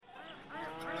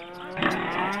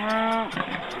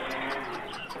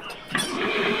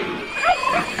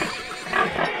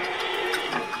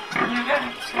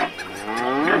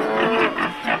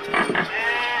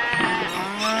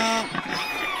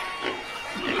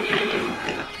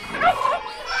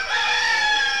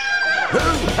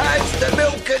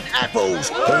milk and apples?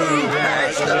 Who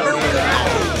has the milk and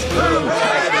apples? Who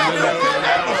has the milk and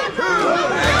apples? Who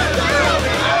has the milk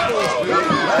and apples? Who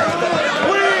has the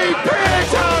We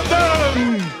picked on them!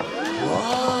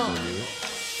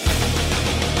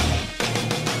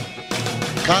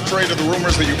 Contrary to the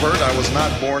rumors that you've heard, I was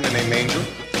not born in a manger.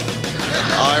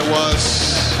 I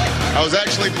was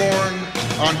actually born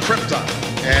on Krypton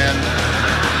and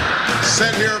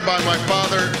sent here by my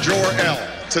father, Jor-El,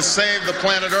 to save the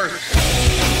planet Earth.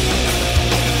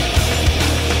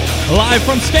 Live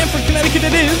from Stamford, Connecticut,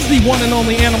 it is the one and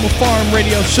only Animal Farm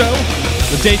radio show.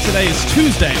 The date today is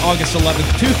Tuesday, August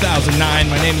 11th, 2009.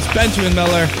 My name is Benjamin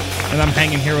Miller, and I'm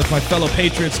hanging here with my fellow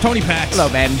patriots, Tony Pax. Hello,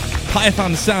 Ben.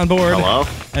 Python the soundboard. Hello.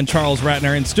 And Charles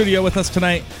Ratner in studio with us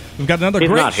tonight. We've got another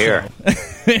great show.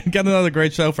 We've got another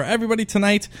great show for everybody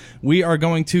tonight. We are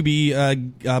going to be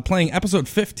playing episode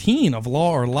 15 of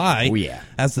Law or Lie. Oh, yeah.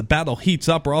 As the battle heats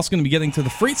up. We're also going to be getting to the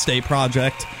Free State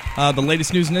Project, the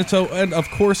latest news and info, and, of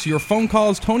course, your phone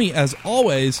calls. Tony, as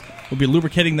always, will be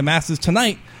lubricating the masses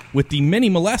tonight with the mini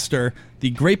molester,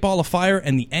 the Great Ball of Fire,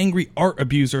 and the angry art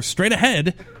abuser. Straight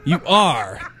ahead, you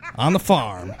are on the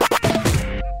farm.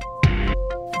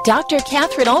 Dr.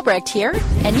 Catherine Albrecht here,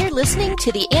 and you're listening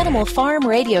to the Animal Farm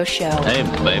Radio Show. Hey,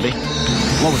 baby.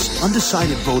 Lois,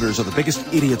 undecided voters are the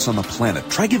biggest idiots on the planet.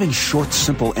 Try giving short,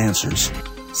 simple answers.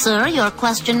 Sir, your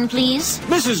question, please.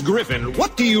 Mrs. Griffin,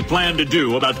 what do you plan to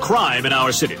do about crime in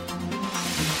our city?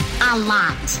 A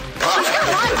lot.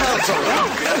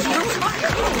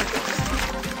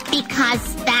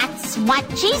 Because that's what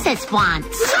Jesus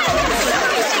wants.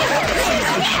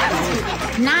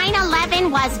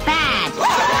 9/11 was bad.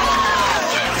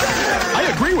 I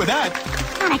agree with that.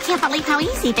 God, I can't believe how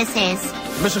easy this is.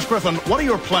 Mrs. Griffin, what are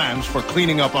your plans for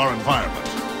cleaning up our environment?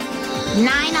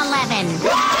 9/11.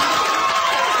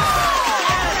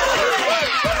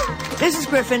 Mrs.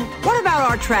 Griffin, what about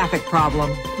our traffic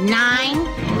problem?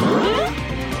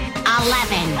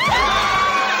 9/11.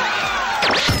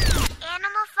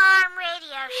 Animal Farm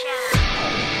Radio Show.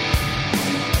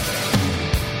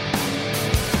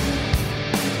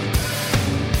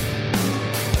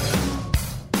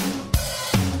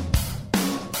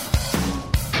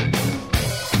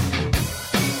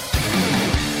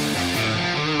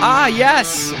 Ah,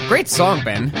 yes. Great song,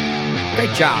 Ben.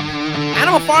 Great job.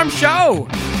 Animal Farm Show.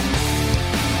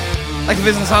 Like to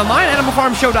visit us online,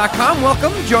 animalfarmshow.com.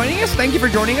 Welcome, joining us. Thank you for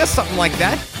joining us. Something like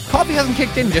that. Coffee hasn't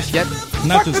kicked in just yet.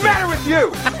 Not What's the matter with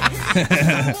you?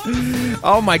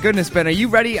 Oh, my goodness, Ben. Are you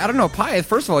ready? I don't know, Pi.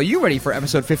 First of all, are you ready for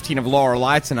episode 15 of Law or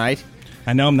Lie tonight?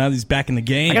 I know him now that he's back in the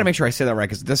game. I gotta make sure I say that right,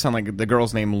 because it does sound like the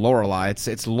girl's name Lorelei.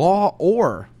 It's Law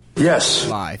or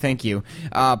Lie. Thank you.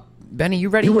 Benny, you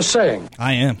ready? You were saying.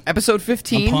 I am. Episode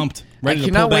 15. I'm pumped. Ready I to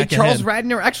cannot pull wait. back Charles ahead.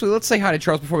 Ratner. Actually, let's say hi to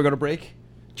Charles before we go to break.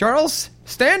 Charles,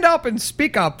 stand up and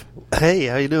speak up. Hey,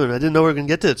 how you doing? I didn't know we were going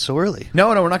to get to it so early. No,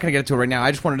 we're not going to get to it right now.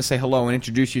 I just wanted to say hello and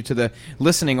introduce you to the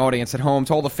listening audience at home,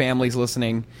 to all the families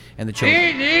listening and the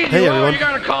children. Hey, everyone. You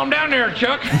got to calm down there,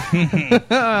 Chuck.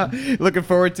 Looking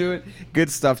forward to it. Good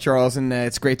stuff, Charles, and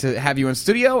it's great to have you in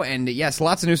studio. And yes,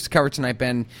 lots of news to cover tonight,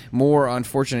 Ben. More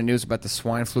unfortunate news about the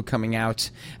swine flu coming out.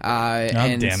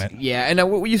 Damn it. Yeah,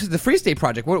 and what you said, the Free State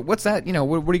Project. What's that? You know,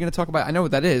 what are you going to talk about? I know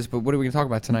what that is, but what are we going to talk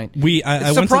about tonight?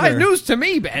 I surprise news to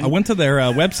me, Ben. I went to their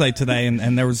website today,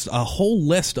 and there was a whole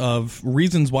list of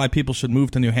reasons why people should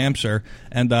move to New Hampshire,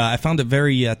 and I found it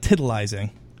very titillizing.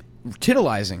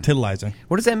 Titillizing.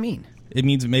 What does that mean? It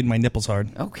means it made my nipples hard.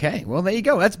 Okay, well there you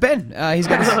go. That's Ben. He's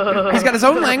got his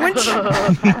own language,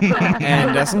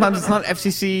 and sometimes it's not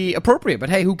FCC appropriate. But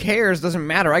hey, who cares? Doesn't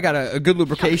matter. I got a good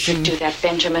lubrication. Do that,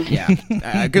 Benjamin. Yeah,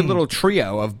 a good little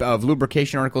trio of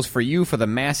lubrication articles for you, for the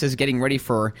masses, getting ready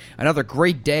for another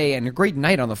great day and a great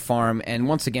night on the farm. And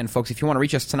once again, folks, if you want to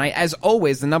reach us tonight, as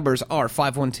always, the numbers are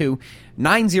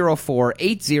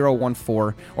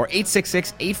 512-904-8014 or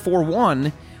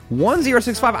 866-841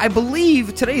 1065. I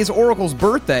believe today is Oracle's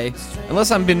birthday,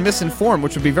 unless I've been misinformed,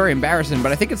 which would be very embarrassing,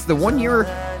 but I think it's the 1-year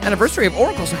anniversary of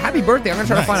Oracle, so happy birthday. I'm going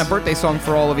to try to find a birthday song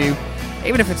for all of you.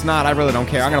 Even if it's not, I really don't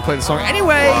care. I'm going to play the song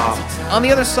anyway. On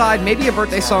the other side, maybe a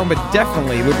birthday song, but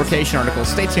definitely lubrication articles.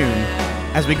 Stay tuned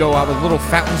as we go out with little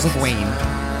fountains of Wayne.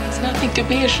 There's nothing to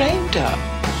be ashamed of.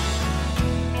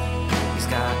 He's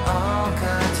got all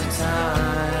kinds of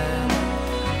time,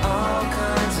 all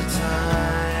kinds of time.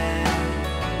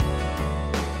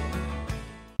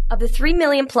 Of the 3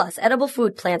 million plus edible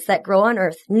food plants that grow on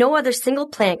Earth, no other single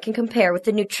plant can compare with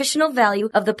the nutritional value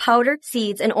of the powder,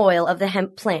 seeds, and oil of the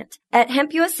hemp plant. At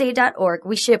hempusa.org,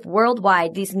 we ship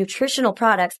worldwide these nutritional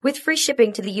products with free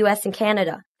shipping to the U.S. and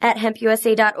Canada. At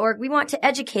hempusa.org, we want to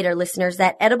educate our listeners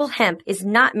that edible hemp is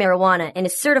not marijuana and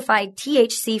is certified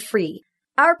THC-free.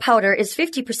 Our powder is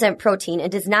 50% protein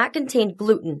and does not contain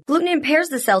gluten. Gluten impairs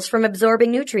the cells from absorbing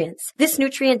nutrients. This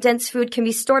nutrient-dense food can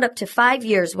be stored up to 5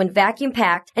 years when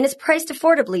vacuum-packed and is priced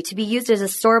affordably to be used as a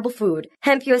storable food.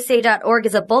 HempUSA.org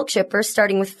is a bulk shipper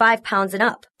starting with 5 pounds and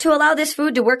up. To allow this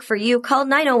food to work for you, call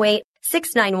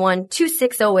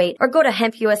 908-691-2608 or go to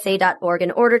HempUSA.org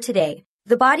and order today.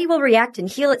 The body will react and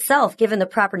heal itself given the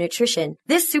proper nutrition.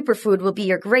 This superfood will be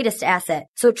your greatest asset.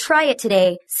 So try it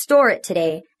today, store it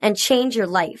today, and change your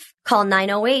life. Call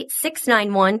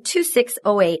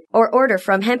 908-691-2608 or order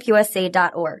from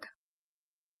HempUSA.org.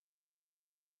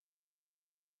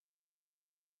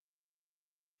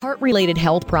 Heart-related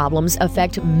health problems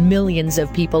affect millions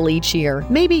of people each year.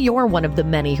 Maybe you're one of the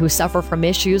many who suffer from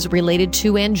issues related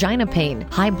to angina pain,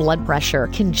 high blood pressure,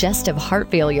 congestive heart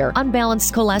failure,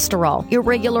 unbalanced cholesterol,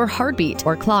 irregular heartbeat,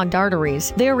 or clogged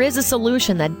arteries. There is a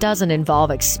solution that doesn't involve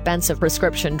expensive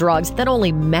prescription drugs that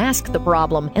only mask the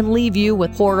problem and leave you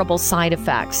with horrible side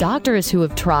effects. Doctors who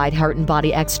have tried Heart and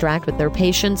Body Extract with their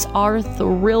patients are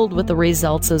thrilled with the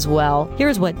results as well.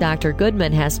 Here's what Dr.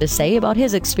 Goodman has to say about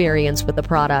his experience with the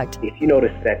product. If you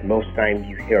notice that most times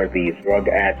you hear these drug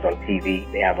ads on TV,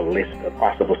 they have a list of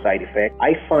possible side effects.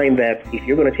 I find that if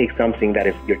you're going to take something that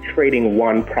if you're trading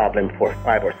one problem for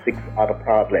 5 or 6 other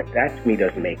problems, that to me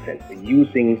doesn't make sense.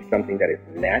 Using something that is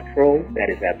natural, that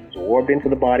is absorbed into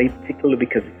the body, particularly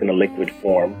because it's in a liquid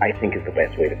form, I think is the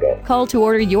best way to go. Call to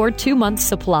order your 2-month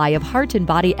supply of Heart and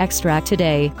Body Extract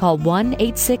today. Call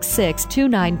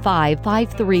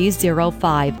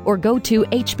 1-866-295-5305 or go to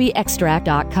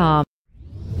hbextract.com.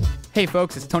 Hey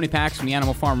folks, it's Tony Pax from the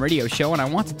Animal Farm Radio Show, and I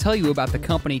want to tell you about the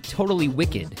company Totally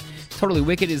Wicked. Totally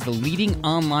Wicked is the leading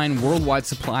online worldwide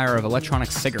supplier of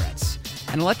electronic cigarettes.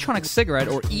 An electronic cigarette,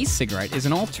 or e-cigarette, is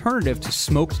an alternative to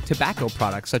smoked tobacco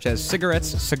products such as cigarettes,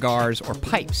 cigars, or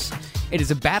pipes. It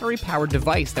is a battery-powered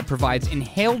device that provides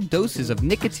inhaled doses of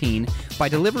nicotine by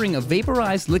delivering a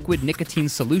vaporized liquid nicotine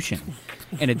solution.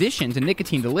 In addition to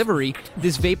nicotine delivery,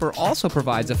 this vapor also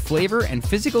provides a flavor and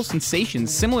physical sensation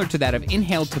similar to that of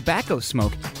inhaled tobacco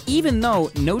smoke, even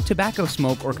though no tobacco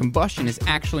smoke or combustion is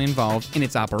actually involved in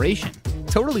its operation.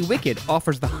 Totally Wicked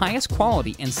offers the highest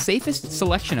quality and safest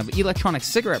selection of electronic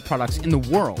cigarette products in the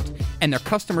world, and their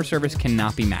customer service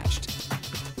cannot be matched.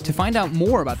 To find out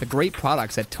more about the great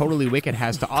products that Totally Wicked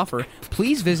has to offer,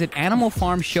 please visit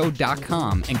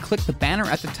animalfarmshow.com and click the banner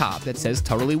at the top that says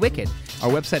Totally Wicked.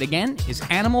 Our website again is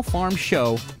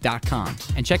animalfarmshow.com,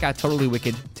 and check out Totally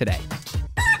Wicked today.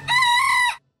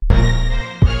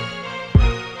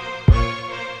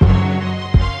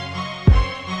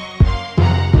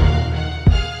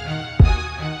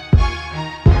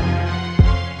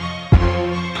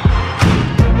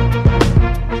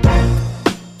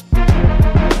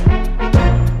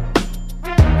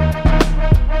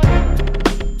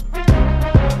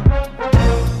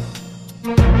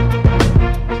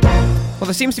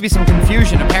 There seems to be some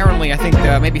confusion. Apparently, I think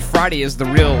maybe Friday is the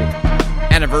real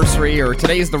anniversary, or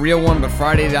today is the real one, but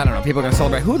Friday, I don't know, people are going to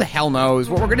celebrate. Who the hell knows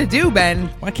what we're going to do, Ben?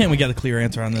 Why can't we get a clear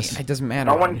answer on this? It doesn't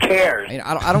matter. No one cares.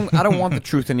 I don't want the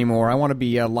truth anymore. I want to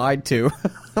be lied to.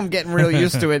 I'm getting real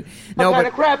used to it. What kind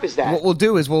of crap is that? What we'll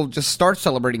do is we'll just start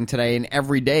celebrating today, and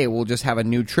every day we'll just have a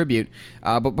new tribute.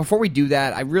 But before we do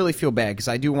that, I really feel bad because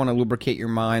I do want to lubricate your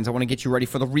minds. I want to get you ready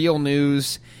for the real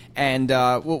news. And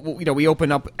we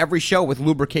open up every show with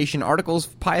lubrication articles.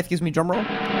 Pyeth gives me a drum roll.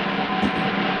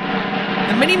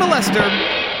 A mini molester,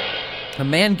 a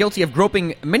man guilty of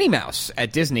groping Minnie Mouse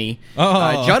at Disney.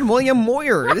 John William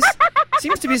Moyer. This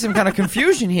seems to be some kind of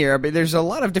confusion here, but there's a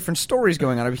lot of different stories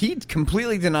going on. He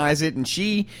completely denies it, and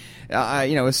she,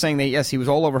 is saying that yes, he was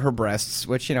all over her breasts.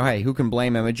 Which hey, who can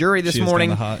blame him? A jury this morning,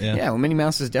 hot, yeah. Well, Minnie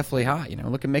Mouse is definitely hot.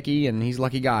 Look at Mickey, and he's a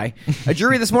lucky guy. A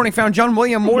jury this morning found John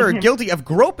William Moyer guilty of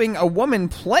groping a woman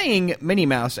playing Minnie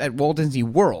Mouse at Walt Disney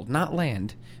World, not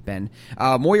Land. Ben.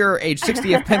 Moyer, age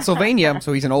 60 of Pennsylvania,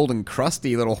 so he's an old and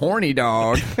crusty little horny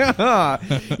dog.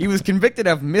 He was convicted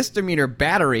of misdemeanor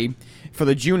battery for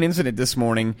the June incident this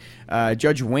morning.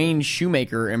 Judge Wayne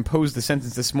Shoemaker imposed the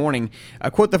sentence this morning.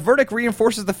 Quote, the verdict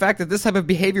reinforces the fact that this type of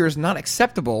behavior is not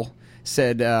acceptable,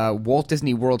 said Walt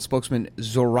Disney World spokesman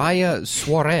Zoraya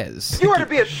Suarez. You ought to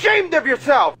be ashamed of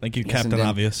yourself! Thank you, Captain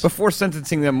Obvious. Before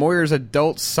sentencing them, Moyer's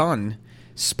adult son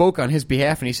spoke on his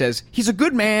behalf, and he says, he's a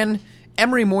good man.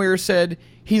 Emery Moyer said,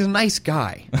 he's a nice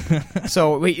guy.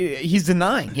 So he's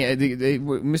denying.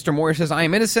 Mr. Moyer says, I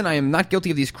am innocent. I am not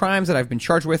guilty of these crimes that I've been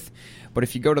charged with. But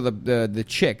if you go to the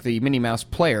chick, the Minnie Mouse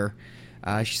player,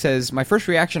 she says, my first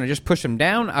reaction, I just pushed him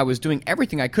down. I was doing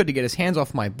everything I could to get his hands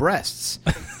off my breasts.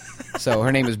 So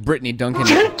her name is Brittany Duncan.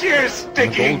 Take your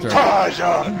stinking paws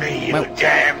off me, you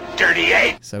damn dirty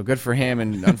ape! So good for him,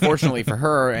 and unfortunately for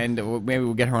her, and maybe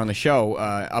we'll get her on the show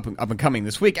up and coming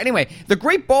this week. Anyway, the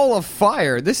Great Ball of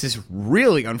Fire. This is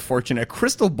really unfortunate. A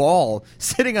crystal ball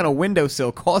sitting on a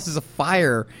windowsill causes a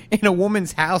fire in a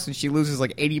woman's house, and she loses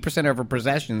like 80% of her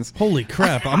possessions. Holy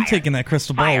crap! I'm taking that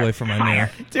crystal ball away from my mirror.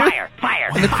 Fire!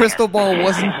 And the crystal ball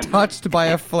wasn't touched by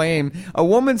a flame. A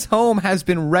woman's home has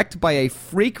been wrecked by a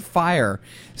freak fire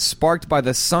sparked by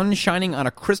the sun shining on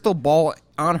a crystal ball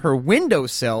on her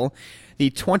windowsill. The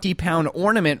 20-pound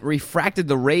ornament refracted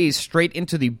the rays straight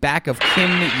into the back of Kim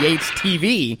Yates'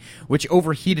 TV, which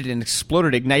overheated and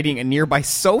exploded, igniting a nearby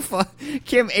sofa.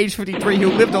 Kim, age 53, who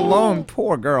lived alone,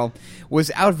 poor girl, was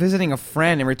out visiting a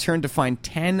friend and returned to find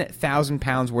 10,000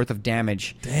 pounds worth of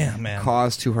damage. Damn, man.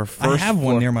 Caused to her first I have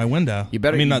floor. one near my window. You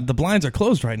better. I mean, the blinds are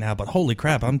closed right now, but holy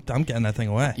crap, I'm getting that thing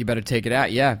away. You better take it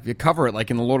out. Yeah, you cover it like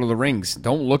in the Lord of the Rings.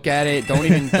 Don't look at it. Don't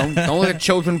even don't let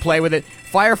children play with it.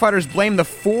 Firefighters blame the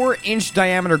 4-inch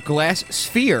diameter glass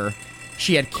sphere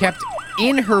she had kept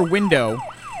in her window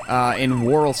in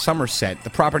Worrell, Somerset. The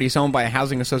property is owned by a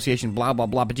housing association, blah, blah,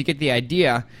 blah. But you get the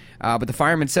idea. But the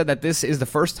fireman said that this is the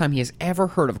first time he has ever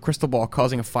heard of a crystal ball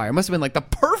causing a fire. It must have been like the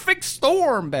perfect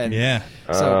storm, Ben. Yeah.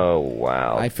 So,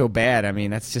 wow. I feel bad. I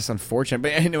mean, that's just unfortunate.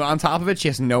 But and on top of it, she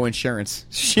has no insurance.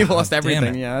 She lost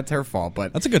everything. Yeah, that's her fault.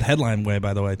 But that's a good headline way,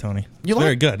 by the way, Tony. You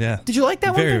very good, yeah. Did you like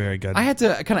that one? Very, very good. I had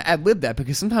to kind of ad-lib that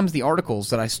because sometimes the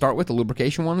articles that I start with, the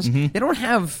lubrication ones, they don't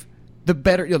have the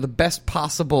better, the best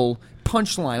possible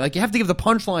punchline. Like, you have to give the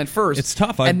punchline first. It's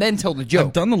tough. And then tell the joke.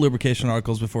 I've done the lubrication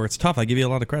articles before. It's tough. I give you a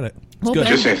lot of credit. It's Well, good.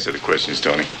 Ben, Just answer the questions,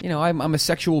 Tony. You know, I'm a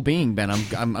sexual being, Ben.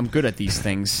 I'm good at these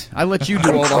things. I let you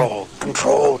do all the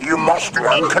Control. You must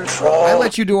run control. I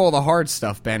let you do all the hard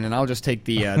stuff, Ben, and I'll just take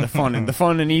the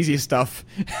fun and easy stuff.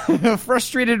 A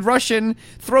frustrated Russian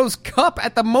throws cup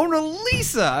at the Mona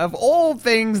Lisa. Of all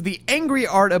things, the angry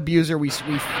art abuser. We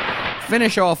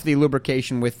finish off the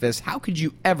lubrication with this. How could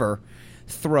you ever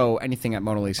throw anything at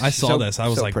Mona Lisa? I saw this. I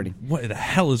was so like, pretty. what the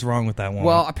hell is wrong with that woman?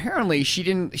 Well, apparently she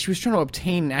was trying to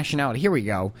obtain nationality. Here we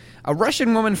go. A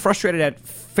Russian woman frustrated at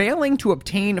failing to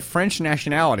obtain French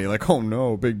nationality. Like, oh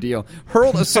no, big deal.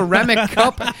 Hurled a ceramic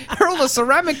cup at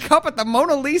the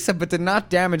Mona Lisa, but did not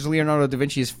damage Leonardo da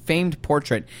Vinci's famed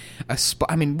portrait.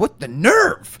 I mean, what the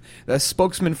nerve! The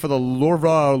spokesman for the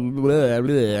Louvre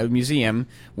Museum,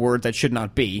 word that should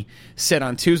not be, said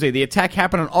on Tuesday the attack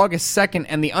happened on August 2nd,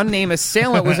 and the unnamed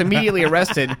assailant was immediately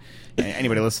arrested.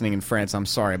 Anybody listening in France, I'm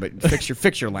sorry, but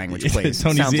fix your language, please.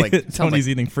 Tony's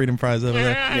eating freedom fries over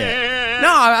there. Yeah. No,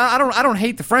 I don't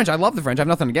hate the French. I love the French. I have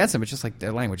nothing against them. It's just like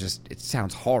their language it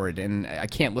sounds horrid, and I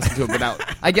can't listen to it without.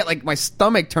 I get like my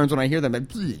stomach turns when I hear them.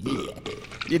 It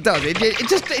does.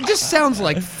 It just sounds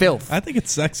like filth. I think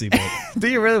it's sexy, but do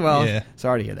you really? Well, yeah.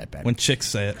 Sorry to hear that, Ben. When chicks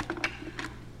say it.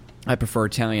 I prefer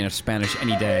Italian or Spanish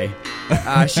any day.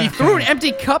 She threw an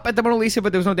empty cup at the Mona Lisa,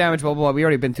 but there was no damage, blah, blah, blah. We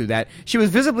already been through that. She was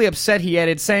visibly upset, he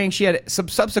added, saying she had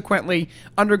subsequently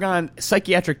undergone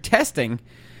psychiatric testing.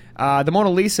 The Mona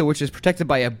Lisa, which is protected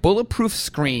by a bulletproof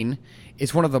screen,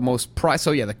 is one of the most prized...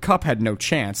 So, yeah, the cup had no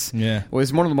chance. Yeah. It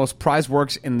was one of the most prized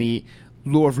works in the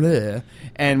Louvre,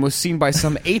 and was seen by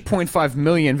some 8.5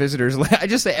 million visitors. I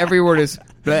just say every word is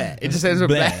bleh. It just ends with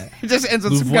bleh. It just ends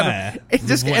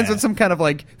with ends with some kind of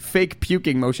like fake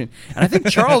puking motion. And I think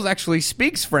Charles actually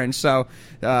speaks French, so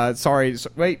sorry.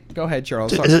 Wait, go ahead,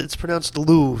 Charles. Sorry. It's pronounced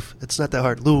Louvre. It's not that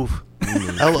hard. Louvre.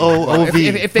 L-O-O-V.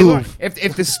 If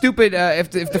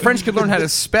the French could learn how to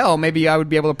spell, maybe I would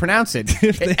be able to pronounce it.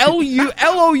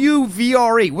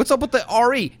 L-O-U-V-R-E. What's up with the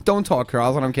R-E? Don't talk,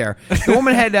 Charles. I don't care. The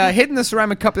woman had hidden the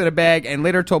ceramic cup in a bag and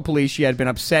later told police she had been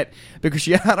upset because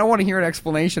I don't want to hear an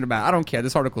explanation about it. I don't care.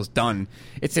 This article's done.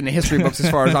 It's in the history books as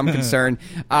far as I'm concerned.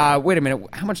 Wait a minute.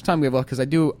 How much time do we have left? Because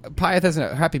Pyeth has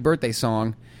a happy birthday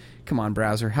song. Come on,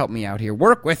 browser. Help me out here.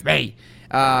 Work with me.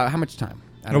 How much time?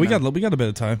 We got a bit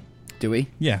of time. Do we?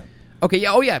 Yeah. Okay,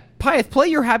 yeah. Oh, yeah. Pyeth, play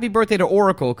your happy birthday to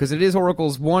Oracle, because it is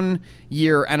Oracle's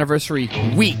 1-year anniversary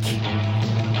week.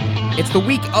 It's the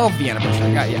week of the anniversary.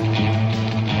 I got you.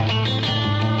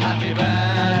 Happy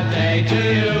birthday to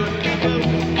you.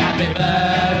 Happy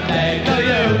birthday to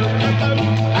you.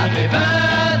 Happy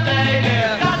birthday,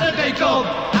 dear Saturday Club.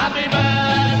 Happy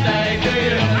birthday to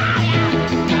you.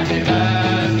 Happy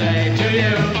birthday to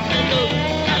you.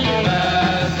 Happy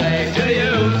birthday to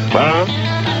you. Huh?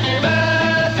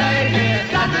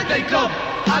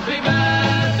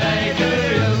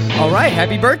 All right,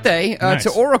 happy birthday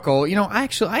to Oracle. You know, I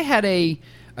had a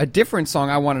different song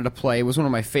I wanted to play. It was one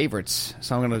of my favorites,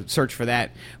 so I'm going to search for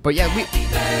that. But yeah,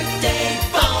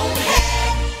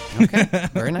 Okay,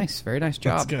 very nice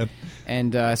job. That's good.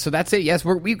 And so that's it. Yes,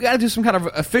 we've got to do some kind of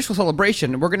official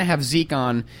celebration. We're going to have Zeke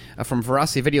on from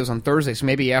Veracity Videos on Thursday. So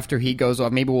maybe after he goes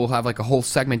off, maybe we'll have like a whole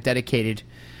segment dedicated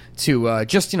to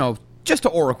just to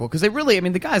Oracle, because they really,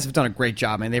 the guys have done a great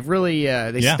job, man. They've really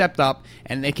stepped up,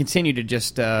 and they continue to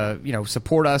just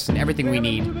support us and everything we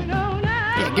need.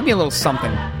 Yeah, give me a little something,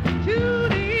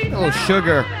 a little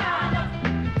sugar.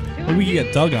 Maybe we can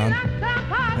get Doug on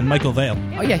and Michael Vale.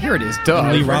 Oh yeah, here it is, Doug.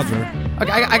 And Lee Roger.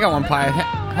 Okay, I got one, Pie.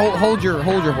 Hold your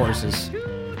horses.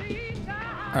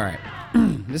 All right,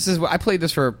 this is I played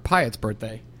this for Pyatt's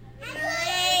birthday.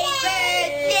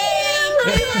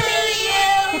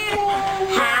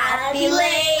 Happy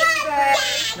late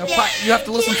birthday. No, you have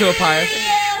to listen to it, Pius.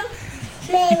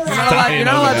 You're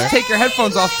not allowed to take your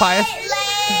headphones off, Pius.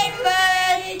 Late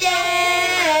birthday.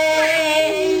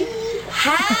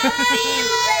 Happy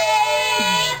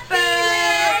late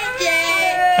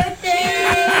birthday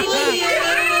to you.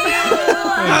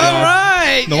 All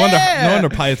right. No wonder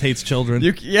Pius hates children.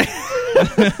 You can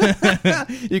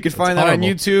find that on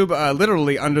YouTube,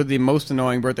 literally under the most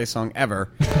annoying birthday song ever.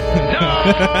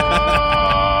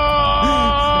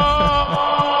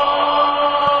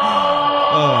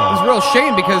 It was a real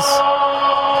shame because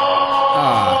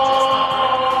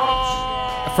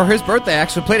for his birthday, I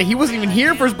actually played it. He wasn't even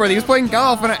here for his birthday. He was playing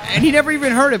golf, and he never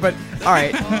even heard it. But all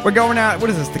right, we're going out. What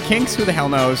is this? The Kinks? Who the hell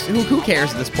knows? Who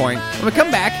cares at this point? When we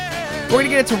come back, we're going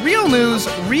to get into real news,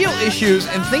 real issues,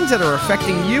 and things that are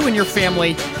affecting you and your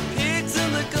family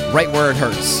right where it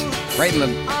hurts. Right in the,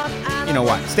 you know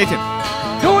what? Stay tuned.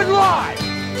 Do it live!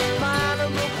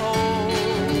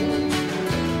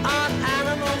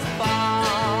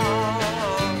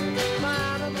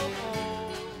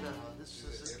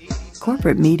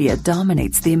 Corporate media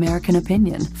dominates the American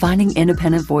opinion. Finding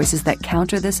independent voices that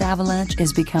counter this avalanche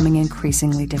is becoming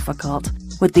increasingly difficult.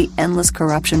 With the endless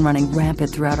corruption running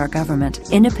rampant throughout our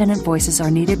government, independent voices are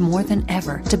needed more than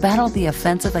ever to battle the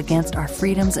offensive against our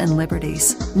freedoms and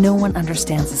liberties. No one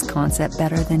understands this concept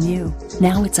better than you.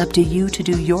 Now it's up to you to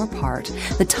do your part.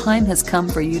 The time has come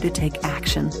for you to take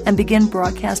action and begin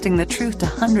broadcasting the truth to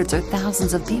hundreds or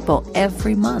thousands of people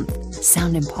every month.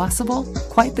 Sound impossible?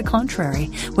 Quite the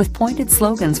contrary. With pointed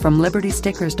slogans from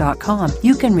LibertyStickers.com,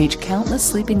 you can reach countless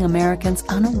sleeping Americans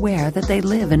unaware that they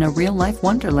live in a real-life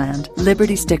wonderland.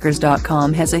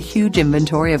 LibertyStickers.com has a huge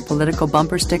inventory of political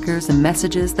bumper stickers and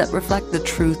messages that reflect the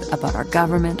truth about our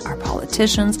government, our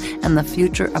politicians, and the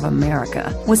future of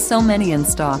America. With so many in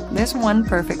stock, there's one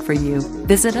perfect for you.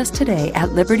 Visit us today at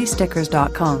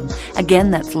LibertyStickers.com. Again,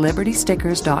 that's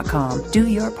LibertyStickers.com. Do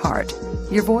your part.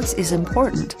 Your voice is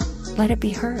important. Let it be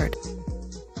heard.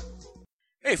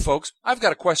 Hey folks, I've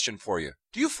got a question for you.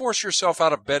 Do you force yourself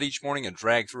out of bed each morning and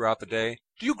drag throughout the day?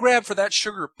 Do you grab for that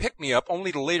sugar pick-me-up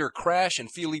only to later crash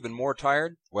and feel even more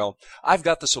tired? Well, I've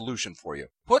got the solution for you.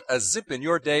 Put a zip in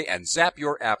your day and zap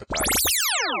your appetite.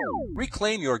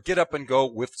 Reclaim your get up and go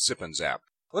with Zip and Zap.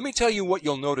 Let me tell you what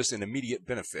you'll notice in immediate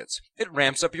benefits. It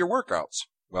ramps up your workouts.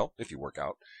 Well, if you work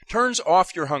out, turns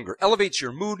off your hunger, elevates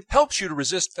your mood, helps you to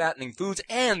resist fattening foods,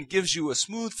 and gives you a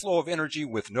smooth flow of energy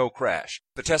with no crash.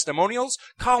 The testimonials?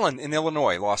 Colin in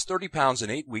Illinois lost 30 pounds in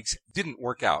 8 weeks, didn't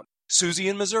work out. Susie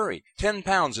in Missouri, 10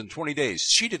 pounds in 20 days,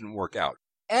 she didn't work out.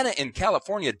 Anna in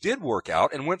California did work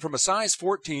out and went from a size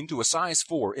 14 to a size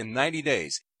 4 in 90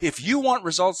 days. If you want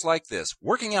results like this,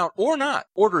 working out or not,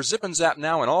 order Zip and Zap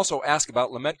now and also ask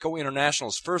about Lametco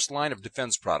International's first line of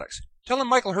defense products. Tell them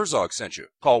Michael Herzog sent you.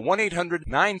 Call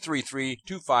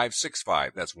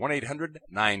 1-800-933-2565. That's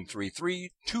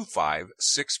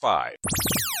 1-800-933-2565.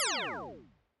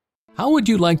 How would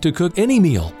you like to cook any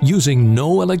meal using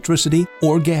no electricity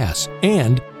or gas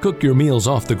and cook your meals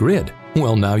off the grid?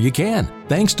 Well, now you can,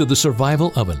 thanks to the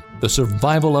Survival Oven. The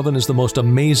Survival Oven is the most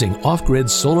amazing off-grid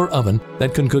solar oven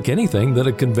that can cook anything that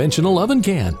a conventional oven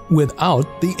can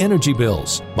without the energy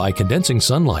bills. By condensing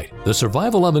sunlight, the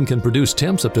Survival Oven can produce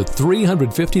temps up to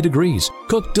 350 degrees,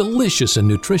 cook delicious and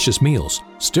nutritious meals,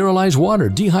 sterilize water,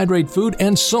 dehydrate food,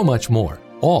 and so much more.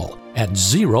 All at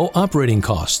zero operating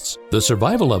costs. The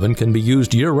Survival Oven can be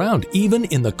used year-round, even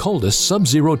in the coldest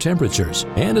sub-zero temperatures,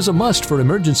 and is a must for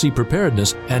emergency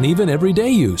preparedness and even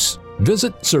everyday use.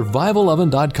 Visit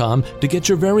survivaloven.com to get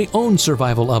your very own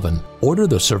Survival Oven. Order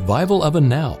the Survival Oven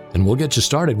now, and we'll get you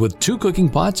started with 2 cooking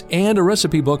pots and a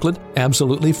recipe booklet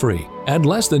absolutely free. At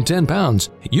less than 10 pounds,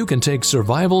 you can take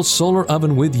Survival Solar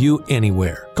Oven with you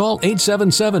anywhere. Call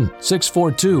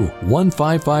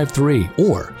 877-642-1553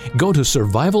 or go to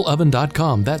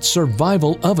survivaloven.com. That's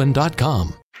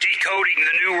survivaloven.com. Decoding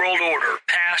the New World Order,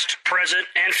 past, present,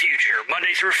 and future,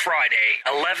 Monday through Friday,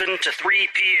 11 to 3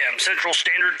 p.m. Central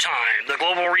Standard Time, The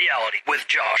Global Reality with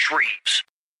Josh Reeves.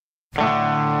 Reacquainting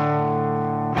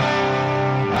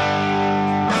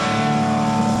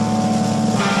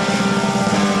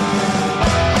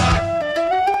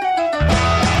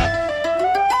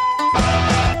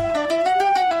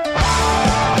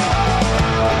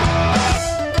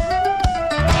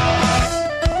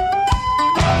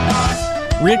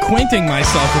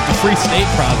myself with the Free State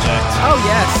Project. Oh,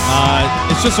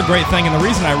 yes. It's just a great thing, and the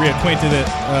reason I reacquainted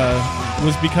it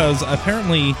was because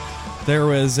apparently there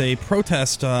was a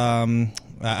protest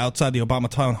outside the Obama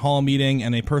town hall meeting,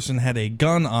 and a person had a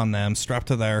gun on them strapped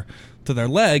to their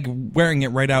leg, wearing it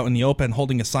right out in the open,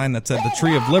 holding a sign that said the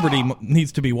Tree of Liberty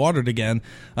needs to be watered again,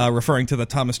 referring to the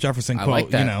Thomas Jefferson quote. Like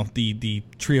that. You know, the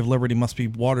Tree of Liberty must be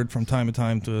watered from time to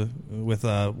time with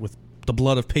the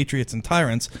blood of patriots and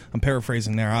tyrants. I'm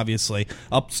paraphrasing there, obviously.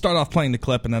 I'll start off playing the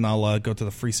clip, and then I'll go to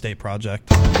the Free State Project.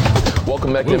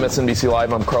 Welcome back to MSNBC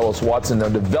Live. I'm Carlos Watson. Now,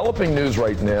 developing news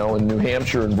right now in New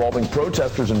Hampshire involving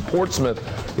protesters in Portsmouth,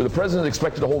 where the president is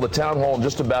expected to hold a town hall in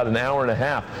just about an hour and a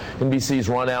half. NBC's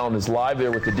Ron Allen is live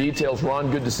there with the details.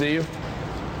 Ron, good to see you.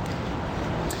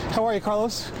 How are you,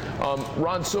 Carlos?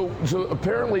 Ron, so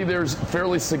apparently there's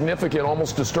fairly significant,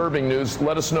 almost disturbing news.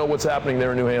 Let us know what's happening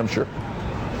there in New Hampshire.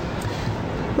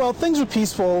 Well, things are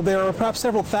peaceful. There are perhaps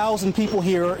several thousand people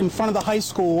here in front of the high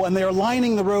school, and they are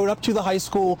lining the road up to the high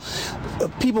school.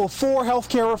 People for health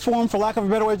care reform, for lack of a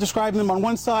better way of describing them, on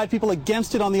one side, people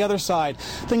against it on the other side.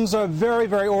 Things are very,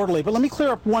 very orderly. But let me clear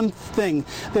up one thing.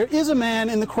 There is a man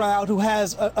in the crowd who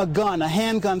has a gun, a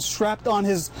handgun strapped on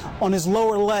his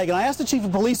lower leg. And I asked the chief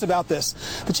of police about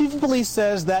this. The chief of police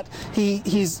says that it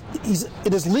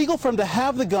is legal for him to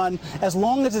have the gun as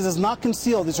long as it is not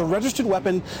concealed. It's a registered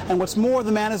weapon, and what's more,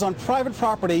 the man is on private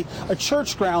property, a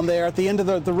church ground there at the end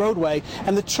of the roadway,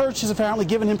 and the church has apparently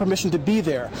given him permission to be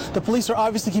there. The police are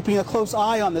obviously keeping a close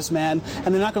eye on this man,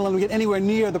 and they're not going to let him get anywhere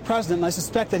near the president, and I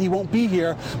suspect that he won't be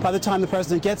here by the time the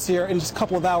president gets here in just a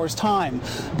couple of hours' time.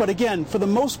 But again, for the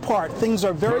most part, things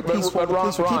are very peaceful. The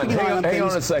police are keeping an eye on things.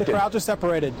 On a second. The crowds are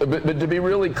separated. But to be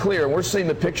really clear, we're seeing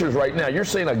the pictures right now. You're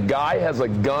saying a guy has a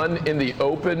gun in the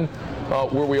open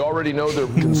where we already know there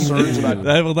are concerns about...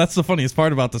 Well, that's the funniest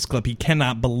part about this clip. He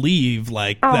cannot believe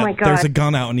that there's a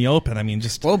gun out in the open. I mean,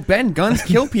 just... Well, Ben, guns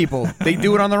kill people. They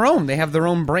do it on their own. They have their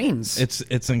own brains.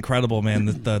 It's incredible, man,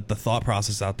 the thought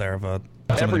process out there of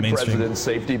every president's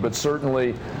safety, but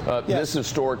certainly this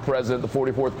historic president, the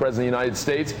 44th president of the United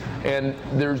States, and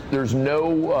there's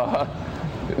no...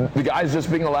 the guy's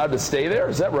just being allowed to stay there?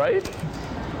 Is that right?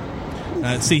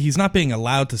 See, he's not being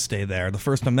allowed to stay there. The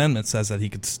First Amendment says that he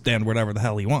could stand wherever the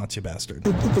hell he wants, you bastard.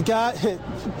 The guy,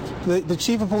 the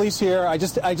chief of police here, I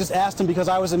just asked him because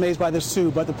I was amazed by this too,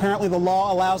 but apparently the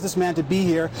law allows this man to be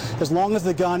here as long as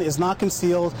the gun is not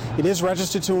concealed. It is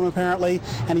registered to him apparently,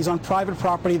 and he's on private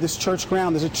property, this church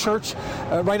ground. There's a church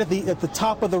right at the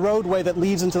top of the roadway that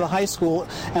leads into the high school,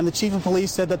 and the chief of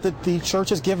police said that the church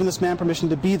has given this man permission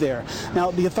to be there. Now,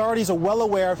 the authorities are well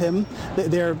aware of him.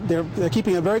 They're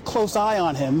keeping a very close eye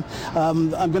on him. I'm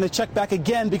going to check back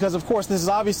again because, of course, this is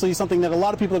obviously something that a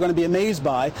lot of people are going to be amazed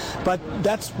by, but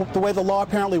that's the way the law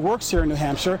apparently works here in New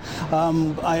Hampshire.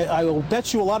 I will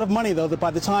bet you a lot of money, though, that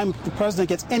by the time the president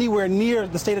gets anywhere near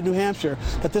the state of New Hampshire,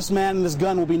 that this man and this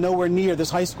gun will be nowhere near this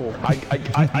high school.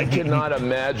 I cannot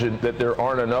imagine that there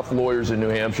aren't enough lawyers in New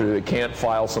Hampshire that can't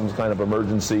file some kind of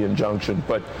emergency injunction,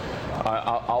 but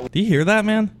I'll... Do you hear that,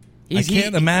 man? I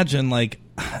can't imagine,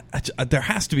 there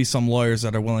has to be some lawyers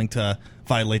that are willing to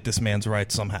violate this man's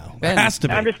rights somehow. There has to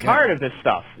be. I'm just tired of this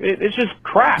stuff. It's just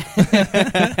crap.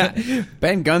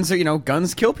 Ben,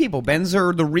 guns kill people. Ben's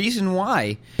are the reason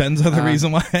why. Ben's are the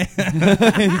reason why?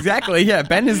 Exactly, yeah.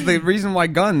 Ben is the reason why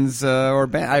guns, or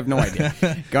Ben, I have no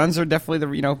idea. Guns are definitely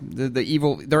the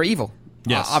evil. They're evil.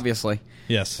 Yes. Obviously.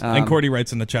 Yes, and Cordy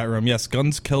writes in the chat room, yes,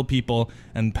 guns kill people,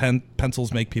 and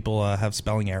pencils make people have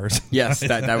spelling errors. Yes,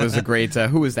 that was a great,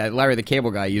 who was that? Larry the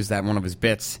Cable Guy used that in one of his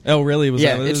bits. Oh, really?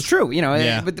 It's true,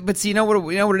 Yeah. But see, you know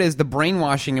what it is? The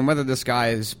brainwashing, and whether this guy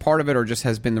is part of it or just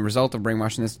has been the result of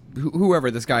brainwashing, whoever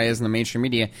this guy is in the mainstream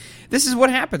media, this is what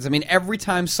happens. I mean, every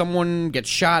time someone gets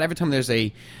shot, every time there's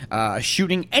a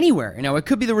shooting anywhere, it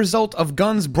could be the result of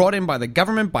guns brought in by the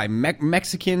government, by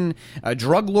Mexican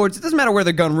drug lords. It doesn't matter where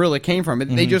the gun really came from.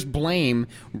 They just blame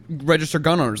registered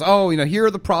gun owners. Oh, here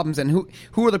are the problems, and who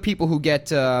are the people who get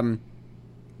the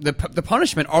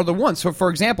punishment are the ones. So, for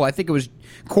example, I think it was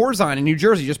Corzine in New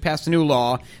Jersey just passed a new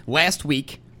law late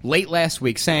last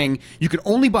week, saying you could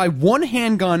only buy one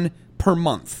handgun per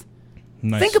month.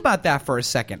 Nice. Think about that for a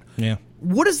second. Yeah.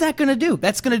 What is that going to do?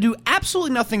 That's going to do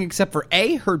absolutely nothing except for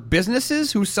A, hurt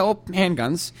businesses who sell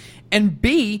handguns, and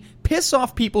B, piss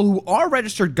off people who are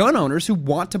registered gun owners who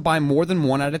want to buy more than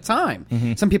one at a time.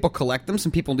 Mm-hmm. Some people collect them.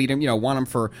 Some people need them, want them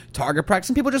for target practice.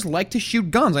 Some people just like to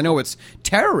shoot guns. I know it's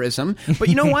terrorism, but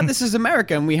you know what? This is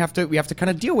America, and we have to kind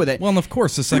of deal with it. Well, and of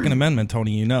course, the Second Amendment,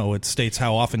 Tony, it states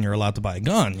how often you're allowed to buy a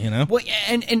gun, Well,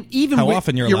 and even how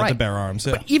often you're allowed right. to bear arms.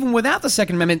 Yeah. But even without the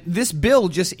Second Amendment, this bill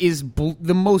just is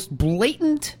the most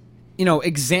blatant,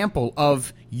 example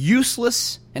of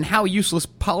useless and how useless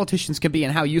politicians can be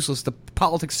and how useless the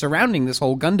politics surrounding this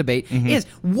whole gun debate is.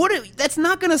 That's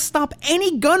not going to stop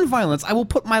any gun violence. I will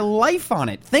put my life on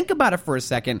it. Think about it for a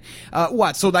second.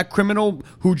 So that criminal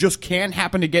who just can't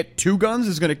happen to get 2 guns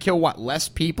is going to kill, less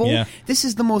people? Yeah. This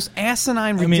is the most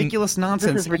asinine, ridiculous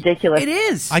nonsense. This is ridiculous. It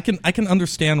is. I can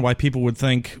understand why people would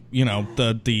think,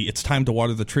 the it's time to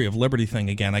water the tree of liberty thing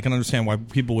again. I can understand why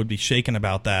people would be shaken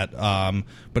about that.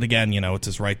 But again, it's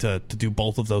his right to do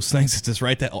both of those things. It's his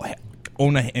right to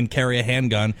own and carry a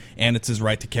handgun, and it's his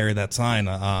right to carry that sign.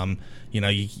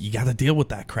 You got to deal with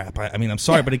that crap. I'm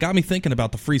sorry, but it got me thinking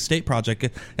about the Free State Project.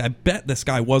 I bet this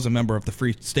guy was a member of the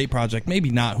Free State Project.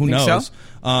 Maybe not. Who knows?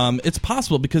 So? It's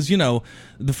possible because,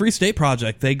 the Free State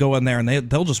Project, they go in there and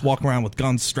they'll just walk around with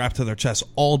guns strapped to their chest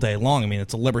all day long.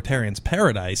 It's a libertarian's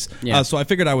paradise. Yeah. So I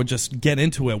figured I would just get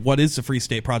into it. What is the Free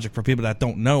State Project for people that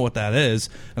don't know what that is?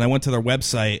 And I went to their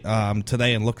website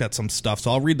today and looked at some stuff.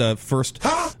 So I'll read the first,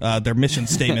 their mission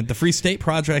statement. The Free State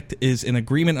Project is an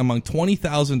agreement among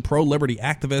 20,000 pro-liberty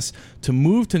activists to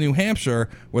move to New Hampshire,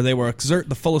 where they will exert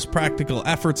the fullest practical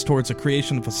efforts towards the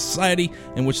creation of a society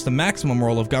in which the maximum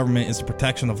role of government is the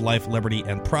protection of life, liberty,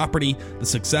 and property.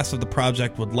 The success of the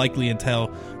project would likely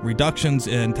entail reductions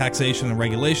in taxation and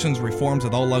regulations, reforms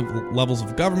at all levels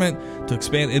of government, to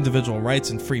expand individual rights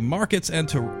and free markets, and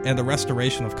the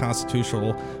restoration of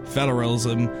constitutional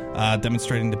federalism,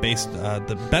 demonstrating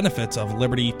the benefits of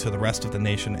liberty to the rest of the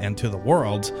nation and to the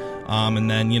world.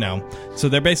 And then, so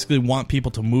they basically want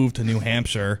people to move to New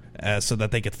Hampshire so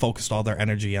that they could focus all their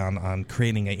energy on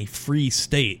creating a free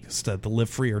state, the live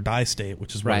free or die state,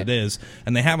 which is what it is.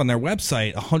 And they have on their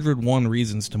website 101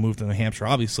 reasons to move to New Hampshire.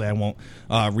 Obviously, I won't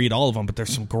read all of them, but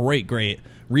there's some great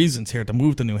reasons here to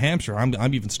move to New Hampshire.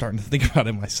 I'm even starting to think about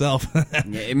it myself.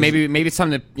 Maybe it's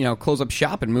time to close up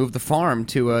shop and move the farm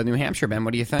to New Hampshire, Ben.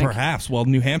 What do you think? Perhaps. Well,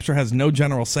 New Hampshire has no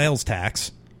general sales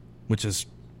tax, which is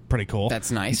pretty cool.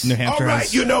 That's nice. New Hampshire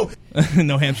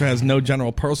New Hampshire has no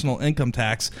general personal income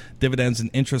tax. Dividends and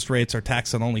interest rates are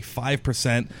taxed at only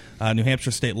 5%. New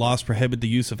Hampshire state laws prohibit the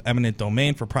use of eminent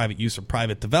domain for private use or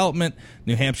private development.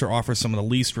 New Hampshire offers some of the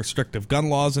least restrictive gun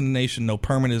laws in the nation. No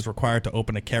permit is required to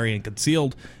open a carry and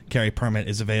concealed carry permit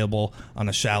is available on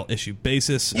a shall issue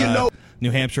basis. New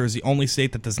Hampshire is the only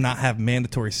state that does not have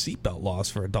mandatory seatbelt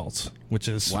laws for adults, which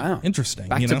is interesting.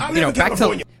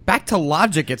 Back to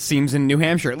logic, it seems, in New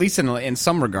Hampshire, at least in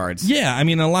some regards. Yeah,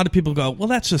 a lot of people go, well,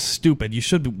 that's just stupid. You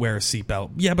should wear a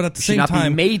seatbelt. Yeah, but at the same time, you should not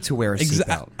be made to wear a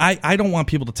seatbelt. I don't want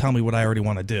people to tell me what I already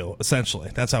want to do, essentially.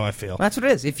 That's how I feel. That's what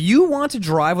it is. If you want to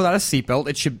drive without a seatbelt,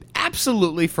 it should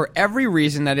absolutely, for every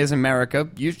reason that is America,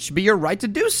 it should be your right to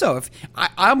do so. If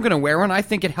I'm going to wear one, I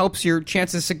think it helps your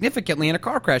chances significantly in a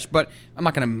car crash, but I'm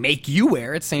not going to make you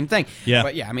wear it. Same thing. Yeah.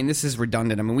 But yeah, this is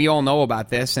redundant. We all know about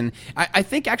this, and I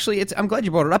think actually, I'm glad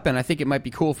you brought it up, and I think it might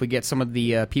be cool if we get some of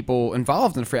the people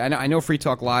involved in I know Free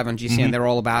Talk Live on GCN, they're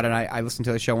all about it. I listen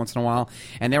to the show once in a while,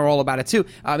 and they're all about it too.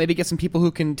 Maybe get some people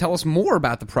who can tell us more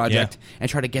about the project and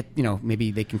try to get,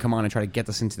 maybe they can come on and try to get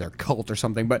us into their cult or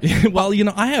something. But well,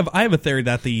 I have a theory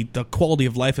that the quality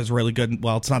of life is really good.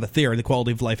 Well, it's not a theory. The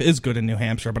quality of life is good in New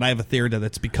Hampshire, but I have a theory that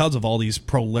it's because of all these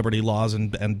pro-liberty laws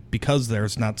and because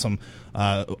there's not some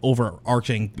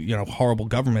overarching, horrible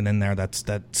government in there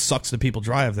that sucks the people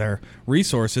dry of their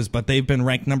resources. But they've been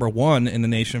ranked number 1 in the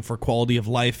nation for quality of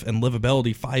life and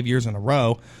livability 5 years in a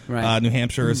row. Right. New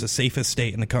Hampshire is the safest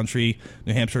state in the country.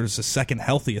 New Hampshire is the second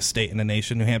healthiest state in the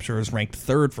nation. New Hampshire is ranked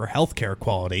 3rd for healthcare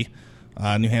quality.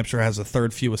 New Hampshire has the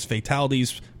 3rd fewest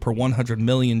fatalities per 100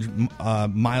 million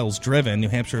miles driven. New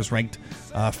Hampshire is ranked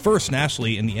 1st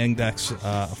nationally in the index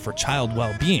for child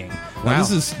well-being. Now,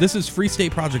 this is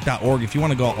freestateproject.org. If you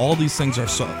want to go, all these things are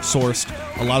sourced.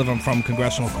 A lot of them from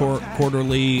Congressional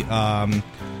Quarterly.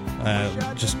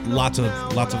 Just lots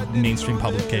of mainstream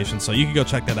publications, so you can go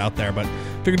check that out there. But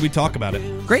figured we'd talk about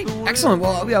it. Great, excellent.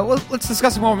 Well, let's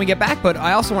discuss it more when we get back. But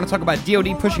I also want to talk about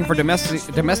DoD pushing for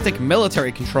domestic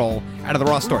military control out of the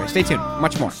raw story. Stay tuned.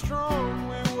 Much more.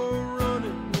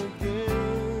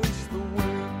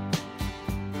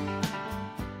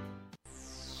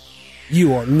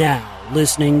 You are now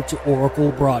listening to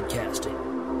Oracle Broadcasting,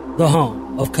 the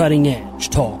home of cutting-edge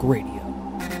talk radio.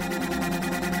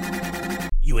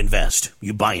 You invest,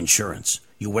 you buy insurance,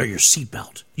 You wear your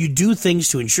seatbelt. You do things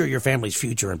to ensure your family's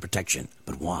future and protection.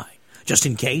 But why? Just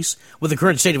in case? With the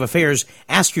current state of affairs,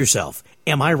 ask yourself,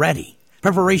 am I ready?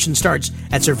 Preparation starts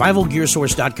at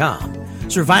survivalgearsource.com.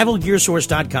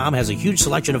 Survivalgearsource.com has a huge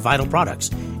selection of vital products,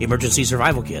 emergency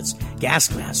survival kits, gas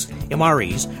masks,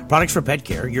 MREs, products for pet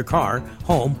care, your car,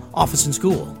 home, office, and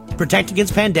school. Protect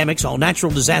against pandemics, all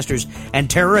natural disasters, and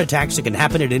terror attacks that can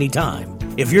happen at any time.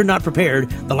 If you're not prepared,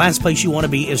 the last place you want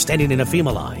to be is standing in a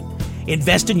FEMA line.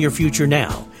 Invest in your future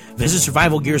now. Visit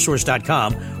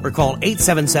survivalgearsource.com or call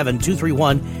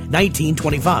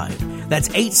 877-231-1925. That's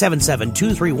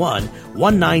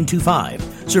 877-231-1925.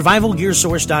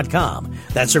 Survivalgearsource.com.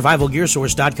 That's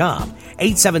survivalgearsource.com.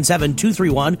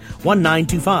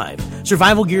 877-231-1925.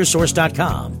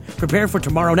 Survivalgearsource.com. Prepare for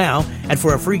tomorrow now, and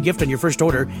for a free gift on your first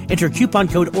order, enter coupon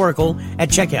code Oracle at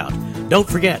checkout. Don't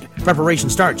forget, preparation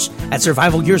starts at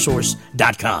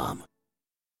survivalgearsource.com.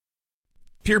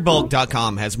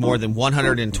 PureBulk.com has more than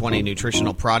 120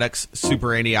 nutritional products, super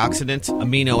antioxidants,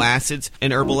 amino acids,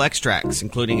 and herbal extracts,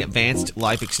 including advanced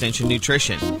life extension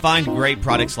nutrition. Find great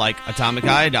products like atomic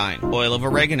iodine, oil of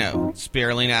oregano,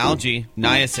 spirulina algae,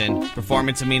 niacin,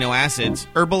 performance amino acids,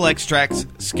 herbal extracts,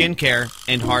 skincare,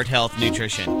 and heart health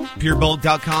nutrition.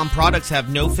 PureBulk.com products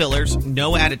have no fillers,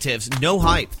 no additives, no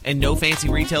hype, and no fancy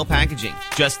retail packaging.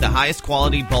 Just the highest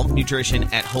quality bulk nutrition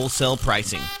at wholesale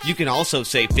pricing. You can also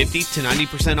save 50 to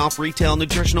 90% off retail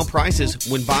nutritional prices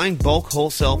when buying bulk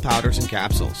wholesale powders and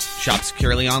capsules. Shop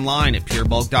securely online at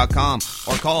purebulk.com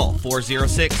or call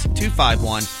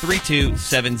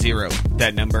 406-251-3270.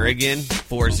 That number again,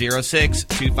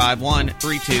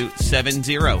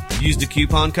 406-251-3270. Use the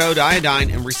coupon code iodine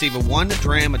and receive a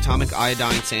 1-gram atomic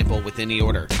iodine sample with any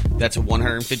order. That's a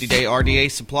 150-day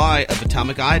RDA supply of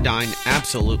atomic iodine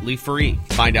absolutely free.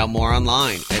 Find out more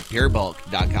online at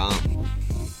purebulk.com.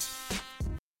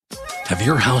 Have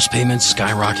your house payments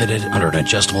skyrocketed under an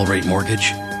adjustable rate mortgage?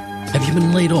 Have you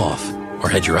been laid off or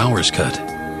had your hours cut?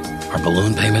 Are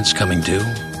balloon payments coming due?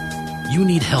 You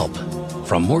need help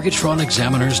from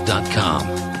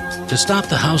MortgageFraudExaminers.com. To stop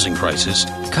the housing crisis,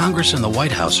 Congress and the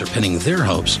White House are pinning their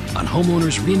hopes on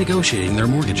homeowners renegotiating their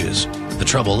mortgages. The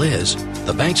trouble is,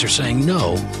 the banks are saying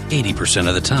no 80%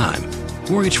 of the time.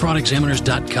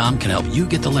 MortgageFraudExaminers.com can help you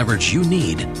get the leverage you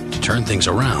need to turn things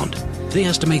around. They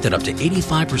estimate that up to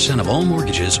 85% of all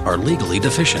mortgages are legally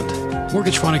deficient.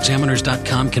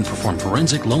 MortgageFraudExaminers.com can perform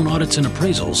forensic loan audits and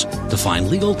appraisals to find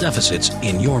legal deficits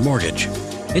in your mortgage.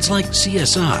 It's like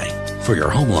CSI for your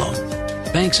home loan.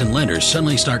 Banks and lenders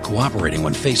suddenly start cooperating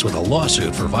when faced with a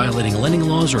lawsuit for violating lending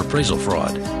laws or appraisal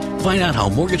fraud. Find out how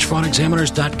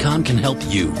MortgageFraudExaminers.com can help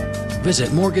you.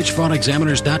 Visit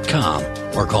MortgageFraudExaminers.com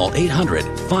or call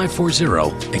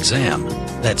 800-540-EXAM.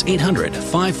 That's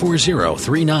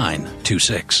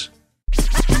 800-540-3926.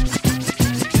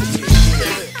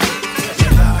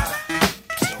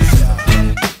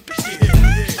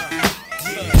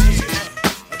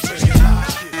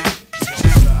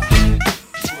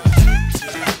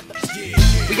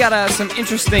 We got some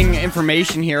interesting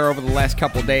information here over the last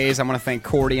couple of days. I want to thank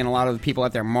Cordy and a lot of the people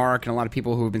out there, Mark, and a lot of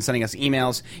people who have been sending us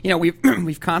emails. You know,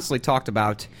 we've constantly talked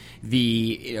about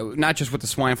not just with the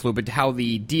swine flu, but how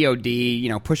the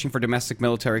DOD, pushing for domestic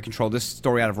military control. This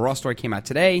story out of Raw Story came out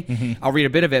today. Mm-hmm. I'll read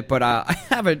a bit of it, but I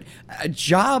have a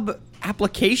job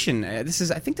application. I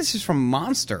think this is from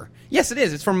Monster. Yes, it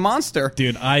is. It's from Monster.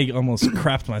 Dude, I almost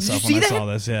crapped myself when I saw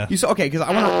this. Yeah, you saw? Okay, because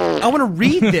I want to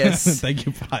read this. Thank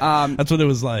you. That's what it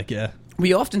was like. Yeah,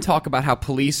 we often talk about how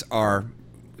police are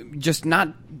just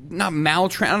not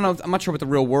maltrained. I don't know. I'm not sure what the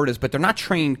real word is, but they're not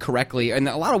trained correctly. In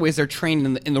a lot of ways, they're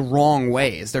trained in the wrong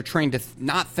ways. They're trained to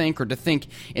not think or to think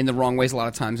in the wrong ways a lot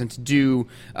of times, and to do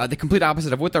the complete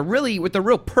opposite of what their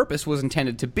real purpose was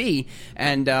intended to be.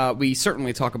 And we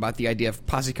certainly talk about the idea of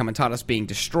posse comitatus being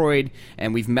destroyed,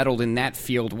 and we've meddled in that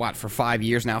field for 5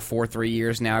 years now, 3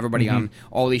 years now. Everybody on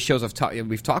all these shows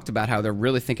we've talked about how they're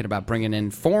really thinking about bringing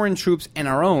in foreign troops and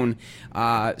our own.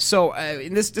 So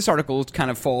this article kind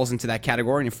of falls into that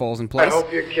category, and it falls in place. I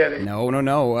hope you're kidding.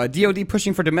 No. DOD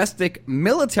pushing for domestic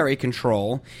military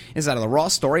control is out of the Raw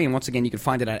Story, and once again, you can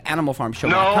find it at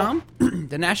animalfarmshow.com. No.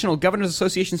 The National Governors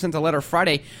Association sent a letter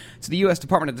Friday to the U.S.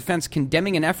 Department of Defense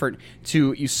condemning an effort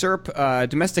to usurp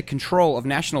domestic control of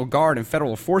National Guard and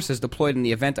federal forces deployed in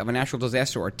the event of a natural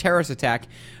disaster or terrorist attack.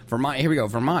 Vermont. Here we go.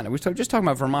 Vermont. We were just talking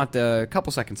about Vermont a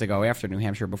couple seconds ago after New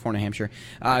Hampshire, before New Hampshire.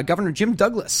 Governor Jim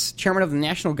Douglas, chairman of the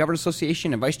National Governors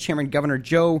Association, and Vice Chairman Governor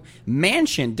Joe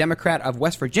Manchin, Democrat of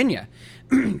West Virginia,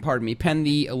 penned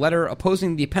the letter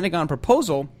opposing the Pentagon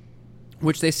proposal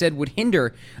which they said would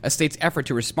hinder a state's effort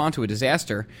to respond to a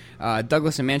disaster.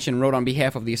 Douglas and Manchin wrote on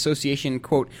behalf of the association,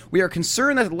 quote, "We are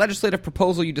concerned that the legislative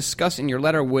proposal you discuss in your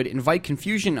letter would invite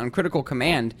confusion on critical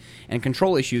command and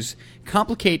control issues,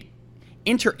 complicate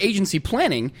interagency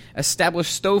planning, establish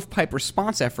stovepipe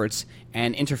response efforts,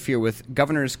 and interfere with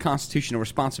governors' constitutional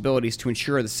responsibilities to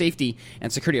ensure the safety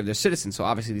and security of their citizens." So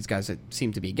obviously these guys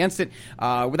seem to be against it.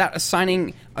 Without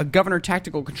assigning a governor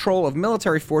tactical control of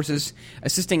military forces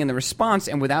assisting in the response,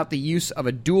 and without the use of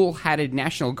a dual-hatted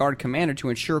National Guard commander to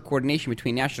ensure coordination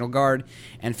between National Guard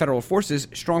and federal forces,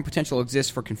 strong potential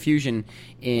exists for confusion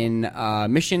in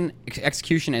mission,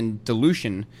 execution, and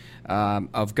dilution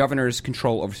of governors'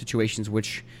 control over situations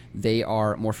which they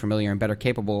are more familiar and better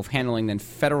capable of handling than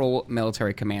federal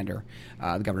military commander,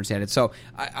 the governor said it. So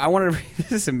I wanted to read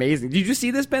this. Is amazing. Did you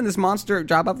see this, Ben, this monster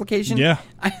job application? Yeah.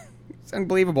 It's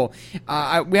unbelievable.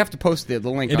 We have to post the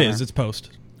link. It's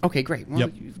post. Okay, great. Well,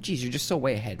 Yep. Geez, you're just so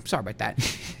way ahead. Sorry about that.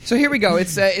 So here we go.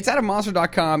 It's out of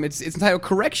monster.com. It's entitled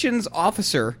Corrections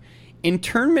Officer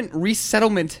Internment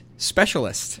Resettlement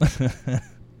Specialist.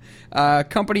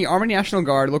 Company, Army National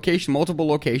Guard, location, multiple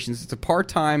locations. It's a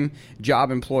part-time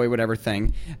job, employee, whatever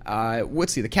thing.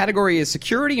 Let's see. The category is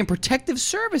security and protective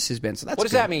services, Ben. So that's What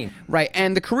does good. that mean? Right.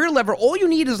 And the career level, all you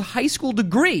need is a high school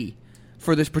degree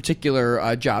for this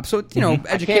particular job. So,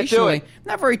 educationally,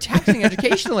 not very taxing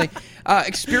educationally.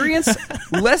 Experience,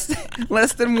 less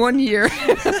than 1 year.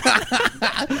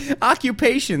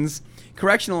 Occupations,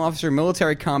 correctional officer,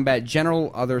 military combat,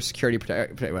 general, other security,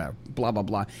 blah, blah,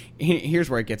 blah. Here's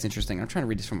where it gets interesting. I'm trying to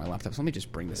read this from my laptop, so let me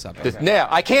just bring this up. Yeah,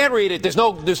 I can't read it. There's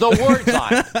no words on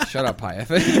it. Shut up, Payef.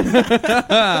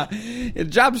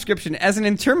 Job description. As an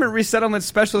internment resettlement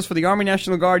specialist for the Army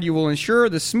National Guard, you will ensure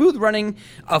the smooth running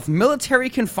of military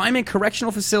confinement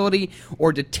correctional facility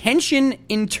or detention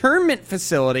internment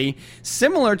facility,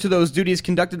 similar to those duties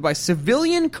conducted by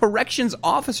civilian corrections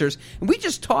officers. And we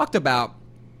just talked about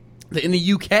in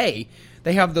the UK,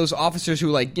 they have those officers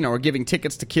who, are giving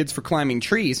tickets to kids for climbing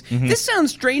trees. Mm-hmm. This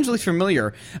sounds strangely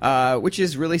familiar, which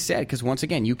is really sad because, once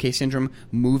again, UK syndrome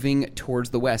moving towards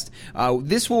the West.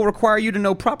 This will require you to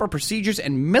know proper procedures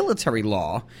and military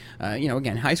law,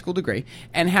 again, high school degree,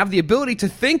 and have the ability to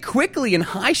think quickly in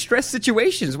high-stress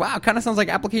situations. Wow, kind of sounds like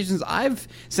applications I've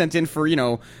sent in for,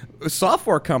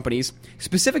 software companies.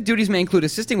 Specific duties may include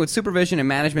assisting with supervision and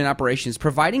management operations,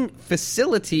 providing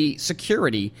facility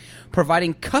security,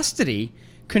 providing custody,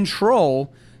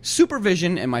 control,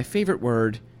 supervision, and my favorite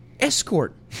word,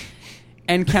 escort,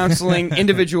 and counseling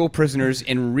individual prisoners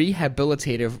in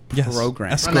rehabilitative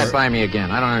programs. Run that by me again.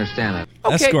 I don't understand that.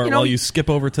 Okay, escort while you skip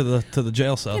over to the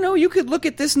jail cell. You could look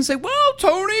at this and say, well,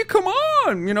 Tony, come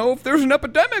on. If there's an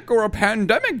epidemic or a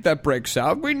pandemic that breaks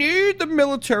out, we need the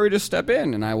military to step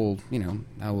in. And I will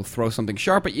throw something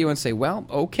sharp at you and say, well,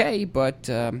 okay, but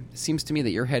it seems to me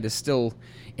that your head is still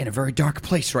in a very dark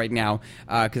place right now,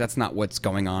 because that's not what's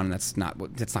going on. That's not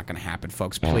going to happen,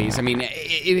 folks. Please, I mean,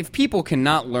 if people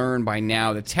cannot learn by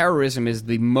now that terrorism is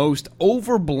the most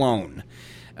overblown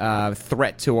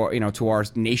threat to our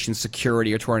nation's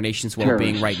security or to our nation's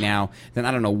well-being right now, then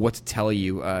I don't know what to tell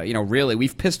you. Really,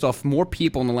 we've pissed off more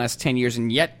people in the last 10 years,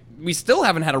 and yet we still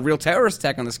haven't had a real terrorist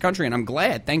attack on this country, and I'm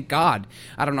glad. Thank God.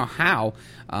 I don't know how,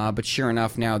 but sure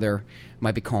enough, now they're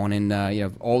might be calling in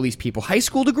all these people. High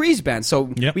school degrees, Ben.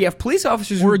 So we have police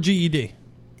officers or a GED.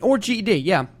 Or GED,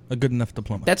 yeah. A good enough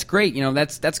diploma. That's great.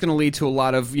 That's going to lead to a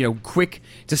lot of, quick,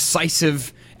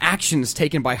 decisive actions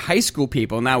taken by high school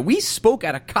people. Now, we spoke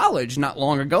at a college not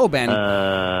long ago, Ben,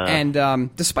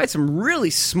 and despite some really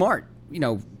smart,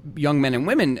 young men and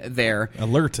women there.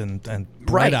 Alert and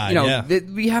bright-eyed,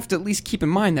 we have to at least keep in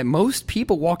mind that most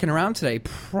people walking around today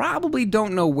probably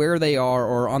don't know where they are,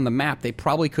 or on the map, they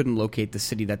probably couldn't locate the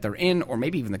city that they're in, or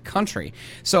maybe even the country.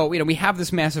 So, we have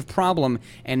this massive problem,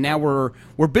 and now we're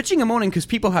bitching and moaning because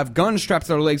people have guns strapped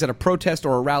to their legs at a protest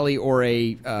or a rally or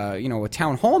a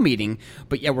town hall meeting,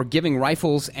 but we're giving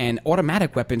rifles and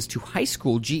automatic weapons to high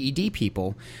school GED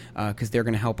people because they're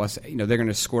going to help us, they're going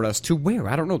to escort us to where?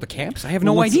 I don't know, the camps? I have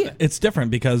no idea. It's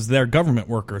different because they're government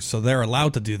workers, so they're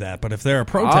allowed to do that. But if they're a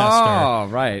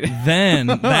protester, then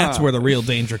that's where the real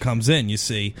danger comes in. You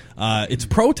see, it's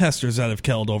protesters that have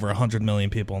killed over 100 million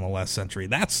people in the last century.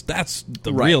 That's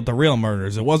the real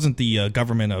murders. It wasn't the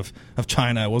government of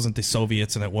China. It wasn't the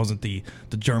Soviets, and it wasn't the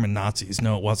German Nazis.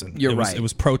 No, it wasn't. It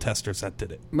was protesters that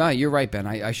did it. Well, you're right, Ben.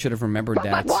 I should have remembered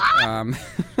that.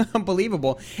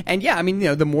 Unbelievable. And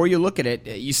the more you look at it,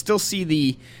 you still see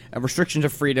the restrictions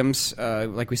of freedoms,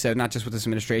 like we said, not just with this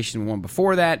administration, one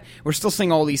before that. We're still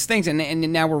seeing all these things, and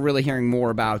now we're really hearing more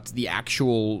about the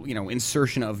actual,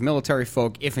 insertion of military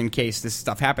folk if in case this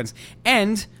stuff happens.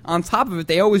 And on top of it,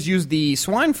 they always use the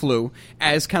swine flu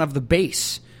as kind of the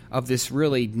base of this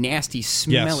really nasty,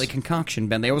 smelly concoction,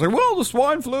 Ben. They always like, well, the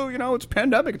swine flu, it's a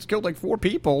pandemic. It's killed like 4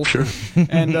 people. Sure.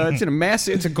 And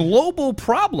it's a global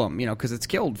problem, because it's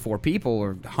killed 4 people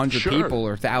or 100 people or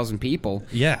 1,000 people.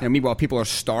 Yeah. Meanwhile, people are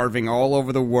starving all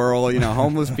over the world.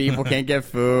 Homeless people can't get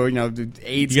food.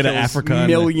 AIDS you go kills to Africa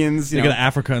millions. You go to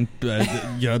Africa and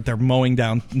they're mowing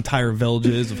down entire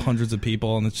villages of hundreds of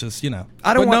people, and it's just,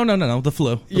 I don't want, no, the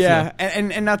flu. Yeah,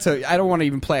 and not to, I don't want to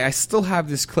even play. I still have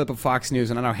this clip of Fox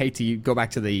News, and I hate to go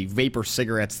back to the vapor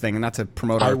cigarettes thing, and not to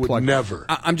promote our plug. Never.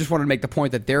 I'm just wanting to make the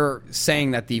point that they're saying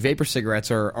that the vapor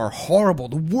cigarettes are horrible,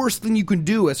 the worst thing you can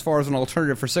do as far as an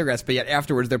alternative for cigarettes, but yet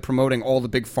afterwards they're promoting all the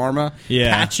big pharma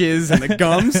patches and the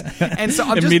gums. And so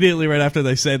I'm immediately right after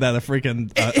they say that, a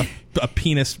freaking a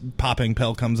penis popping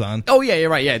pill comes on. Oh yeah, you're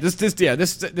right. Yeah, this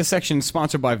section is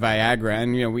sponsored by Viagra,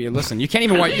 and we listen. You can't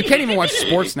even watch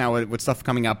sports now with stuff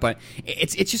coming up, but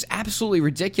it's just absolutely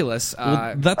ridiculous.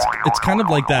 It's kind of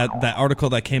like that article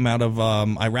that came out of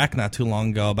Iraq not too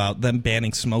long ago about them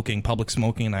banning public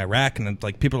smoking in Iraq, and it's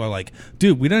like people are like,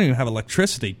 dude, we don't even have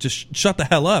electricity. Just shut the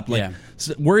hell up. Like,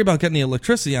 worry about getting the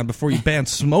electricity on before you ban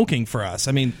smoking for us.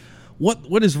 I mean,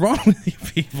 What is wrong with you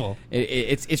people?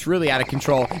 It's really out of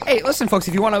control. Hey, listen, folks,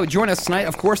 if you want to join us tonight,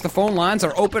 of course, the phone lines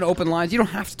are open lines. You don't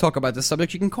have to talk about this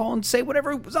subject. You can call and say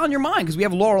whatever was on your mind, because we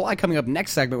have Lorelei coming up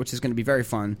next segment, which is going to be very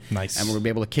fun. Nice. And we're going to be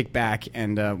able to kick back,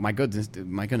 and my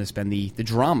goodness, Ben, the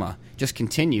drama just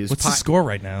continues. What's the score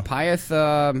right now?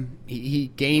 Pyeth,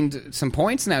 he gained some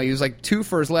points now. He was like 2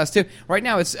 for his last 2. Right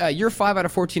now, it's you're 5 out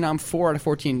of 14, I'm 4 out of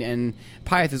 14, and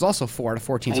Pyeth is also 4 out of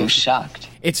 14. I'm shocked.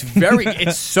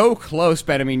 It's so close,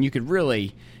 Ben. I mean, you could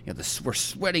really, we're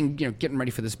sweating, getting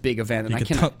ready for this big event, and you I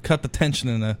cannot cut the tension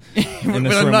in with room a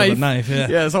with a knife.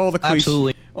 Yeah, it's all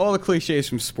the cliches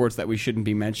from sports that we shouldn't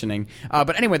be mentioning.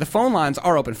 But anyway, the phone lines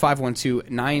are open: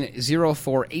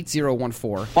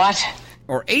 512-904-8014. What?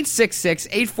 Or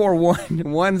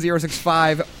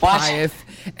 866-841-1065. Pyeth.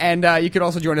 And you can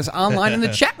also join us online in the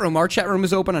chat room. Our chat room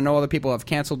is open. I know other people have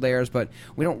canceled theirs, but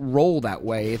we don't roll that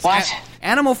way. It's what?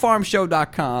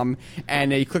 animalfarmshow.com,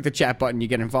 and you click the chat button, you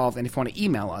get involved. And if you want to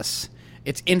email us,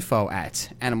 it's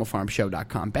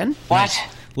info@animalfarmshow.com. Ben? What?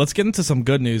 Let's get into some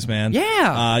good news, man.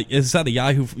 Yeah. It's at the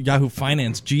Yahoo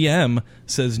Finance. GM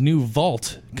says new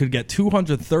Volt could get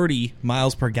 230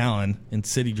 miles per gallon in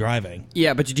city driving.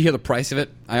 Yeah, but did you hear the price of it?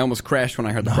 I almost crashed when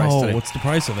I heard the price today. What's the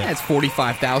price of it? Yeah, it's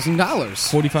 $45,000.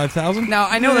 $45,000? Now,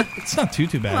 I know that... It's not too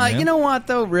bad, man. You know what,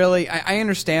 though, really? I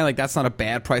understand, like, that's not a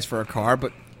bad price for a car,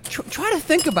 but... Try to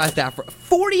think about that for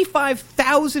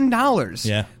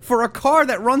 $45,000 for a car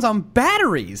that runs on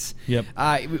batteries. Yep.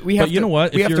 We have know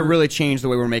what? We have to really change the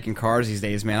way we're making cars these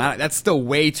days, man. That's still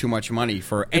way too much money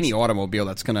for any automobile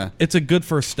that's going to... It's a good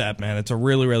first step, man. It's a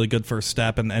really, really good first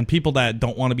step. And people that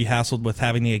don't want to be hassled with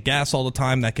having to get gas all the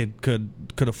time, that could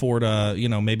afford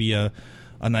maybe a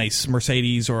nice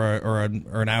Mercedes or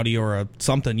an Audi or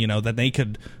something, that they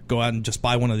could go out and just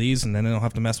buy one of these, and then they don't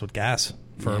have to mess with gas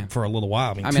for a little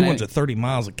while. I mean 230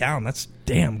 miles a gallon, that's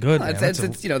damn good, man.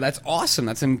 That's awesome.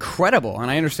 That's incredible.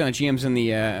 And I understand that GM's in the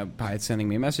Pyeth sending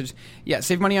me a message. Yeah,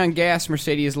 save money on gas.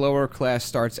 Mercedes lower class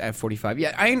starts at 45.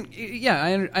 Yeah,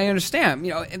 I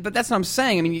understand. But that's what I'm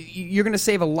saying. I mean, you're going to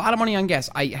save a lot of money on gas.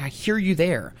 I hear you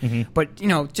there. Mm-hmm. But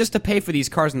just to pay for these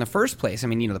cars in the first place, I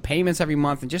mean, the payments every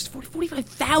month and just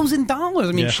 $45,000.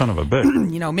 I mean, son of a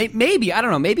bitch. Maybe I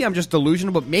don't know. Maybe I'm just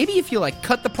delusional. But maybe if you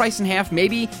cut the price in half,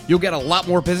 maybe you'll get a lot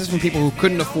more business from people who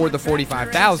couldn't afford the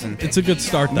 $45,000. It's a good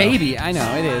start, though. Maybe, I know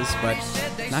it is, but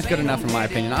not good enough in my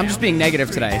opinion. I'm just being negative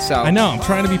today, so I know. I'm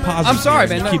trying to be positive. I'm sorry,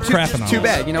 man. Ben. Keep crapping on Too us.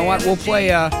 bad. You know what? We'll play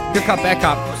Good Cop, Bad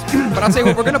Cop, but I'll tell you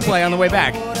what we're going to play on the way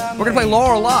back. We're going to play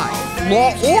Law or Lie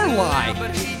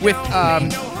with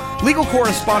legal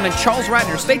correspondent Charles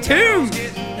Ratner. Stay tuned.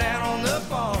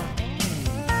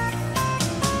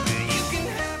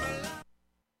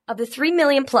 Of the 3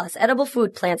 million plus edible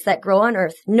food plants that grow on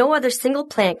Earth, no other single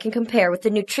plant can compare with the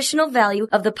nutritional value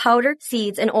of the powder,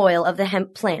 seeds, and oil of the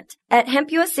hemp plant. At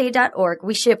hempusa.org,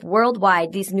 we ship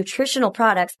worldwide these nutritional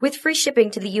products with free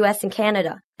shipping to the U.S. and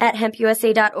Canada. At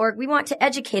hempusa.org, we want to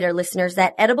educate our listeners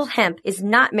that edible hemp is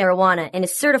not marijuana and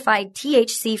is certified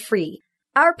THC-free.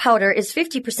 Our powder is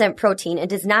 50% protein and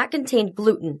does not contain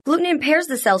gluten. Gluten impairs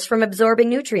the cells from absorbing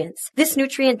nutrients. This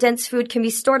nutrient-dense food can be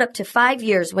stored up to 5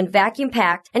 years when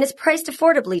vacuum-packed and is priced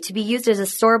affordably to be used as a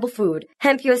storable food.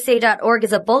 HempUSA.org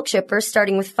is a bulk shipper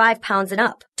starting with 5 pounds and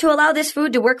up. To allow this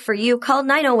food to work for you, call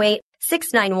 908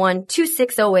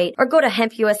 908-691-2608 or go to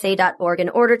hempusa.org and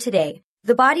order today.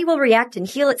 The body will react and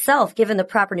heal itself given the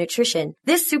proper nutrition.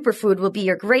 This superfood will be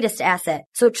your greatest asset.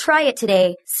 So try it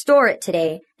today, store it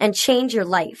today, and change your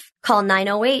life. Call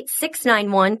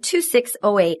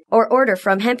 908-691-2608 or order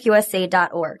from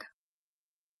hempusa.org.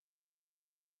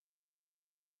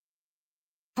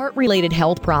 Heart-related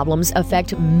health problems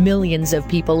affect millions of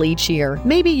people each year.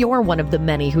 Maybe you're one of the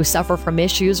many who suffer from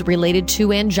issues related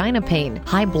to angina pain,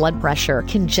 high blood pressure,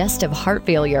 congestive heart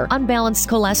failure, unbalanced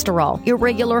cholesterol,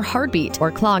 irregular heartbeat,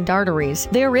 or clogged arteries.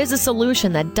 There is a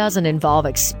solution that doesn't involve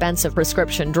expensive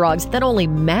prescription drugs that only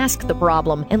mask the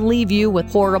problem and leave you with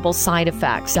horrible side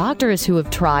effects. Doctors who have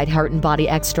tried Heart and Body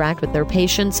Extract with their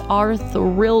patients are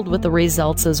thrilled with the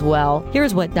results as well.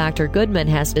 Here's what Dr. Goodman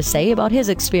has to say about his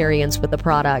experience with the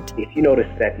product. If you notice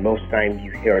that most times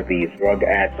you hear these drug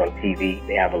ads on TV,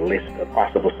 they have a list of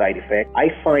possible side effects. I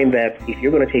find that if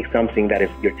you're going to take something that is,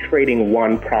 you're trading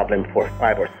one problem for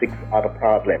 5 or 6 other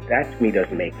problems, that to me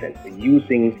doesn't make sense.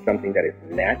 Using something that is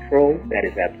natural, that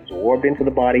is absorbed into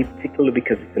the body, particularly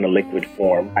because it's in a liquid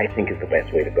form, I think is the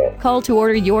best way to go. Call to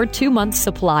order your 2-month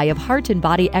supply of Heart and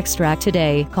Body Extract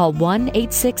today. Call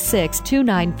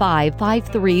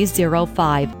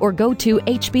 1-866-295-5305 or go to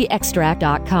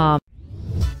hbextract.com.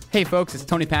 Hey folks, it's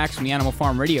Tony Pax from the Animal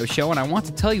Farm Radio Show, and I want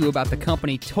to tell you about the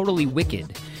company Totally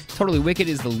Wicked. Totally Wicked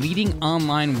is the leading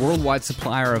online worldwide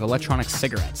supplier of electronic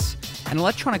cigarettes. An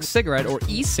electronic cigarette, or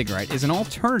e-cigarette, is an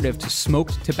alternative to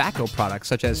smoked tobacco products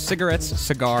such as cigarettes,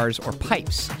 cigars, or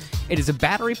pipes. It is a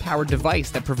battery-powered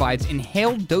device that provides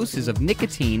inhaled doses of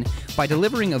nicotine by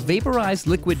delivering a vaporized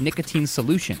liquid nicotine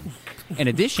solution. In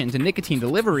addition to nicotine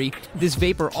delivery, this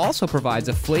vapor also provides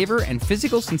a flavor and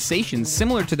physical sensation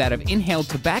similar to that of inhaled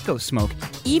tobacco smoke,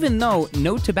 even though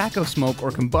no tobacco smoke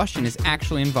or combustion is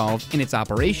actually involved in its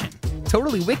operation.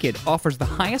 Totally Wicked offers the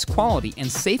highest quality and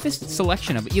safest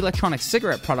selection of electronic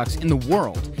cigarette products in the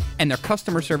world, and their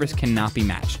customer service cannot be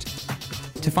matched.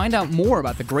 To find out more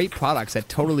about the great products that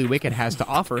Totally Wicked has to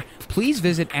offer, please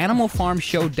visit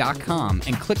animalfarmshow.com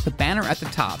and click the banner at the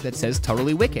top that says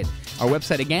Totally Wicked. Our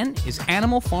website again is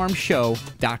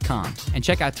animalfarmshow.com, and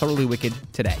check out Totally Wicked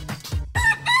today.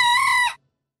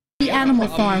 The Animal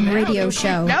Farm Radio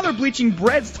Show. Now they're bleaching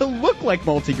breads to look like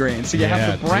multigrain, so you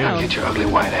have the brown. Get your ugly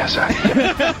white ass out.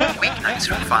 Weeknights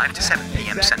from 5 to 7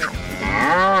 p.m. Central.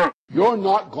 You're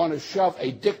not going to shove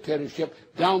a dictatorship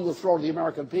down the throat of the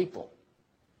American people.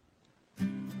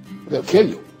 They'll kill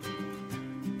you.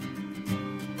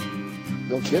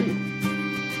 They'll kill you.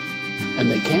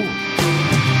 And they can.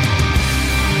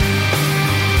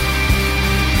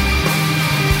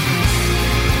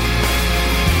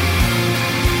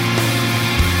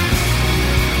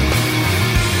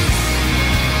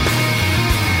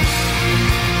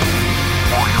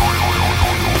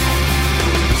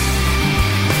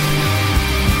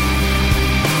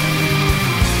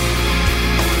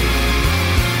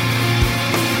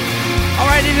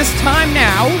 It is time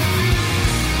now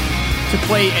to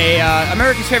play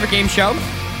America's favorite game show.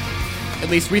 At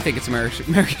least we think it's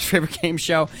America's favorite game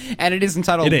show, and it is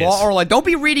entitled Law or Lie. Don't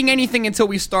be reading anything until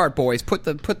we start, boys. Put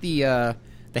the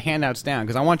handouts down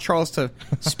because I want Charles to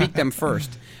speak them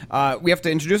first. We have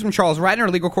to introduce him. Charles Ratner,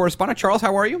 legal correspondent. Charles,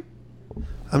 how are you?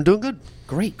 I'm doing good.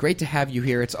 Great to have you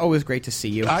here. It's always great to see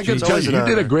you. I can tell you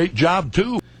did a great job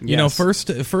too. You know, first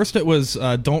it was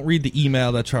don't read the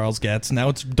email that Charles gets. Now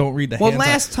it's don't read the handout. Well,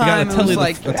 last time it was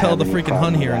like tell the freaking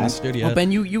Hun here in the studio. Well,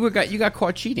 Ben, you got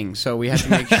caught cheating, so we had to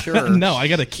make sure. No, I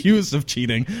got accused of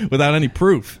cheating without any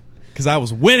proof because I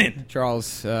was winning.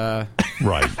 Charles,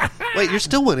 right? Wait, you're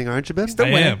still winning, aren't you, Ben? Still I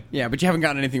winning. am. Yeah, but you haven't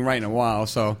gotten anything right in a while,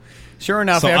 so. Sure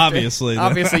enough, so obviously you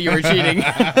were cheating.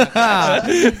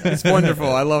 It's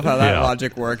wonderful. I love how that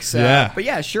logic works. But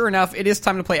yeah, sure enough, it is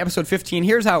time to play episode 15.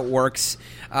 Here's how it works.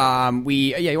 You want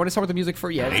to start with the music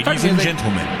for Ladies and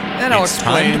gentlemen, then I'll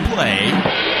explain. Time to play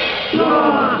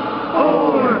Law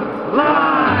or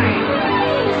Lie.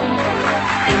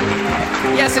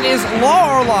 Yes, it is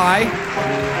Law or Lie,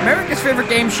 America's favorite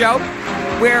game show,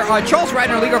 where Charles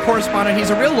Ratner, legal correspondent,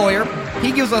 he's a real lawyer.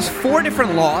 He gives us 4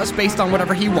 different laws based on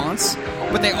whatever he wants.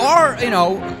 But they are,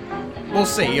 we'll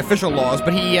see, official laws.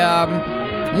 But he,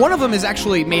 one of them is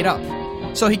actually made up.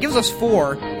 So he gives us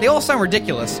 4. They all sound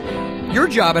ridiculous. Your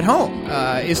job at home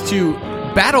is to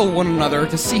battle one another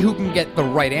to see who can get the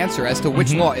right answer as to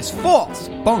which law is false.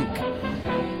 Bunk.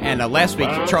 And last week,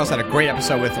 Charles had a great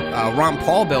episode with Ron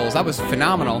Paul bills. That was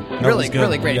phenomenal. Really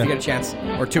great if you get a chance.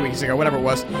 Or 2 weeks ago, whatever it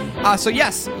was. So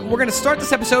yes, we're going to start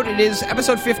this episode. It is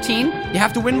episode 15. You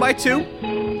have to win by 2.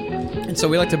 And so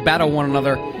we like to battle one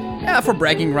another for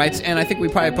bragging rights. And I think we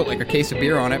probably put like a case of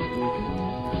beer on it,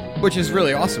 which is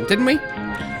really awesome. Didn't we?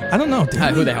 I don't know.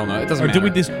 Who the hell knows? It doesn't matter. Or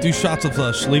did we just do shots of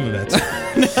Slivovitz?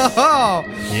 No.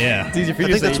 Yeah. It's easy for you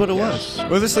I to think that's say. what it was.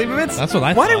 Was it Slivovitz? That's what I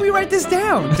Why thought. didn't we write this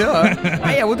down? Duh.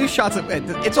 Yeah, we'll do shots of it.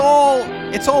 It's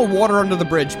all water under the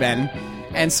bridge, Ben.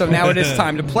 And so now it is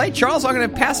time to play. Charles, I'm going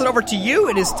to pass it over to you.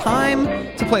 It is time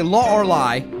to play Law or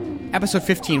Lie, episode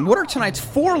 15. What are tonight's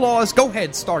 4 laws? Go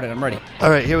ahead, start it. I'm ready. All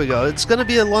right, here we go. It's going to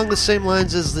be along the same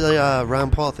lines as the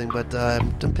Ron Paul thing, but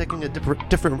I'm picking a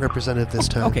different representative this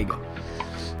time. Okay, good.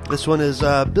 This one is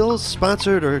bills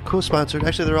sponsored or co-sponsored.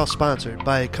 Actually, they're all sponsored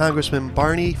by Congressman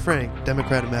Barney Frank,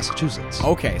 Democrat of Massachusetts.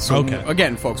 Okay, so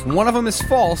again, folks, one of them is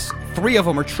false. 3 of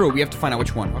them are true. We have to find out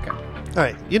which one. Okay. All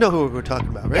right, you know who we're talking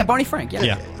about, right? Yeah, Barney Frank.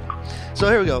 Yeah. So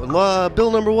here we go. Bill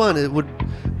number 1, it would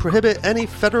prohibit any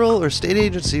federal or state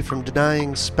agency from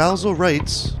denying spousal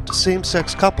rights to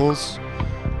same-sex couples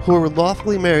who are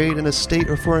lawfully married in a state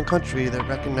or foreign country that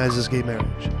recognizes gay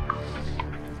marriage.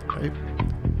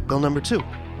 Right? Bill number 2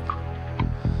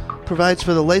 provides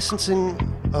for the licensing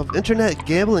of internet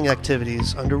gambling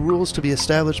activities under rules to be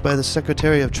established by the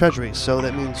Secretary of Treasury. So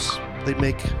that means they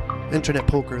make internet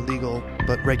poker legal,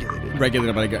 but regulated.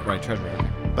 Regulated by the Treasury.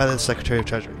 By the Secretary of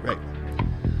Treasury, right.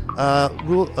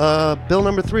 Bill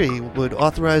number 3 would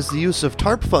authorize the use of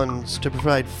TARP funds to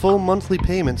provide full monthly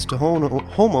payments to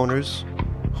homeowners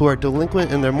who are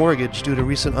delinquent in their mortgage due to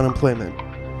recent unemployment.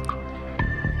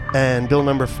 And Bill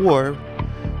number 4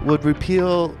 would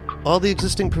repeal all the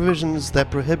existing provisions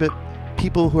that prohibit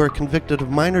people who are convicted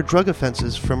of minor drug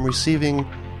offenses from receiving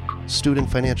student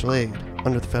financial aid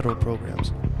under the federal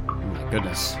programs.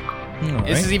 Goodness. Right.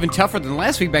 This is even tougher than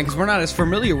last week, Ben, because we're not as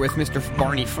familiar with Mr.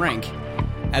 Barney Frank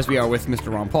as we are with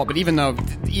Mr. Ron Paul. But even though,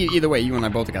 either way, you and I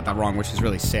both got that wrong, which is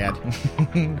really sad.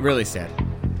 Really sad.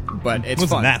 But it's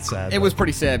wasn't fun. that sad. It was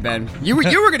pretty sad, Ben. You were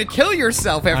going to kill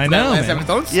yourself after that last episode.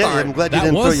 Don't start. Yeah, I'm glad you That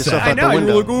didn't throw was yourself sad. out the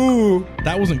window. You were like, ooh.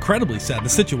 That was incredibly sad. The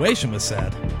situation was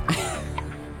sad.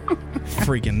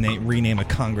 Freaking rename a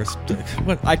Congress.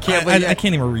 What? I can't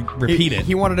even repeat it.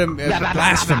 He wanted to...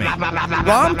 blasphemy.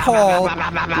 Ron Paul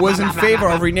was in favor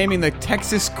of renaming the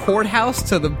Texas courthouse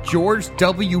to the George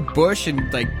W. Bush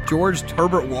and like George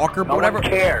Herbert Walker, No whatever. one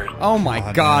cares. Oh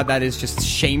my God, that is just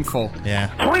shameful. Yeah.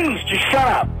 Please, just shut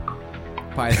up.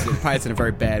 Piatt's in a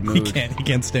very bad mood. He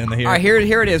can't stand the hearing. All right,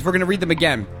 here it is. We're going to read them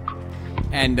again.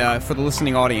 And for the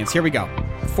listening audience, here we go.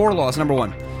 4 laws. Number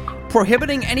 1.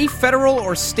 Prohibiting any federal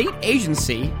or state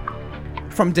agency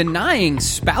from denying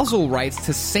spousal rights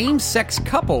to same-sex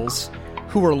couples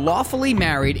who are lawfully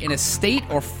married in a state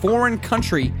or foreign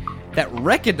country that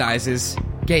recognizes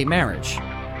gay marriage.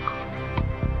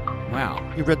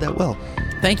 Wow. You read that well.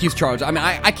 Thank you, Charles. I mean,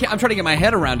 I can't, I'm trying to get my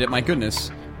head around it. My goodness.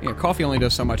 Yeah, coffee only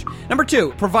does so much. Number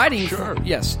 2, providing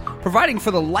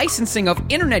for the licensing of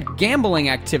internet gambling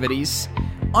activities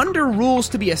under rules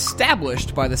to be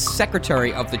established by the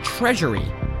Secretary of the Treasury.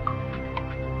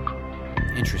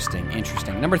 Interesting.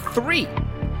 Number 3,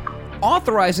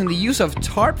 authorizing the use of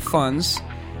TARP funds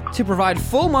to provide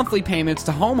full monthly payments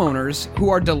to homeowners who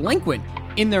are delinquent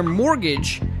in their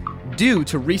mortgage due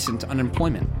to recent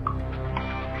unemployment.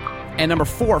 And number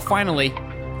 4, finally,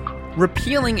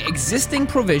 repealing existing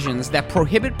provisions that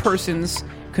prohibit persons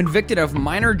convicted of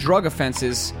minor drug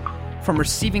offenses from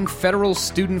receiving federal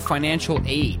student financial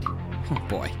aid. Oh,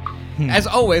 boy. As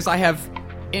always, I have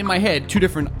in my head 2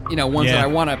 different, ones that I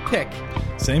want to pick.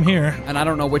 Same here. And I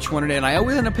don't know which one it is. And I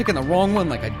always end up picking the wrong one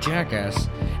like a jackass.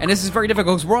 And this is very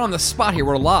difficult because we're on the spot here.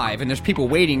 We're live. And there's people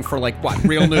waiting for,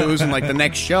 real news and, the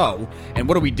next show. And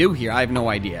what do we do here? I have no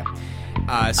idea.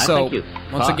 So,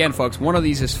 once again, folks, one of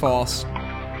these is false.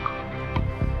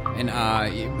 And,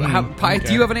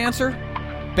 do you have an answer?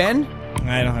 Ben?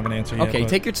 I don't have an answer yet. Okay,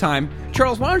 take your time.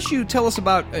 Charles, why don't you tell us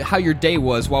about how your day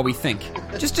was while we think?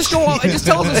 Just go on, just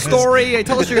tell us a story.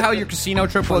 Tell us how your casino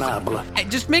trip was.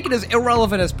 Just make it as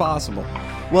irrelevant as possible.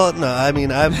 Well, no, I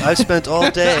mean, I've spent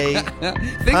all day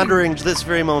pondering this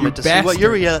very moment to see what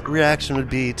your reaction would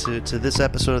be to this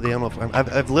episode of the Animal Farm.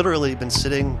 I've literally been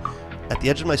sitting at the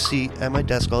edge of my seat at my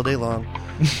desk all day long,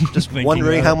 just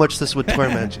wondering how much this would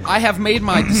torment you. I have made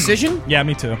my decision. Yeah,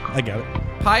 me too. I get it.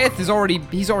 Piatt is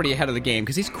already ahead of the game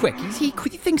because he's quick. He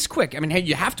thinks quick. I mean, hey,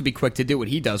 you have to be quick to do what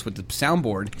he does with the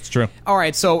soundboard. It's true. All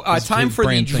right, so time for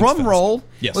the drum roll.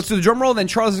 Yes. Let's do the drum roll. Then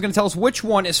Charles is going to tell us which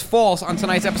one is false on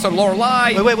tonight's episode of Law or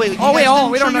Lie. Wait. We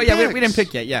don't know yet. We didn't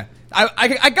pick yet. Yeah.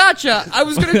 I gotcha. I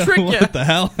was going to trick you. What the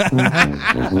hell?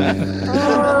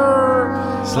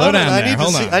 Slow down there.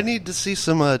 Hold on. I need to see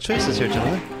some choices here,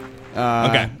 gentlemen.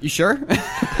 Okay. You sure?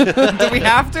 Do we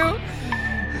have to?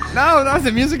 No, not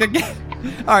the music again.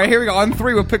 All right, here we go. On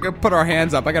 3, we'll put our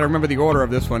hands up. I got to remember the order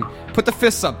of this one. Put the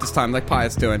fists up this time, like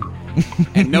Piatt's doing.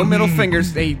 And no middle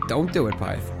fingers. Hey, don't do it,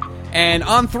 Piatt. And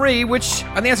on 3, which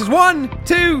are the answers? 1,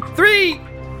 2, 3.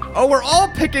 Oh, we're all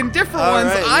picking different All ones.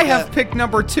 right, I have picked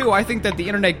number 2. I think that the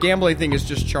internet gambling thing is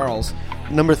just Charles.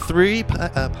 Number 3,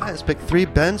 Pius picked 3,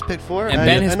 Ben's picked 4. And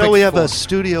Ben has I know picked we have 4. a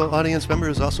studio audience member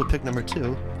who's also picked number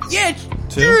 2. Yeah,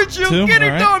 Two? Churchill, get All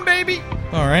it right. done, baby.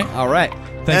 All right. All right.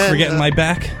 Thanks for And, getting my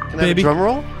back, Can I have a baby. drum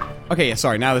roll? Okay, yeah,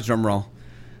 sorry, now the drum roll.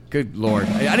 Good Lord.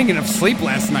 I didn't get enough sleep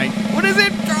last night. What is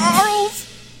it, Charles?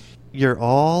 You're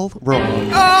all wrong.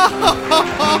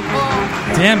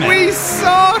 Damn it. We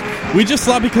suck. We just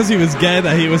thought because he was gay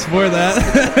that he was for that.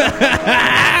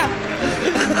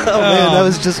 Oh, man, that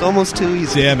was just almost too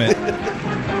easy. Damn it.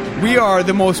 We are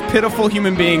the most pitiful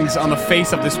human beings on the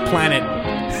face of this planet,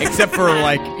 except for,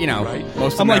 like, you know,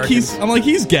 most I'm Americans. like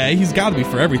he's gay. He's got to be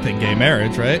for everything gay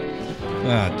marriage, right?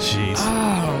 Oh, jeez.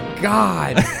 Oh,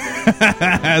 God.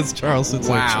 As Charles sits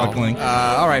there chuckling.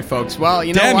 All right, folks. Well,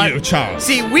 you know Damn what? you, Charles.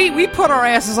 See, we put our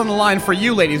asses on the line for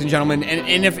you, ladies and gentlemen,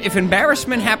 and if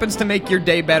embarrassment happens to make your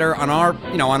day better on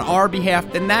our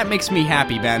behalf, then that makes me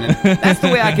happy, Ben. And that's the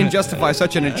way I can justify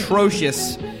such an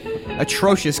atrocious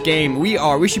game.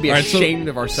 We should be ashamed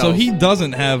of ourselves. So he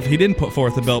didn't put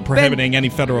forth a bill prohibiting any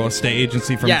federal or state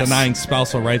agency from denying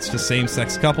spousal rights to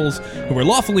same-sex couples who were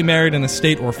lawfully married in a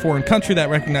state or foreign country that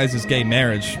recognizes gay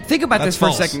marriage. Think about this for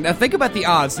a second. Now think about the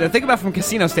odds. Now think about it from a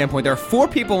casino standpoint. There are 4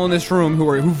 people in this room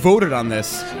who voted on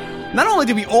this. Not only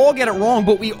did we all get it wrong,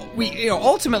 but we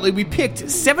ultimately we picked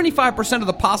 75% of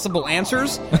the possible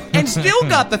answers and still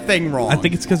got the thing wrong. I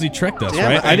think it's because he tricked us, Yeah,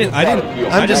 right? but I didn't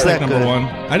pick number good. 1.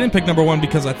 I didn't pick number 1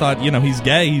 because I thought, he's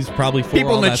gay. He's probably for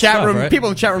people all in the that chat stuff, room. right? People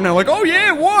in the chat room now are like, oh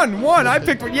yeah, one. I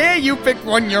picked one. Yeah, you picked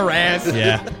one. Your ass.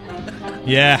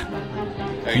 Yeah.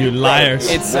 You liars.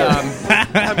 It's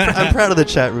I'm proud of the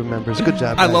chat room members. Good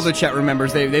job, I guys. love the chat room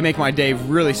members. They make my day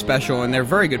really special, and they're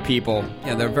very good people.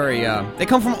 Yeah, they're very. They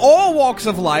come from all walks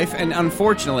of life, and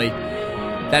unfortunately,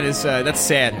 that's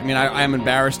sad. I mean, I am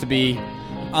embarrassed to be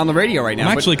on the radio right now.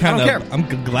 I'm actually but I don't care.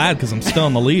 I'm glad because I'm still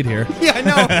in the lead here. Yeah, I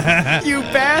know. You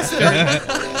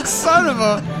bastard. Son of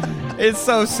a... It's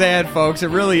so sad, folks. It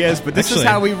really is. But this is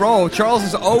how we roll. Charles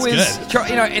is always...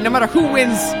 and no matter who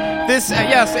wins this...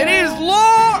 yes, it is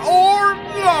law or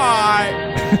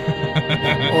lie.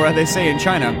 Or as they say in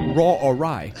China, raw or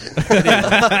rye.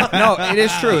 No, it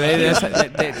is true.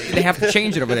 They have to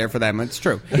change it over there for them. It's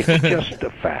true. It's just a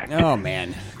fact. Oh,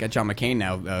 man. Got John McCain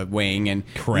now weighing in.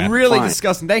 Crap. Really Fine.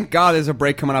 disgusting. Thank God there's a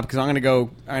break coming up because I'm gonna go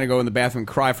in the bathroom and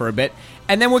cry for a bit,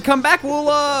 and then we'll come back.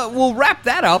 We'll wrap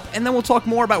that up, and then we'll talk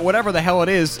more about whatever the hell it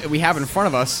is we have in front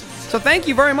of us. So thank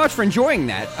you very much for enjoying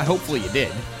that. Hopefully you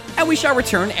did. And we shall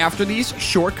return after these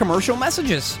short commercial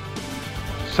messages.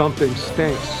 Something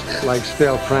stinks like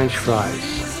stale French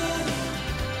fries.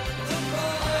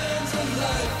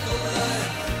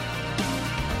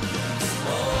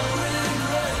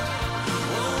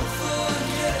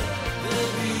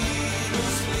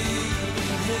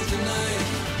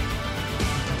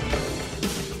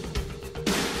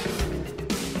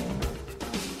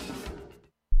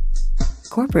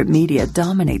 Corporate media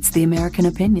dominates the American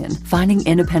opinion. Finding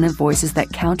independent voices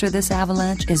that counter this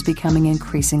avalanche is becoming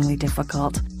increasingly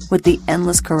difficult. With the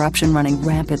endless corruption running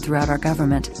rampant throughout our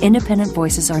government, independent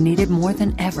voices are needed more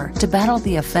than ever to battle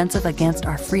the offensive against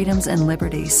our freedoms and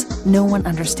liberties. No one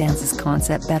understands this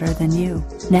concept better than you.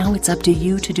 Now it's up to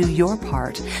you to do your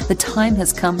part. The time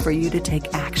has come for you to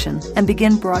take action and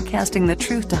begin broadcasting the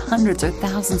truth to hundreds or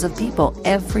thousands of people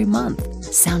every month.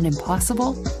 Sound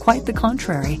impossible? Quite the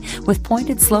contrary. With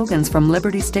pointed slogans from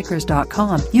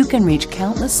LibertyStickers.com, you can reach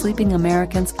countless sleeping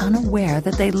Americans unaware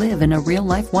that they live in a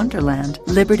real-life wonderland.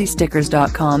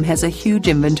 LibertyStickers.com has a huge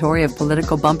inventory of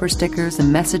political bumper stickers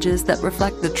and messages that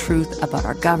reflect the truth about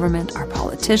our government, our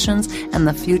politicians, and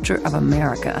the future of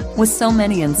America. With so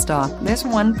many in stock, there's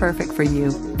one perfect for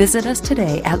you. Visit us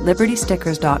today at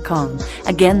LibertyStickers.com.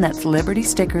 Again, that's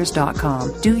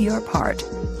LibertyStickers.com. Do your part.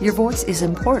 Your voice is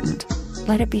important.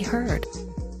 Let it be heard.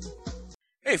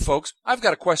 Hey folks, I've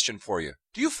got a question for you.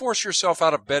 Do you force yourself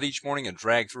out of bed each morning and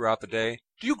drag throughout the day?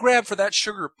 Do you grab for that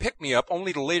sugar pick-me-up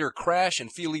only to later crash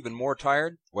and feel even more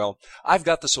tired? Well, I've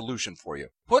got the solution for you.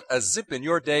 Put a zip in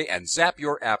your day and zap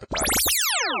your appetite.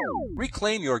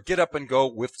 Reclaim your get up and go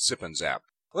with Zip and Zap.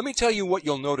 Let me tell you what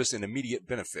you'll notice in immediate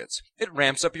benefits. It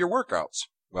ramps up your workouts.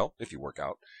 Well, if you work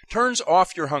out. Turns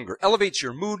off your hunger, elevates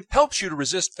your mood, helps you to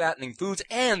resist fattening foods,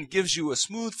 and gives you a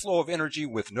smooth flow of energy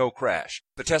with no crash.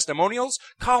 The testimonials?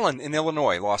 Colin in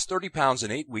Illinois lost 30 pounds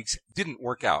in 8 weeks, didn't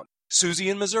work out. Susie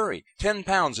in Missouri, 10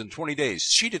 pounds in 20 days,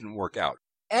 she didn't work out.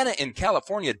 Anna in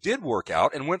California did work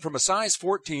out and went from a size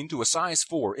 14 to a size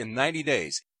 4 in 90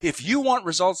 days. If you want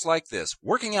results like this,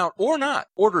 working out or not,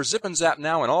 order Zip and Zap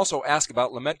now and also ask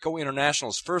about Lemetco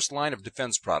International's first line of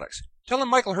defense products. Tell them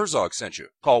Michael Herzog sent you.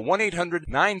 Call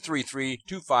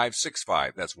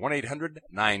 1-800-933-2565. That's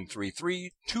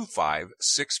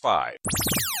 1-800-933-2565.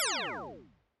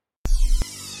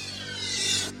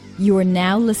 You are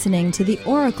now listening to the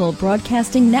Oracle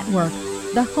Broadcasting Network,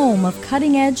 the home of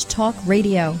cutting-edge talk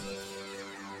radio.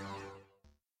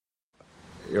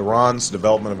 Iran's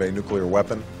development of a nuclear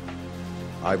weapon,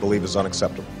 I believe, is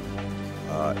unacceptable.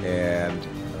 And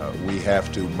we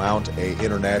have to mount an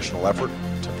international effort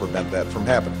to prevent that from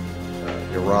happening.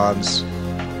 Iran's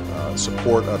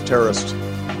support of terrorist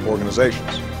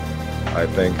organizations, I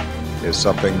think, is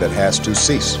something that has to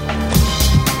cease.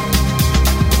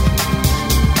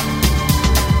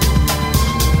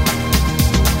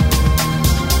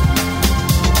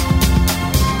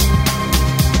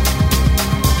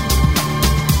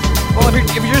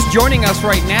 If you're just joining us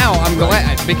right now, I'm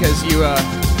glad, because we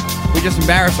just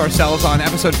embarrassed ourselves on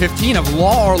episode 15 of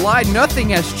Law or Lie. Nothing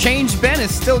has changed. Ben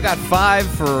has still got 5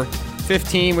 for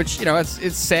 15, which,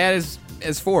 it's sad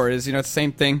as 4 is, it's the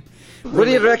same thing. What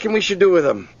do you reckon we should do with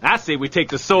him? I say we take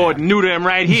the sword and neuter him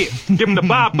right here. Give him the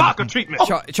Bob Barker treatment.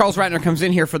 Charles Ratner comes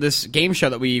in here for this game show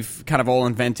that we've kind of all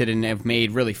invented and have made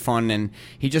really fun, and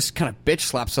he just kind of bitch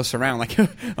slaps us around like,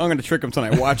 I'm going to trick him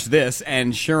tonight. Watch this,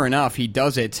 and sure enough, he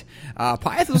does it.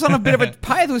 Pyth was on a bit of a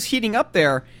Pyth was heating up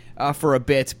there for a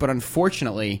bit, but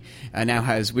unfortunately,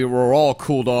 we were all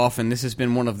cooled off, and this has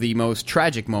been one of the most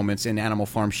tragic moments in Animal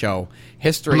Farm show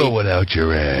history. Blow it out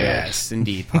your ass. Yes,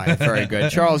 indeed, Pyth. Very good.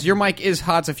 Charles, your mic is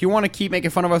hot, so if you want to keep making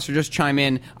fun of us or just chime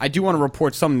in, I do want to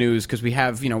report some news, because we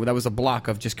have, that was a block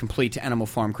of just complete Animal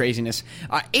Farm craziness.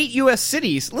 8 U.S.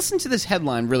 cities, listen to this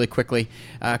headline really quickly,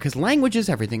 because language is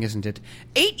everything, isn't it?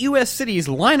 8 U.S. cities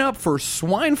line up for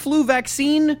swine flu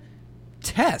vaccine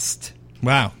test.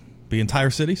 Wow. The entire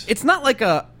cities? It's not like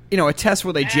a test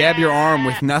where they jab your arm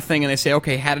with nothing and they say,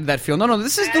 okay, how did that feel? No,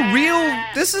 this is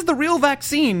the real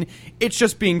vaccine. It's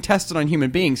just being tested on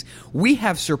human beings. We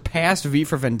have surpassed V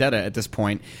for Vendetta at this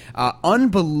point.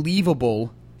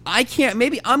 Unbelievable.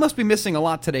 Maybe I must be missing a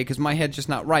lot today because my head's just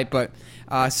not right, but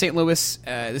St. Louis,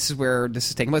 this is where this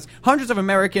is taking place. Hundreds of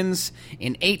Americans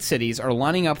in 8 cities are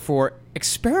lining up for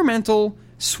experimental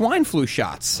swine flu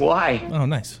shots. Why? Oh,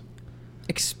 nice.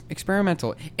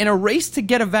 Experimental. In a race to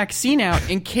get a vaccine out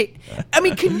in case... I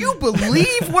mean, can you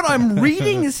believe what I'm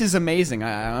reading? This is amazing.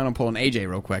 I'm going to pull an AJ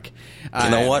real quick. You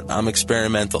know what? I'm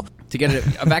experimental. To get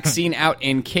a vaccine out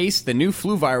in case the new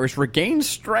flu virus regains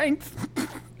strength.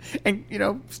 And,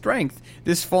 strength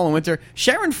this fall and winter.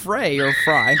 Sharon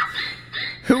Fry,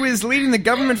 who is leading the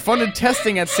government-funded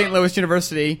testing at St. Louis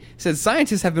University, said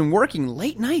scientists have been working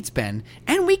late nights, Ben,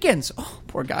 and weekends,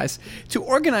 poor guys, to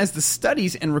organize the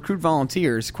studies and recruit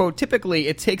volunteers. Quote, typically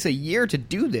it takes a year to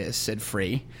do this, said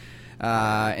Free.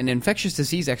 An infectious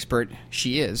disease expert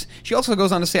she is. She also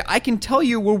goes on to say, I can tell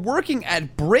you we're working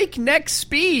at breakneck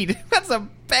speed. That's a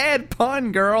bad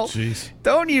pun, girl. Jeez.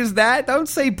 Don't use that. Don't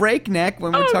say breakneck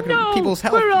when we're talking about people's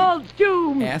health. We're all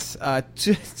doomed. Yes.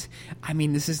 I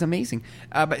mean, this is amazing.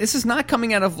 But this is not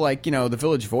coming out of, the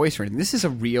Village Voice or anything. This is a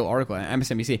real article on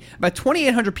MSNBC. About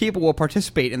 2,800 people will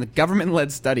participate in the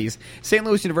government-led studies. St.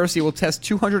 Louis University will test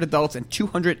 200 adults and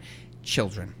 200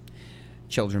 children.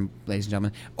 Children, ladies and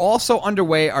gentlemen. Also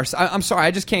underway are... I'm sorry,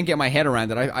 I just can't get my head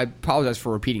around it. I apologize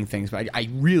for repeating things, but I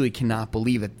really cannot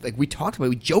believe it. We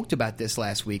joked about this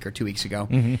last week or 2 weeks ago,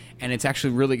 and it's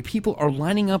actually really... People are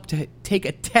lining up to take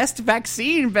a test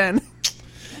vaccine, Ben.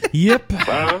 Yep.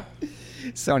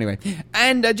 So anyway,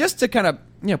 and just to kind of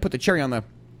put the cherry on the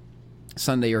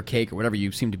sundae or cake or whatever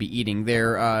you seem to be eating,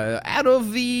 they're out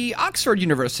of the Oxford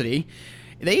University.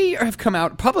 They have come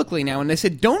out publicly now and they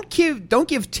said don't give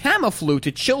Tamiflu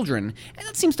to children, and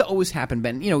that seems to always happen,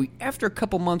 Ben. After a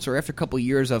couple months or after a couple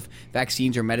years of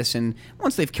vaccines or medicine,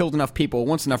 once they've killed enough people,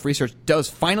 once enough research does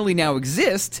finally now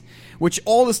exist, which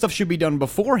all this stuff should be done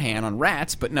beforehand on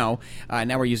rats, but no,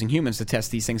 now we're using humans to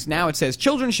test these things. Now it says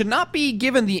children should not be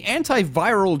given the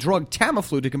antiviral drug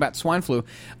Tamiflu to combat swine flu.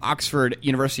 Oxford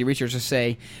University researchers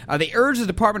say they urge the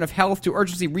Department of Health to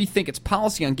urgently rethink its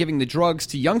policy on giving the drugs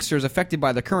to youngsters affected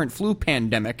by the current flu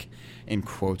pandemic, in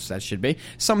quotes that should be.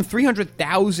 Some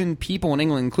 300,000 people in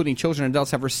England, including children and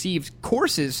adults, have received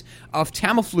courses of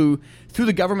Tamiflu through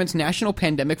the government's National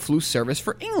Pandemic Flu Service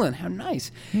for England. How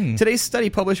nice. Today's study,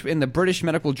 published in the British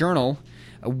Medical Journal,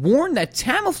 warned that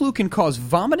Tamiflu can cause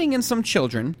vomiting in some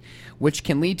children, which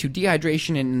can lead to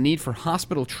dehydration and the need for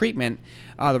hospital treatment.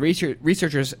 The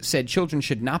researchers said children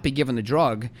should not be given the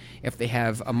drug if they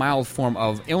have a mild form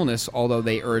of illness, although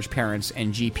they urge parents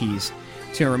and GPs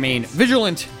to remain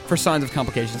vigilant for signs of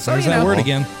complications. So, There's that word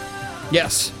again.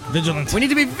 Yes. Vigilant. We need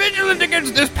to be vigilant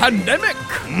against this pandemic.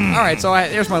 All right, so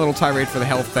there's my little tirade for the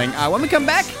health thing. When we come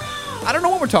back, I don't know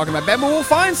what we're talking about, Ben, but we'll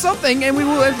find something, and we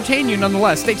will entertain you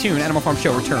nonetheless. Stay tuned. Animal Farm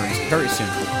Show returns very soon.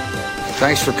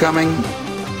 Thanks for coming.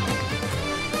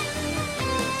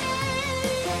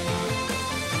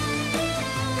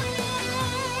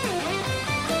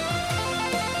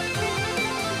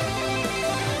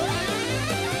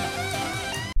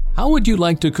 How would you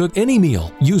like to cook any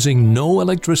meal using no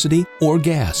electricity or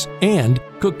gas and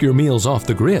cook your meals off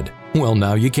the grid? Well,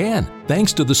 now you can,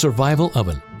 thanks to the Survival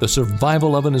Oven. The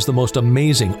Survival Oven is the most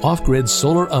amazing off-grid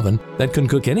solar oven that can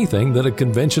cook anything that a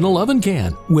conventional oven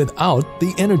can without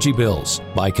the energy bills.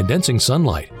 By condensing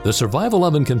sunlight, the Survival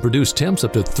Oven can produce temps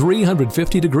up to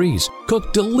 350 degrees,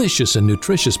 cook delicious and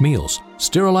nutritious meals,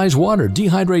 sterilize water,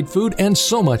 dehydrate food, and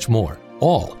so much more.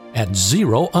 All at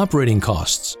zero operating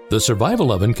costs. The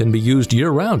Survival Oven can be used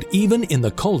year-round, even in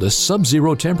the coldest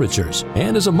sub-zero temperatures,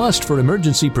 and is a must for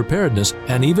emergency preparedness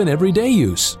and even everyday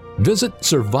use. Visit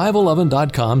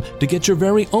survivaloven.com to get your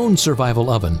very own Survival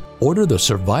Oven. Order the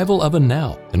Survival Oven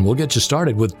now, and we'll get you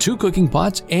started with 2 cooking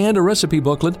pots and a recipe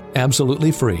booklet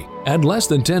absolutely free. At less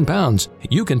than 10 pounds,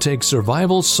 you can take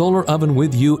Survival Solar Oven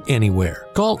with you anywhere.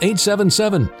 Call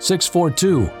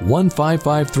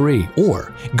 877-642-1553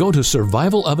 or go to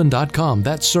survivaloven.com.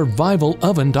 That's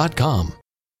survivaloven.com.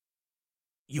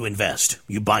 You invest.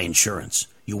 You buy insurance.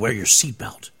 You wear your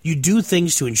seatbelt. You do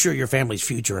things to ensure your family's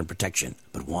future and protection.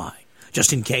 But why?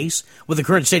 Just in case? With the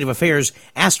current state of affairs,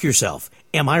 ask yourself,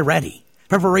 am I ready?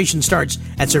 Preparation starts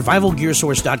at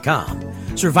survivalgearsource.com.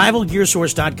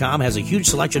 Survivalgearsource.com has a huge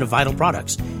selection of vital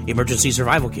products, emergency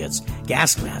survival kits,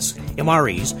 gas masks,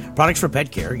 MREs, products for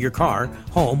pet care, your car,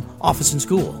 home, office, and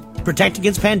school. Protect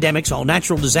against pandemics, all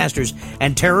natural disasters,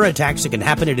 and terror attacks that can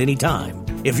happen at any time.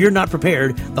 If you're not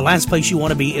prepared, the last place you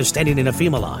want to be is standing in a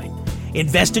FEMA line.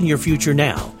 Invest in your future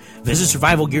now. Visit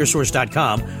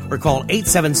survivalgearsource.com or call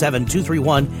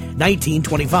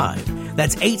 877-231-1925.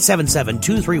 That's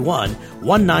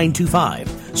 877-231-1925.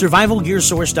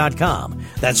 Survivalgearsource.com.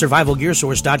 That's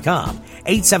survivalgearsource.com.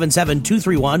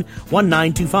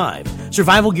 877-231-1925.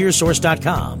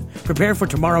 Survivalgearsource.com. Prepare for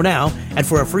tomorrow now, and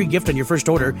for a free gift on your first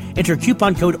order, enter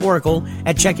coupon code ORACLE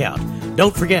at checkout.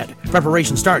 Don't forget,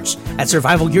 preparation starts at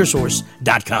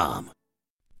survivalgearsource.com.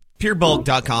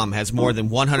 PureBulk.com has more than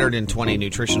 120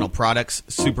 nutritional products,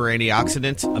 super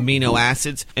antioxidants, amino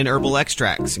acids, and herbal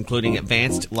extracts, including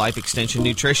advanced life extension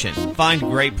nutrition. Find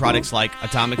great products like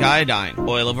atomic iodine,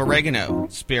 oil of oregano,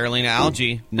 spirulina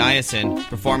algae, niacin,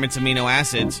 performance amino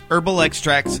acids, herbal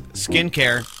extracts,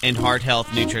 skincare, and heart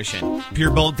health nutrition.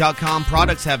 PureBulk.com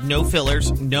products have no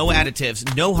fillers, no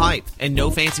additives, no hype, and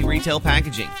no fancy retail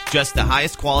packaging. Just the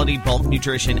highest quality bulk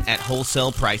nutrition at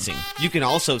wholesale pricing. You can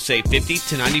also save 50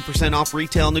 to 90% off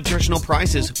retail nutritional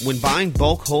prices when buying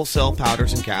bulk wholesale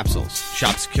powders and capsules.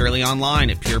 Shop securely online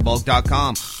at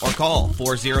purebulk.com or call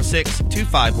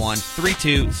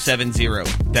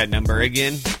 406-251-3270. That number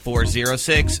again,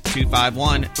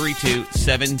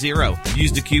 406-251-3270.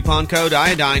 Use the coupon code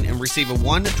iodine and receive a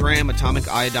 1-gram atomic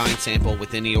iodine sample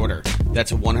with any order.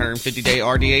 That's a 150-day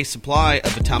RDA supply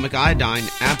of atomic iodine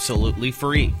absolutely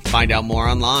free. Find out more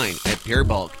online at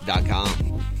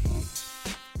purebulk.com.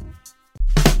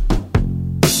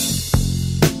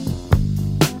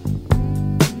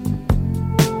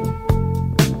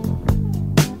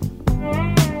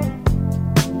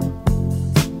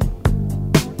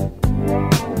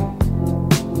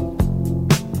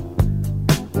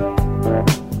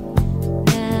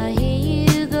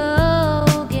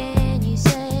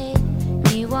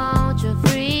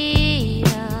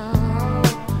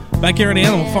 Back here on the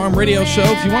Animal Farm Radio Show.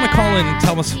 If you want to call in and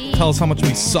tell us how much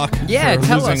we suck for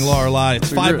losing Lorelei,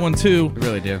 it's 512. We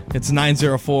really do. It's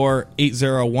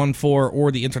 904-8014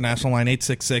 or the international line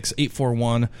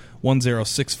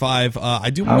 866-841-1065.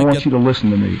 I want you to listen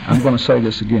to me. I'm going to say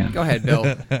this again. Go ahead,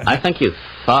 Bill. I think you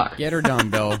suck. Get her done,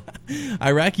 Bill.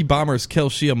 Iraqi bombers kill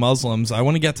Shia Muslims. I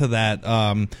want to get to that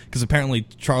because apparently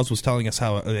Charles was telling us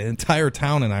how an entire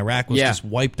town in Iraq was just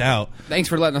wiped out. Thanks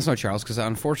for letting us know, Charles, because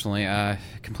unfortunately, I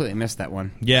completely missed that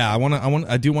one. Yeah,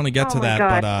 I do want to get to that,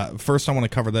 God. but first I want to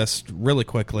cover this really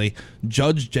quickly.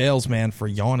 Judge jails man for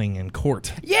yawning in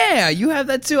court. Yeah, you have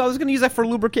that too. I was going to use that for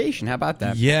lubrication. How about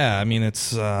that? Yeah, I mean,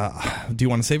 it's. Do you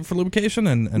want to save it for lubrication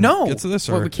and no. get to this?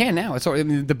 Or? Well, we can now.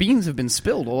 The beans have been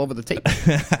spilled all over the table.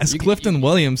 As Clifton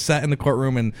Williams sat in the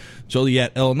courtroom in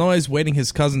Joliet, Illinois, waiting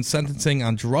his cousin's sentencing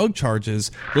on drug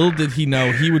charges, little did he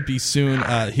know he would soon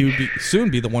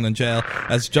be the one in jail.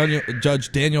 As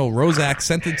Judge Daniel Rozak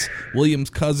sentenced Williams'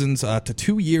 cousins to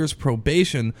 2 years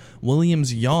probation,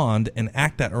 Williams yawned, an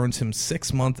act that earns him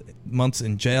 6 months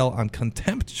in jail on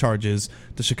contempt charges,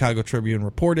 the Chicago Tribune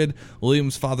reported.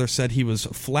 Williams' father said he was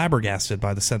flabbergasted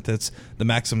by the sentence, the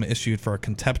maximum issued for a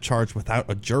contempt charge without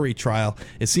a jury trial.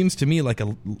 It seems to me like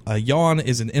a yawn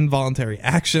is an involuntary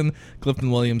action,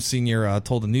 Clifton Williams Sr.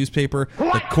 Told the newspaper.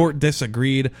 The court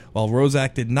disagreed. While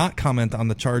Rozak did not comment on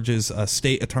the charges,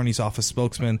 State Attorney's Office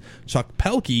spokesman Chuck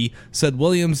Pelkey said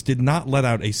Williams did not let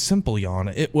out a simple yawn.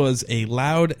 It was a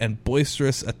loud and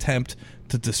boisterous attempt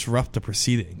to disrupt the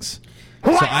proceedings.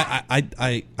 So I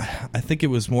think it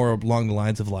was more along the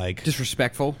lines of like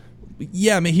disrespectful.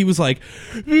 Yeah, I mean, he was like,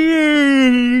 I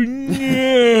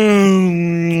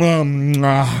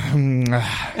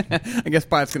guess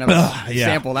Pipe's gonna have to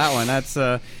sample that one. That's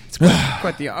it's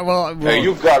quite the well. Hey,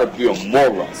 you gotta be a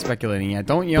moron. Speculating, yeah.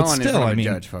 Don't yawn in front of a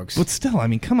judge, folks. But still, I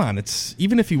mean, come on. It's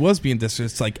even if he was being disrespectful,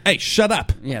 it's like, hey, shut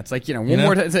up. Yeah, it's like one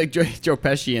more. It's like Joe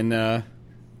Pesci and.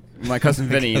 My cousin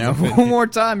Vinny, one more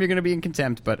time, you're going to be in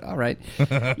contempt, but all right.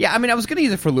 Yeah, I mean, I was going to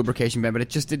use it for lubrication, Ben, but it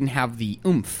just didn't have the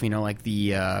oomph, like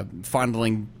the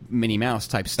fondling Minnie Mouse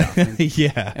type stuff.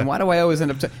 Yeah. And why do I always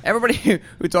end up everybody who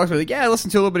talks about like, I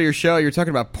listened to a little bit of your show, you're talking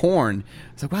about porn.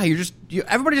 It's like, wow,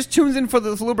 everybody just tunes in for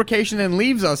the lubrication and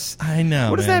leaves us. I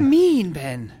know, What does that mean,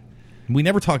 Ben? We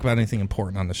never talk about anything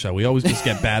important on the show. We always just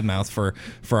get bad mouth for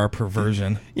our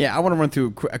perversion. Yeah, I want to run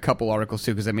through a couple articles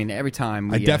too, because I mean, every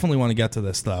time I definitely want to get to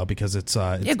this though, because it's go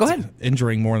ahead.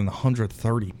 Injuring more than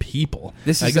 130 people.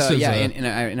 This is in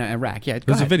Iraq. Yeah,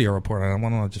 there's a video report. I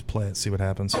want to just play it, see what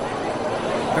happens.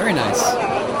 Very nice.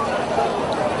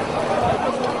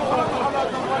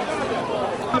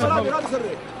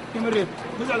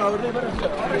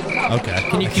 Okay.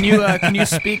 Can you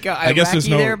speak Iraqi I guess there's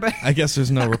no. there? I guess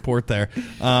there's no report there.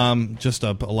 Just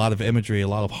a lot of imagery, a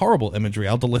lot of horrible imagery.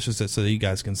 I'll delicious it so that you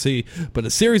guys can see. But a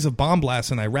series of bomb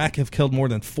blasts in Iraq have killed more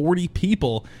than 40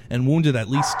 people and wounded at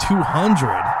least 200.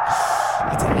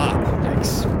 That's a lot.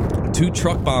 Yikes. 2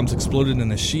 truck bombs exploded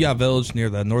in a Shia village near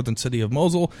the northern city of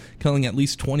Mosul, killing at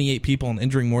least 28 people and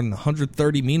injuring more than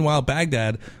 130. Meanwhile,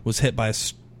 Baghdad was hit by a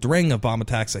string of bomb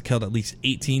attacks that killed at least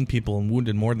 18 people and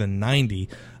wounded more than 90.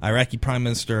 Iraqi Prime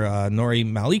Minister Nouri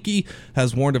Maliki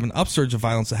has warned of an upsurge of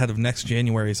violence ahead of next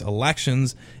January's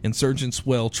elections. Insurgents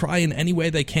will try in any way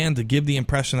they can to give the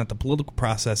impression that the political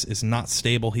process is not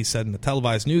stable, he said in a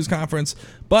televised news conference,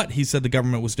 but he said the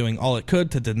government was doing all it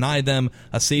could to deny them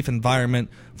a safe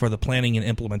environment for the planning and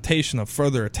implementation of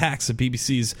further attacks. The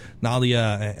BBC's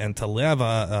Nadia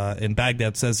Antaleva in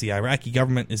Baghdad says the Iraqi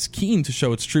government is keen to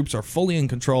show its troops are fully in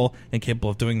control and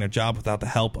capable of doing their job without the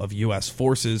help of U.S.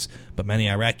 forces, but many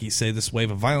Iraqis say this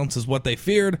wave of violence is what they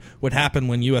feared would happen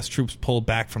when U.S. troops pulled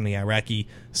back from the Iraqi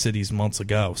cities months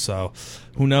ago. So,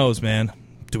 who knows, man?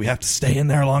 Do we have to stay in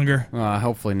there longer?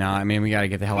 Hopefully not. I mean, we got to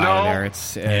get the hell out of there.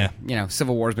 It's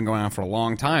civil war's been going on for a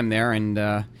long time there,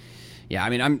 and yeah, I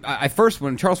mean, I first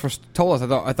when Charles first told us,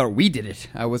 I thought we did it.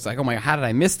 I was like, oh my God, how did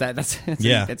I miss that?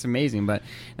 That's amazing. But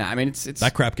no, I mean, it's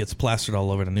that crap gets plastered all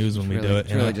over the news when we do it.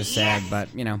 It's really just sad, but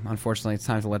unfortunately, it's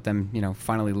time to let them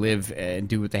finally live and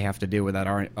do what they have to do without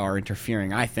our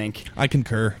interfering. I think I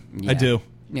concur. I do.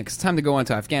 Yeah, because it's time to go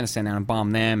into Afghanistan now and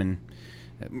bomb them and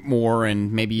more,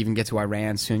 and maybe even get to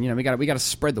Iran soon. We got to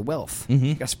spread the wealth. Mm-hmm.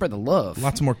 We got to spread the love.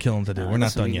 Lots more killing to do. We're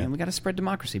not done yet. We got to spread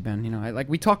democracy, Ben.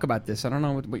 We talk about this. I don't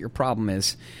know what your problem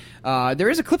is. There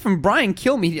is a clip from Brian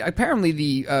Kilmeade. Apparently,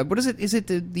 the what is it? Is it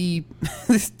the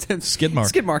skid mark?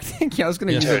 Skid mark. Thank you. I was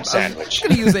going to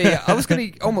use I was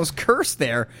going to almost curse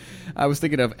there. I was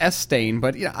thinking of S-Stain,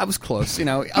 but I was close.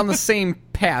 On the same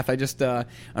path. I just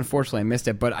unfortunately I missed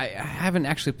it, but I haven't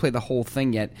actually played the whole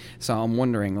thing yet. So I'm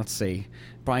wondering. Let's see.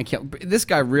 Brian this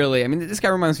guy really, this guy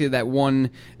reminds me of that one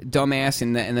dumbass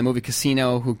in the movie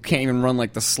Casino who can't even run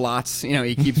like the slots.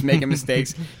 He keeps making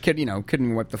mistakes.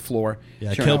 Couldn't wipe the floor.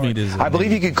 Yeah, Kilmeade is. I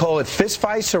believe you could call it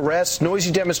fistfights, arrests,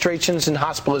 noisy demonstrations, and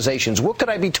hospitalizations. What could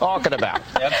I be talking about?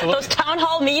 Those town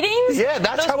hall meetings? Yeah,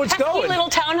 that's how it's going. Those little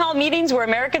town hall meetings where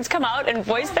Americans come out and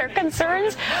voice their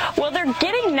concerns. Well, they're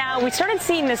getting now. We started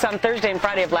seeing this on Thursday and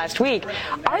Friday of last week.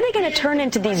 Are they going to turn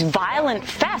into these violent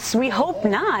fests? We hope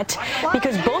not,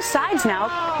 because both sides now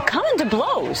come into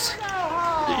blows.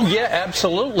 Yeah,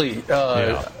 absolutely.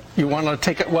 You want to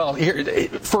take it? Well, here,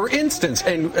 for instance,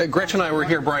 and Gretchen and I were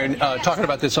here, Brian, talking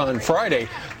about this on Friday.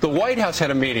 The White House had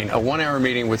a meeting, a 1-hour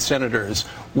meeting with senators,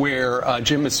 where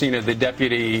Jim Messina, the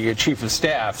deputy chief of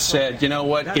staff, said, you know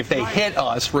what, if they hit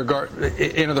us,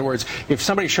 in other words, if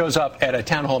somebody shows up at a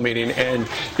town hall meeting and,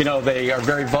 you know, they are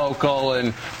very vocal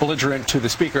and belligerent to the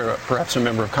speaker, perhaps a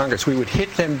member of Congress, we would hit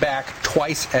them back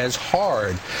twice as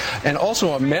hard. And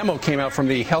also a memo came out from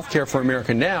the Healthcare for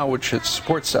America Now, which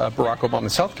supports Barack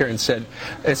Obama's healthcare, and said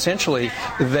essentially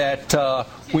that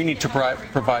we need to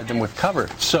provide them with cover.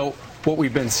 So what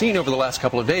we've been seeing over the last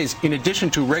couple of days, in addition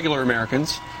to regular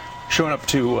Americans showing up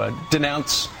to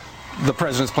denounce the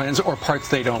president's plans or parts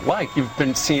they don't like, you've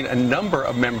been seeing a number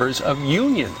of members of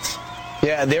unions.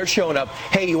 Yeah, they're showing up.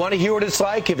 Hey, you want to hear what it's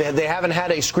like? If they haven't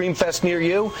had a Scream Fest near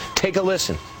you, take a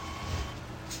listen.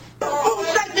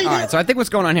 All right, so I think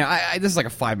what's going on here, this is like a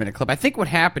 5-minute clip. I think what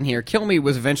happened here, Kilme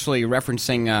was eventually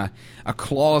referencing a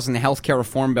clause in the health care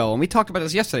reform bill, and we talked about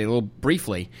this yesterday a little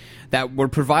briefly, that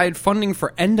would provide funding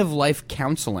for end-of-life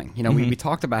counseling. You know, we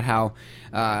talked about how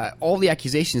all the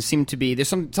accusations seem to be, there's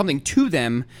something to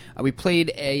them. We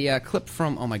played a clip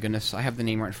from, oh my goodness, I have the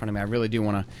name right in front of me. I really do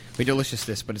want to be delicious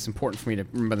this, but it's important for me to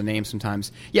remember the name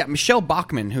sometimes. Yeah, Michelle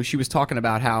Bachmann, who she was talking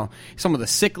about how some of the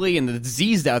sickly and the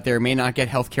diseased out there may not get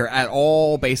health care at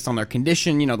all based on their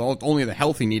condition. You know, only the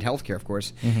healthy need health care, of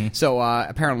course. So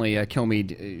apparently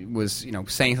Kilmeade was, you know,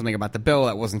 saying something about the bill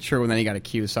that wasn't true, and then he got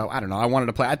accused. So I don't know. I wanted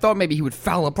to play. I thought maybe he would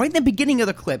foul up right in the beginning of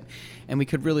the clip, and we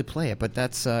could really play it. But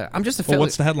that's I'm just a failure. Well,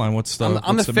 what's the headline?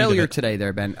 I'm the failure today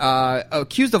there, Ben.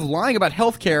 Accused of lying about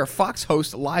healthcare, Fox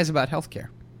host lies about healthcare.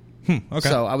 Okay.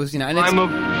 So I was, you know, and I'm a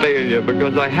failure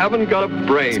because I haven't got a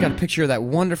brain. It's got a picture of that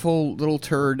wonderful little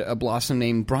turd blossom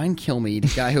named Brian Kilmeade,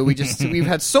 the guy who we've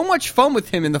had so much fun with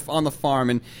him on the farm,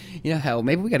 and you know, hell,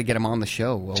 maybe we got to get him on the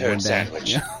show one day.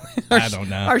 Sandwich. You know? I don't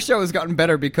know. Our show has gotten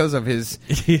better because of his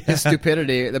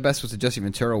stupidity. The best was the Jesse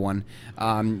Ventura one.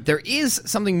 There is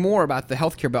something more about the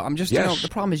healthcare bill. I'm just, you know, the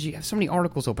problem is you have so many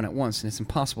articles open at once, and it's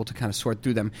impossible to kind of sort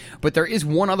through them. But there is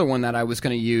one other one that I was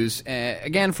going to use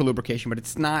again for lubrication, but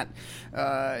it's not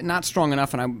strong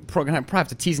enough, and I'm probably have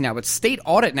to tease it now. But state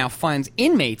audit now finds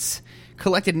inmates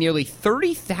collected nearly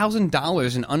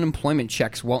 $30,000 in unemployment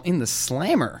checks while in the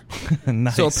slammer.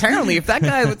 Nice. So apparently, if that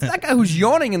guy who's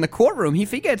yawning in the courtroom, if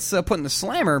he gets put in the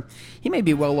slammer, he may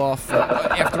be well off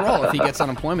after all if he gets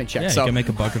unemployment checks. Yeah, so you can make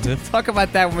a buck or two. Talk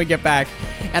about that when we get back.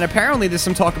 And apparently, there's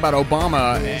some talk about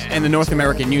Obama and the North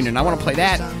American Union. I want to play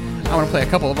that. I want to play a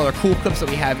couple of other cool clips that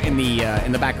we have in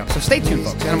the backup. So stay tuned,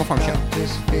 folks. Animal Farm Show.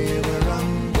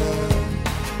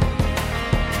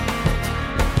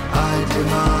 I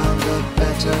demand a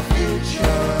better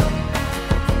future,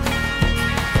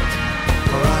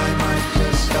 or I might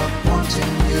just stop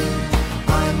wanting you.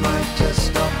 I might just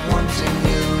stop wanting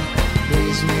you.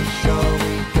 Please make sure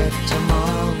we get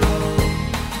tomorrow.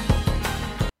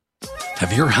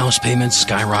 Have your house payments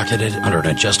skyrocketed under an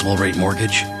adjustable rate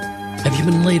mortgage? Have you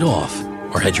been laid off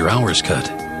or had your hours cut?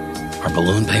 Are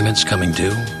balloon payments coming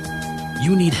due?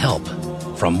 You need help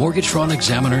from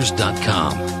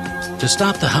MortgageFraudExaminers.com. To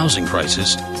stop the housing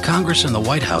crisis, Congress and the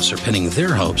White House are pinning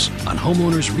their hopes on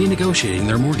homeowners renegotiating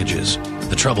their mortgages.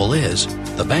 The trouble is,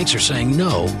 the banks are saying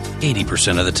no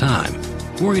 80% of the time.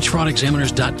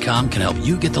 MortgageFraudExaminers.com can help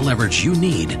you get the leverage you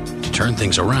need to turn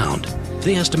things around.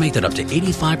 They estimate that up to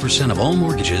 85% of all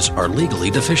mortgages are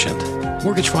legally deficient.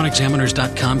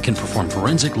 MortgageFraudExaminers.com can perform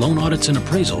forensic loan audits and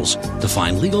appraisals to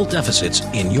find legal deficits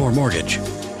in your mortgage.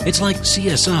 It's like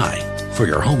CSI for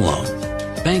your home loan.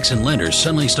 Banks and lenders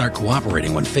suddenly start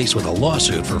cooperating when faced with a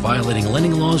lawsuit for violating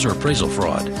lending laws or appraisal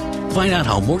fraud. Find out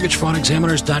how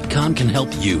MortgageFraudExaminers.com can help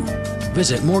you.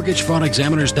 Visit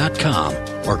MortgageFraudExaminers.com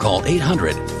or call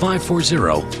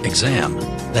 800-540-EXAM.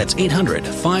 That's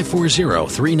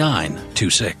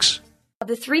 800-540-3926. Of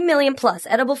the 3 million plus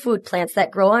edible food plants that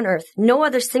grow on Earth, no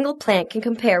other single plant can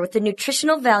compare with the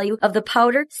nutritional value of the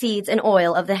powder, seeds, and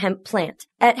oil of the hemp plant.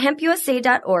 At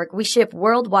hempusa.org, we ship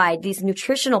worldwide these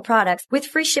nutritional products with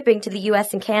free shipping to the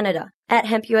U.S. and Canada. At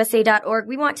hempusa.org,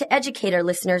 we want to educate our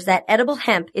listeners that edible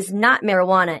hemp is not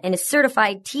marijuana and is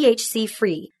certified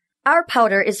THC-free. Our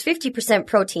powder is 50%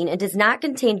 protein and does not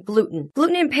contain gluten.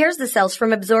 Gluten impairs the cells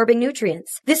from absorbing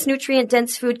nutrients. This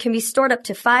nutrient-dense food can be stored up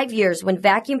to 5 years when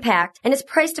vacuum-packed and is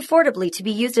priced affordably to be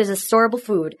used as a storable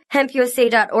food.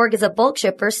 HempUSA.org is a bulk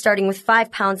shipper starting with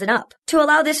 5 pounds and up. To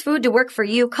allow this food to work for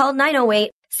you, call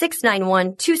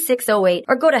 908-691-2608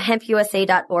 or go to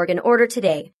hempusa.org and order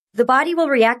today. The body will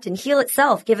react and heal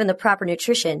itself given the proper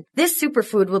nutrition. This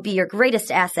superfood will be your greatest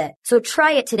asset. So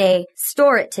try it today,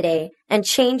 store it today, and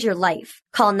change your life.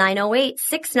 Call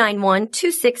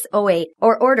 908-691-2608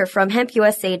 or order from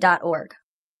hempusa.org.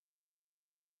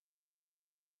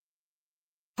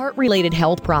 Heart-related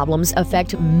health problems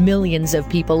affect millions of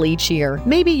people each year.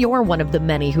 Maybe you're one of the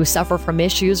many who suffer from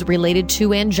issues related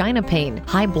to angina pain,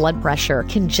 high blood pressure,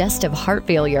 congestive heart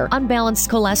failure,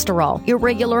 unbalanced cholesterol,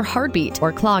 irregular heartbeat,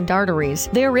 or clogged arteries.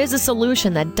 There is a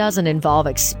solution that doesn't involve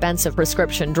expensive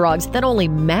prescription drugs that only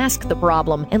mask the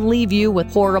problem and leave you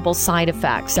with horrible side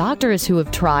effects. Doctors who have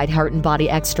tried Heart and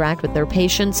Body Extract with their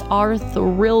patients are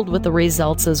thrilled with the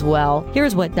results as well.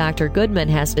 Here's what Dr. Goodman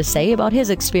has to say about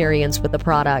his experience with the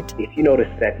product. If you notice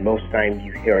that most times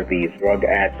you hear these drug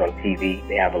ads on TV,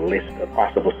 they have a list of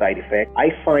possible side effects.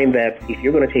 I find that if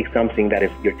you're going to take something that is,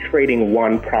 you're trading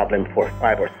one problem for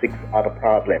 5 or 6 other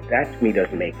problems, that to me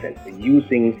doesn't make sense.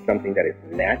 Using something that is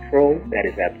natural, that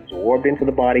is absorbed into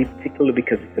the body, particularly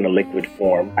because it's in a liquid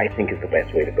form, I think is the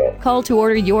best way to go. Call to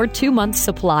order your 2-month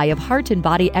supply of Heart and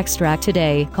Body Extract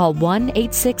today. Call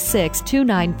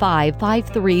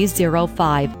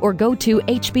 1-866-295-5305 or go to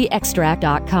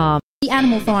hbextract.com. The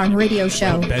Animal Farm radio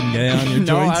show. Ben Gay on your No,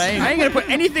 joints? I ain't going to put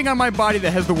anything on my body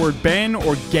that has the word Ben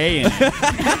or gay in it.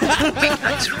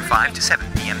 Weeknights from 5 to 7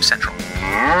 p.m. Central.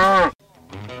 Tell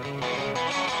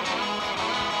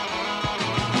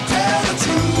the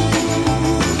truth.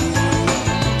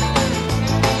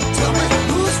 Tell me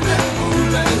who's been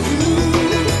fooling you.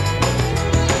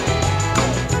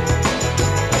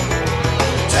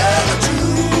 Tell the truth.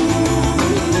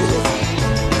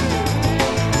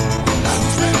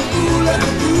 Who's been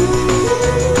fooling you?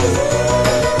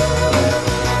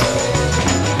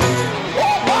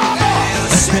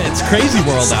 It's crazy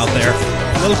world out there.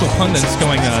 Political pundits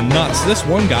going nuts. This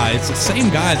one guy, it's the same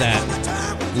guy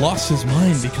that lost his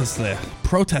mind because the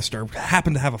protester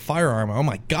happened to have a firearm. Oh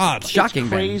my God! Shocking,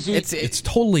 Ben. crazy. It's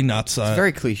totally nuts. It's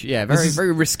very cliche. Yeah,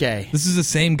 very risque. This is the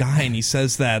same guy, and he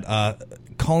says that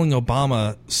calling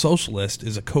Obama socialist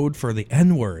is a code for the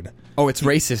N-word. Oh, it's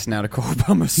racist now to call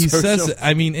Obama He socialist. says,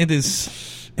 I mean, it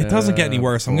doesn't get any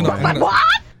worse. I'm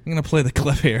gonna play the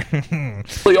clip here.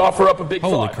 We offer up a big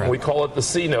Holy thought, crap. and we call it the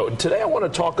C note. And today I want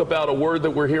to talk about a word that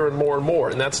we're hearing more and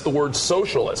more, and that's the word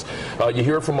socialist. You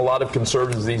hear from a lot of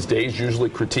conservatives these days,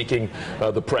 usually critiquing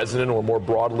the president or more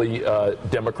broadly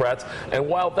Democrats. And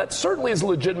while that certainly is a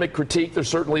legitimate critique, there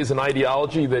certainly is an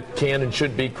ideology that can and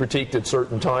should be critiqued at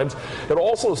certain times. It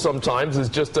also sometimes is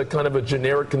just a kind of a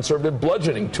generic conservative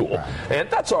bludgeoning tool. And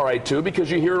that's all right, too, because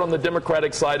you hear it on the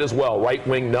Democratic side as well,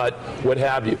 right-wing nut, what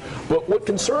have you. But what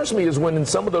concerns me is when in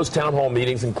some of those town hall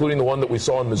meetings, including the one that we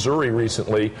saw in Missouri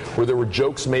recently, where there were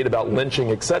jokes made about lynching,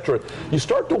 etc., you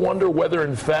start to wonder whether,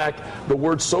 in fact, the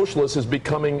word socialist is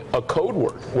becoming a code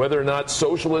word, whether or not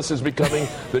socialist is becoming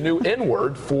the new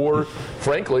N-word for,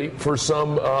 frankly, for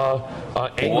some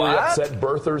angry, upset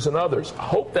birthers and others. I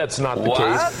hope that's not the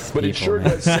case, but it sure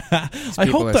does. I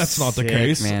hope that's not the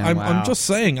case. Man. I'm just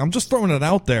saying. I'm just throwing it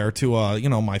out there to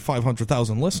my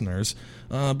 500,000 listeners.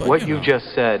 But what you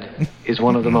just said is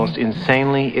one of the most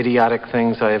insanely idiotic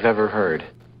things I have ever heard.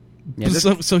 Yeah,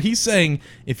 so he's saying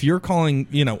if you're calling,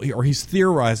 or he's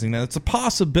theorizing that it's a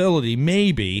possibility,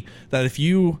 maybe, that if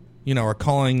you are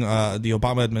calling the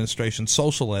Obama administration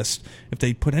socialist, if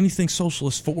they put anything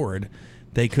socialist forward,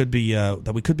 they could be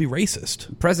that we could be racist.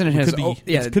 The president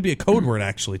it could be a code word,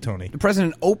 actually, Tony. The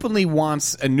president openly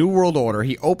wants a new world order.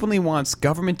 He openly wants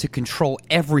government to control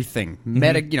everything,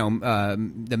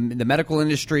 the medical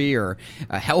industry or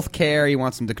healthcare. He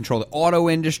wants them to control the auto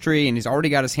industry, and he's already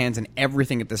got his hands in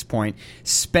everything at this point.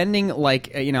 Spending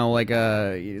like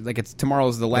it's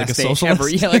tomorrow's the last day ever.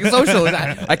 Yeah, like a socialist.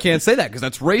 I can't say that because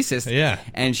that's racist. Yeah.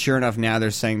 And sure enough, now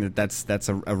they're saying that that's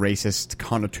a racist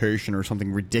connotation or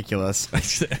something ridiculous.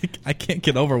 I can't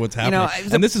get over what's happening.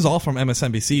 And this is all from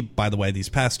MSNBC, by the way, these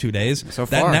past 2 days. So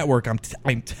far. That network, I'm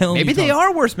telling you. Maybe they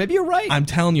are worse. Maybe you're right. I'm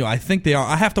telling you, I think they are.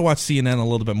 I have to watch CNN a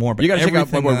little bit more. But you got to check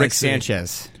out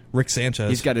Rick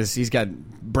Sanchez. He's got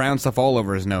brown stuff all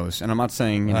over his nose, and I'm not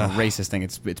saying racist thing.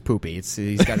 It's poopy.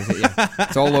 He's got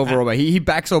it's all over Obama. He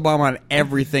backs Obama on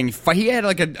everything. He had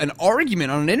like an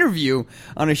argument on an interview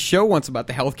on a show once about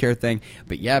the healthcare thing.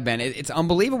 But yeah, Ben, it's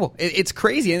unbelievable. It's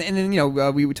crazy. And then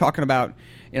we were talking about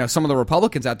some of the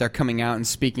Republicans out there coming out and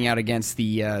speaking out against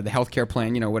the healthcare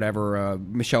plan.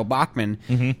 Michelle Bachmann,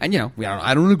 and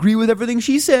I don't agree with everything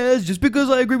she says. Just because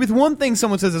I agree with one thing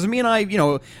someone says doesn't mean I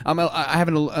have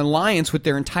an alliance with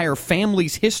their entire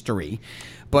family's history.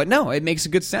 But no, it makes a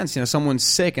good sense. Someone's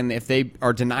sick, and if they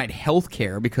are denied health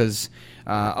care because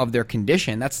of their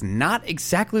condition, that's not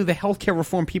exactly the health care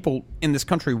reform people in this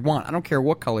country want. I don't care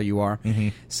what color you are. Mm-hmm.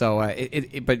 So,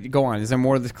 but go on. Is there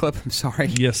more to this clip? I'm sorry.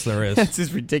 Yes, there is. This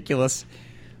is ridiculous.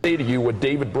 Say to you what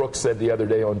David Brooks said the other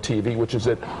day on TV, which is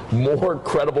that more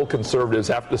credible conservatives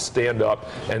have to stand up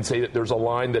and say that there's a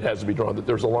line that has to be drawn, that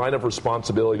there's a line of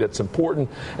responsibility that's important,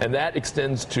 and that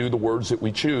extends to the words that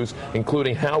we choose,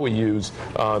 including how we use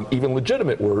even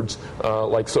legitimate words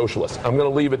like socialist. I'm going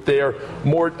to leave it there.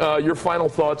 Mort, your final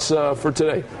thoughts for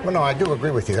today? Well, no, I do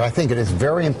agree with you. I think it is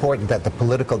very important that the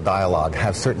political dialogue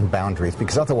have certain boundaries,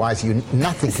 because otherwise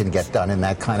nothing can get done in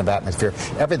that kind of atmosphere.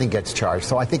 Everything gets charged.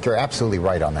 So I think you're absolutely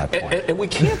right on that point. And we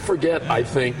can't forget, I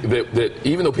think, that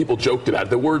even though people joked about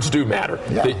it, the words do matter.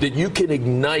 Yeah. That you can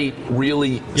ignite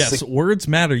really... Yes, words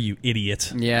matter, you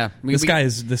idiot. Yeah. This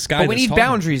guy. But we need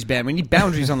boundaries, Ben. We need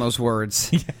boundaries on those words.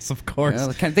 Yes, of course.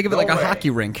 Kind of think of it like a hockey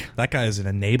rink. That guy is an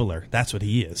enabler. That's what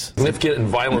he is. Significant and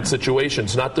violent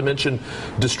situations, not to mention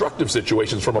destructive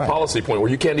situations from a policy point where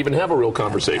you can't even have a real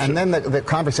conversation. And then the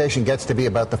conversation gets to be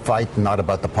about the fight and not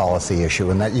about the policy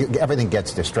issue, and that everything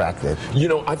gets distracted.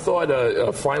 I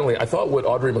thought, finally, I thought what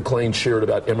Audrey McClain shared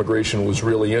about immigration was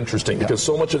really interesting, because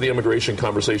so much of the immigration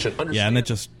conversation... Yeah, and it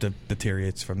just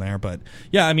deteriorates from there. But,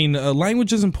 yeah, I mean,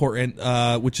 language is important,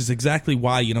 which is exactly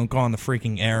why you don't go on the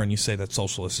freaking air and you say that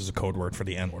socialist is a code word for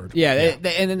the N-word. Yeah,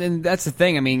 and that's the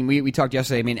thing. I mean, we talked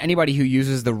yesterday. I mean, anybody who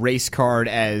uses the race card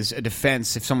as a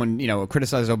defense, if someone,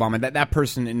 criticizes Obama, that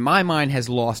person, in my mind, has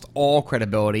lost all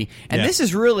credibility. And this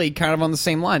is really kind of on the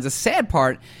same lines. The sad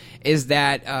part is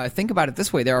that, think about it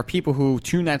this way, there are people who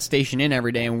tune that station in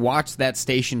every day and watch that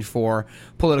station for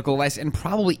political advice and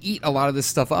probably eat a lot of this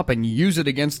stuff up and use it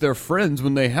against their friends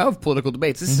when they have political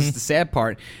debates. This is the sad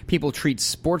part. People treat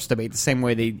sports debate the same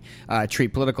way they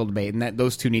treat political debate, and that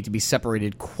those two need to be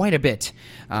separated quite a bit,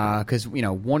 because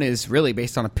one is really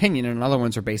based on opinion and other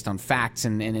ones are based on facts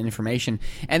and information.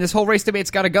 And this whole race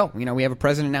debate's got to go. We have a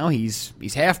president now. He's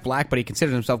half black, but he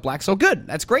considers himself black. So good.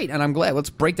 That's great, and I'm glad. Let's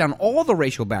break down all the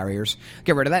racial barriers.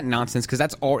 Get rid of that nonsense, because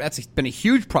that's been a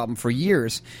huge problem for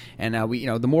years. And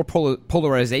the more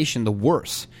polarization, the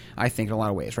worse, I think, in a lot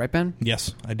of ways. Right, Ben?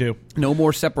 Yes, I do. No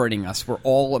more separating us. We're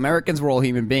all Americans. We're all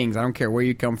human beings. I don't care where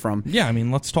you come from. Yeah, I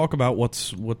mean, let's talk about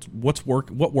what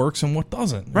works and what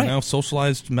doesn't. Right.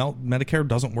 Socialized Medicare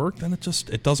doesn't work, then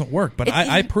it doesn't work. But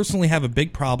I personally have a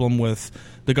big problem with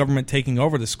the government taking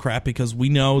over this crap, because we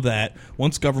know that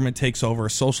once government takes over,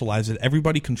 socialize it,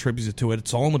 everybody contributes to it.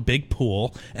 It's all in a big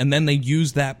pool, and then they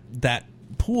use that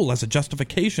pool as a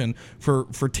justification for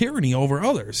tyranny over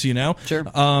others, Sure.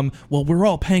 Well, we're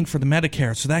all paying for the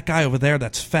Medicare, so that guy over there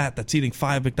that's fat, that's eating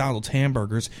 5 McDonald's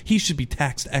hamburgers, he should be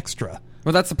taxed extra.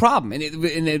 Well, that's the problem, and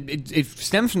it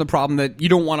stems from the problem that you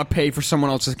don't want to pay for someone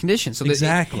else's condition. So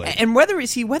exactly. And whether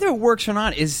it works or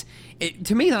not is,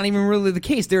 to me, not even really the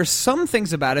case. There are some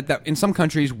things about it that in some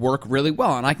countries work really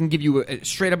well, and I can give you a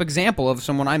straight-up example of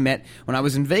someone I met when I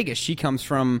was in Vegas. She comes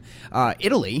from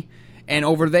Italy. And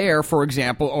over there, for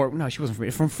example, or no, she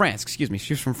wasn't from France, excuse me.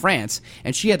 She was from France,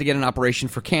 and she had to get an operation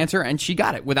for cancer, and she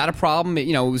got it without a problem.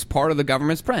 It was part of the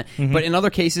government's plan. Mm-hmm. But in other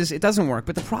cases, it doesn't work.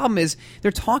 But the problem is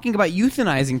they're talking about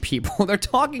euthanizing people. They're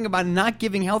talking about not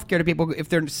giving health care to people if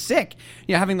they're sick.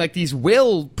 Having like these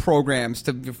will programs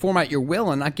to format your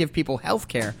will and not give people health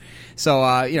care. So,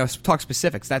 talk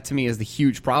specifics. That, to me, is the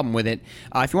huge problem with it.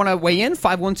 If you want to weigh in,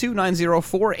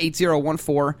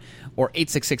 512-904-8014 or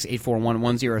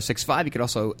 866-841-1065. You could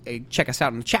also check us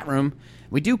out in the chat room.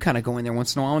 We do kind of go in there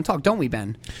once in a while and talk, don't we,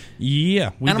 Ben?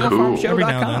 Yeah, we do.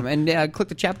 AnimalFarmShow.com. And click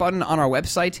the chat button on our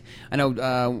website. I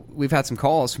know we've had some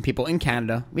calls from people in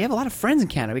Canada. We have a lot of friends in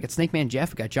Canada. We got Snake Man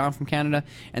Jeff, we got John from Canada,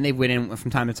 and they've weighed in from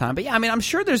time to time. But yeah, I mean, I'm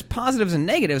sure there's positives and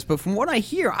negatives, but from what I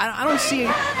hear, I don't see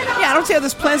how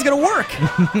this plan's going to work.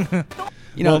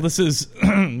 Well, this is,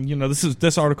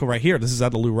 this article right here. This is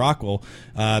out of Lou Rockwell,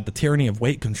 the tyranny of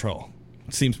weight control.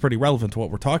 It seems pretty relevant to what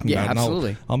we're talking about.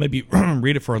 Absolutely. I'll maybe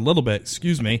read it for a little bit.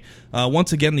 Excuse me.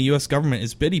 Once again, the U.S. government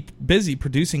is busy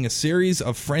producing a series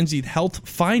of frenzied health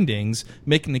findings,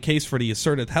 making the case for the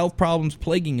asserted health problems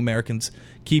plaguing Americans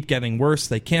keep getting worse.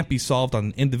 They can't be solved on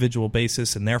an individual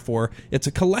basis, and therefore it's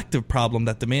a collective problem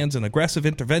that demands an aggressive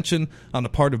intervention on the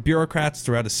part of bureaucrats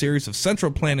throughout a series of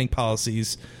central planning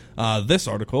policies. This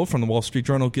article from the Wall Street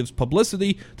Journal gives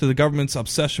publicity to the government's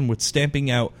obsession with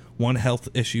stamping out one health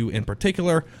issue in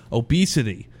particular,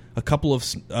 obesity. A couple of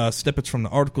snippets from the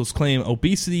articles claim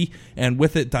obesity and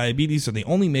with it diabetes are the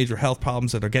only major health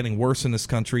problems that are getting worse in this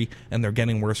country, and they're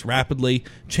getting worse rapidly.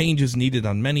 Change is needed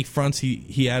on many fronts.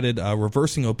 He added,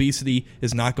 reversing obesity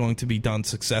is not going to be done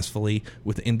successfully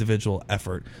with individual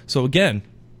effort. So again,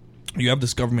 you have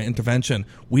this government intervention.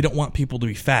 We don't want people to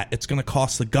be fat. It's going to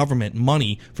cost the government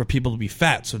money for people to be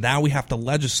fat. So now we have to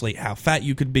legislate how fat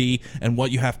you could be and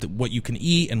what you can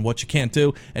eat and what you can't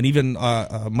do. And even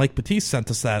Mike Batiste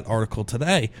sent us that article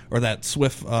today, or that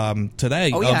Swift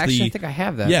today. Oh yeah, actually, I think I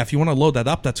have that. Yeah, if you want to load that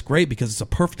up, that's great, because it's a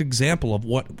perfect example of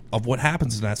what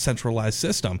happens in that centralized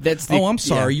system. I'm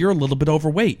sorry, you're a little bit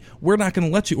overweight. We're not going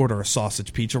to let you order a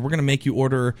sausage pizza. We're going to make you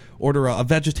order a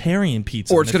vegetarian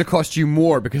pizza. Or it's going to cost you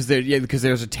more because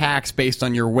there's a tax based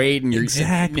on your weight and your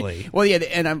exactly.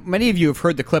 And many of you have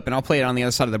heard the clip, and I'll play it on the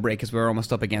other side of the break because we're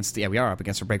almost up against. Yeah, we are up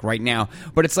against a break right now.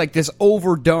 But it's like this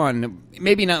overdone.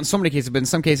 Maybe not in so many cases, but in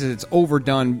some cases it's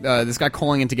overdone. This guy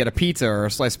calling in to get a pizza or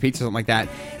a slice of pizza, something like that,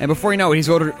 and before you know it, he's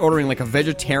ordering like a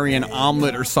vegetarian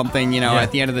omelet or something.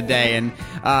 At the end of the day, and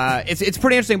it's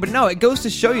pretty interesting. But no, it goes to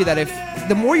show you that if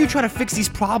the more you try to fix these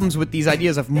problems with these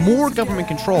ideas of more government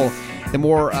control, the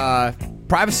more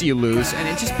privacy you lose, and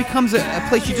it just becomes a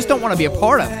place you just don't want to be a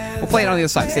part of. We'll play it on the other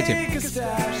side. Stay tuned.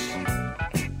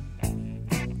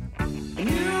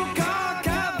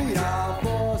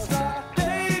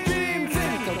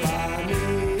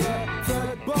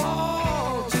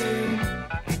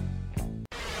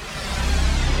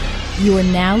 You are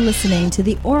now listening to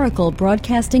the Oracle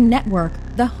Broadcasting Network,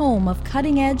 the home of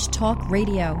cutting-edge talk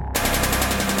radio.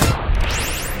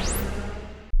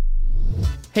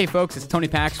 Hey folks, it's Tony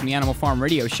Pax from the Animal Farm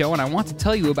Radio Show, and I want to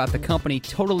tell you about the company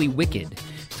Totally Wicked.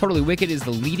 Totally Wicked is the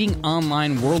leading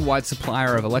online worldwide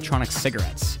supplier of electronic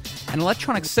cigarettes. An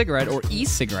electronic cigarette, or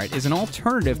e-cigarette, is an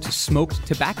alternative to smoked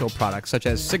tobacco products such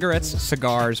as cigarettes,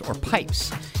 cigars, or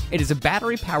pipes. It is a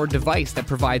battery-powered device that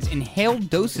provides inhaled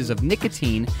doses of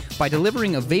nicotine by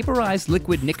delivering a vaporized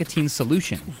liquid nicotine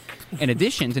solution. In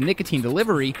addition to nicotine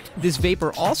delivery, this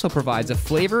vapor also provides a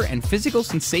flavor and physical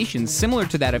sensation similar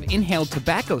to that of inhaled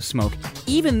tobacco smoke,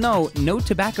 even though no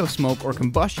tobacco smoke or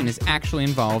combustion is actually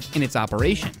involved in its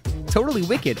operation. Totally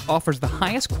Wicked offers the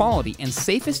highest quality and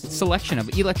safest selection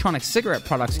of electronic cigarette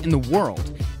products in the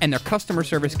world, and their customer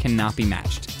service cannot be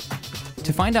matched.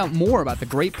 To find out more about the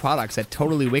great products that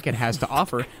Totally Wicked has to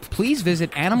offer, please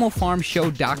visit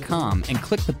animalfarmshow.com and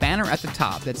click the banner at the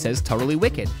top that says Totally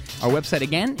Wicked. Our website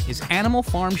again is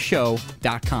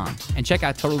animalfarmshow.com, and check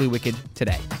out Totally Wicked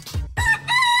today.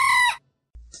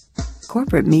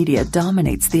 Corporate media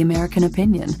dominates the American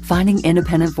opinion. Finding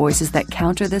independent voices that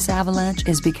counter this avalanche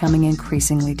is becoming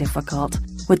increasingly difficult.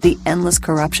 With the endless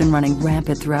corruption running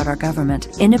rampant throughout our government,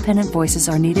 independent voices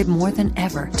are needed more than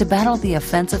ever to battle the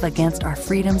offensive against our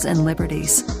freedoms and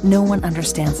liberties. No one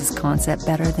understands this concept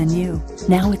better than you.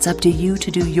 Now it's up to you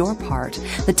to do your part.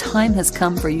 The time has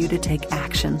come for you to take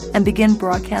action and begin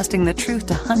broadcasting the truth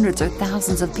to hundreds or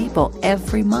thousands of people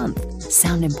every month.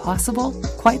 Sound impossible?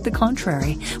 Quite the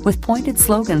contrary. With pointed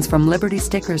slogans from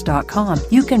LibertyStickers.com,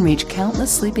 you can reach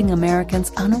countless sleeping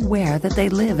Americans unaware that they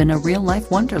live in a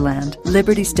real-life wonderland.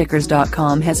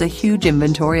 LibertyStickers.com has a huge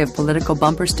inventory of political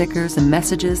bumper stickers and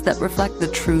messages that reflect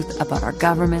the truth about our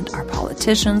government, our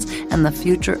politicians, and the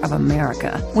future of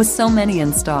America. With so many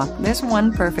in stock, there's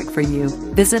one perfect for you.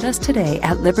 Visit us today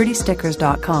at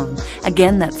LibertyStickers.com.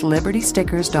 Again, that's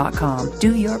LibertyStickers.com.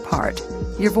 Do your part.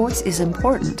 Your voice is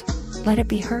important. Let it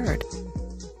be heard.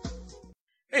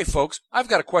 Hey folks, I've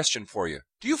got a question for you.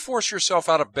 Do you force yourself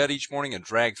out of bed each morning and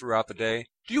drag throughout the day?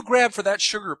 Do you grab for that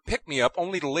sugar pick-me-up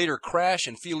only to later crash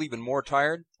and feel even more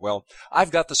tired? Well,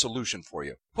 I've got the solution for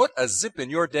you. Put a zip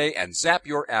in your day and zap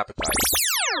your appetite.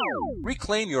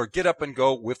 Reclaim your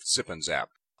get-up-and-go with Zip and Zap.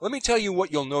 Let me tell you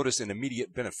what you'll notice in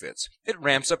immediate benefits. It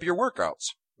ramps up your workouts.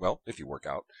 Well, if you work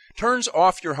out, turns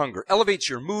off your hunger, elevates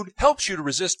your mood, helps you to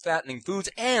resist fattening foods,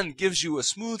 and gives you a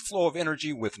smooth flow of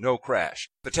energy with no crash.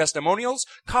 The testimonials?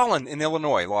 Colin in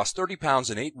Illinois lost 30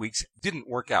 pounds in 8 weeks, didn't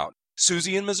work out.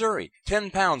 Susie in Missouri, 10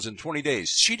 pounds in 20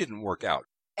 days, she didn't work out.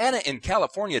 Anna in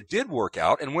California did work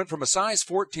out and went from a size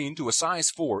 14 to a size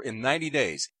 4 in 90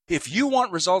 days. If you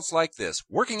want results like this,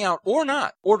 working out or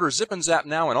not, order Zip and Zap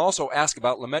now and also ask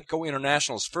about Lametco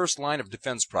International's first line of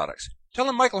defense products. Tell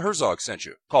them Michael Herzog sent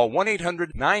you. Call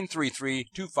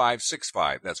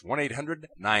 1-800-933-2565. That's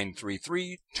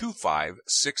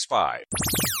 1-800-933-2565.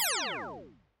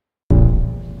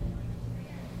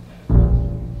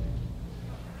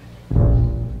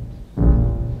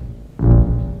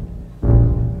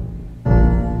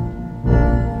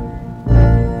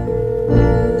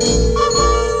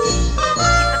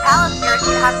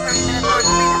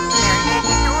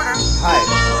 Hi,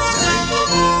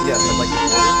 yes, I'd like to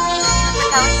order. Mr.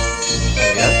 Kelly?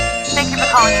 Yes? Thank you for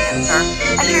calling again, sir.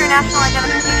 I hear your national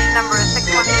identification number is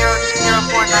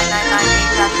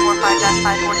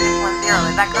 610-204-9998-45-5461.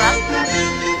 Is that correct? Yes.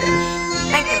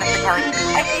 Thank you, Mr. Kelly.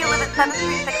 I see you live at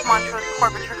 736 Montrose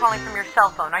Court, but you're calling from your cell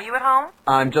phone. Are you at home?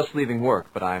 I'm just leaving work,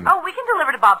 but I'm... Oh, we can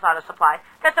deliver to Bob's Auto Supply.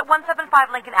 That's at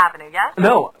 175 Lincoln Avenue, yes?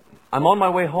 No, I'm on my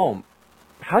way home.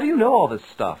 How do you know all this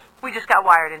stuff? We just got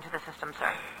wired into the system,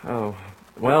 sir. Oh,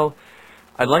 well,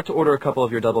 I'd like to order a couple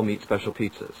of your double meat special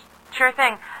pizzas. Sure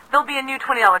thing. There'll be a new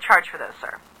 $20 charge for those,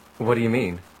 sir. What do you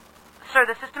mean? Sir,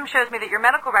 the system shows me that your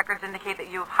medical records indicate that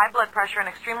you have high blood pressure and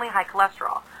extremely high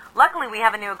cholesterol. Luckily, we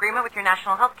have a new agreement with your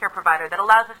national health care provider that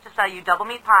allows us to sell you double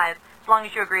meat pies as long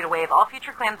as you agree to waive all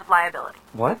future claims of liability.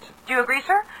 What? Do you agree,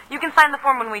 sir? You can sign the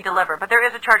form when we deliver, but there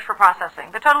is a charge for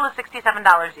processing. The total is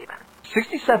 $67 even.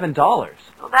 $67?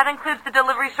 Well, that includes the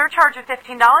delivery surcharge of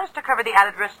 $15 to cover the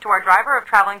added risk to our driver of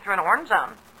traveling through an orange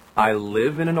zone. I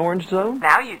live in an orange zone?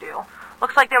 Now you do.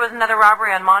 Looks like there was another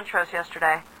robbery on Montrose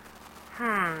yesterday.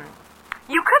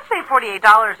 You could save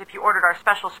 $48 if you ordered our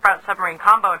special Sprout Submarine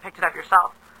Combo and picked it up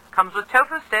yourself. Comes with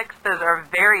tofu sticks. Those are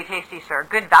very tasty, sir.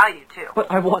 Good value, too.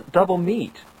 But I want double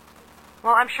meat.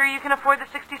 Well, I'm sure you can afford the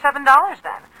 $67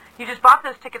 then. You just bought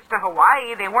those tickets to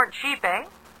Hawaii. They weren't cheap, eh?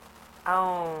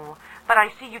 Oh, but I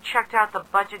see you checked out the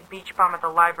budget beach bum at the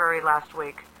library last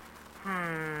week.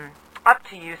 Up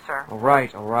to you, sir. All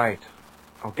right.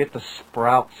 I'll get the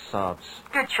Sprout subs.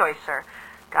 Good choice, sir.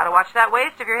 Gotta watch that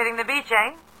waist if you're hitting the beach,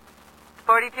 eh?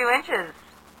 42 inches.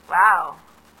 Wow.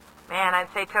 Man, I'd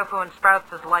say tofu and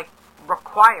sprouts is like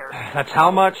required. That's how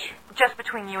much? Just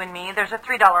between you and me, there's a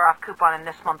 $3 off coupon in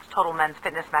this month's Total Men's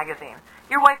Fitness magazine.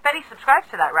 Your wife Betty subscribes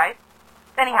to that, right?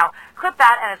 Anyhow, clip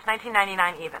that and it's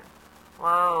 $19.99 even.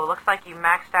 Whoa, looks like you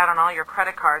maxed out on all your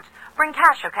credit cards. Bring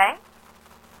cash, okay?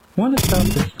 Want to stop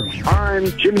this from you? I'm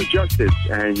Jimmy Justice,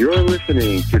 and you're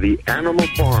listening to the Animal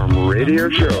Farm Radio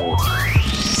Show.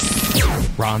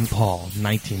 Ron Paul,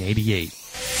 1988.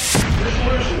 The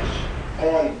solutions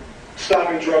on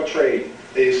stopping drug trade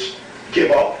is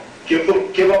give up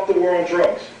the war on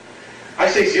drugs. I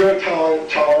say zero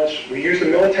tolerance. We use the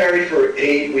military for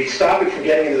aid. We stop it from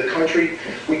getting into the country.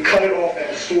 We cut it off at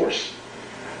the source.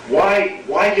 Why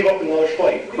give up another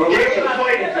fight? What we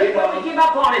give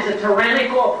up on is a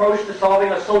tyrannical approach to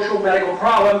solving a social medical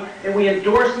problem, and we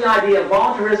endorse the idea of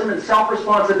voluntarism and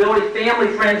self-responsibility,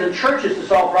 family, friends, and churches to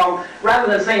solve problems, rather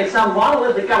than saying some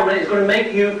monolithic government is going to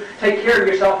make you take care of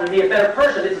yourself and be a better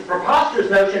person. It's a preposterous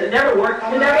notion. It never worked.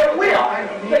 It never will.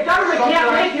 The government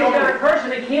can't make you a better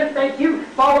person. It can't make you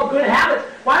follow good habits.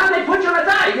 Why don't they put you on a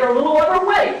diet? You're a little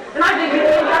overweight, and I think you need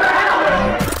better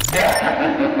habits.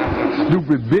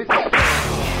 Stupid bitch.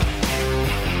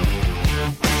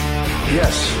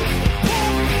 Yes.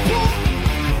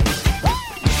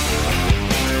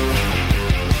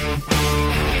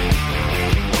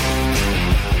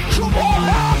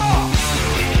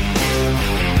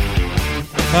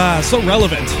 So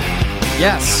relevant.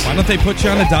 Yes. Why don't they put you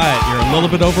on a diet? You're a little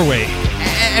bit overweight.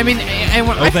 I mean,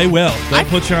 they will. They'll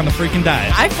put you on the freaking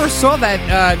diet. I first saw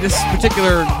that this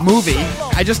particular movie.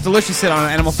 I just deliciously it on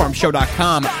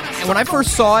AnimalFarmShow.com. And when I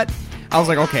first saw it, I was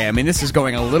like, okay, I mean, this is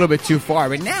going a little bit too far.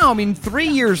 But now, I mean, 3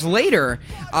 years later,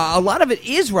 a lot of it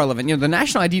is relevant. You know, the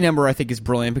national ID number, I think, is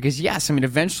brilliant because, yes, I mean,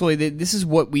 eventually, this is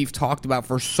what we've talked about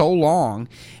for so long.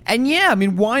 And, yeah, I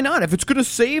mean, why not? If it's going to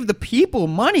save the people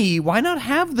money, why not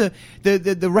have the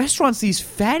restaurants these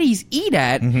fatties eat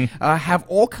at have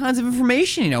all kinds of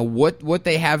information, you know, what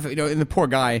they have, you know, in the poor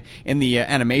guy in the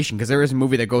animation, because there is a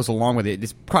movie that goes along with it.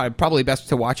 It's probably best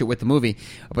to watch it with the movie.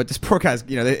 But this poor guy's,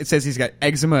 you know, it says he's got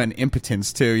eczema and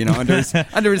impotence, too, you know, under his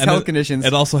health conditions.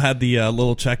 It also had the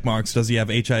little check marks. Does he have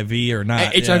HIV or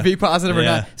not? HIV positive or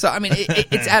not? So, I mean,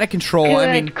 it's out of control. Good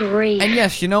I mean, grief. and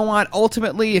yes, you know what?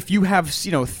 Ultimately, if you have,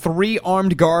 you know, 3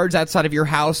 armed guards outside of your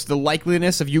house, the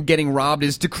likeliness of you getting robbed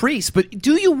is decreased. But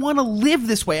do you want to live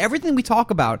this way? Everything we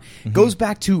talk about goes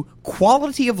back to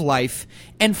quality of life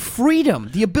and freedom,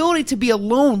 the ability to be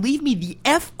alone. Leave me the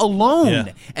F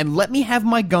alone and let me have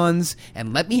my guns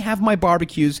and let me have my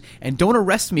barbecues and don't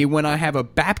arrest me when I have a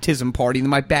baptism party in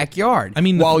my backyard. I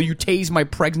mean, while you tase my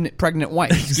pregnant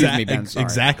wife. Excuse me, Ben. Sorry.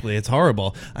 Exactly. It's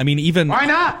horrible. I mean, why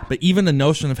not? But even the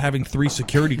notion of having 3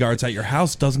 security guards at your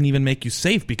house doesn't even make you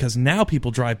safe, because now people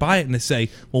drive by it and they say,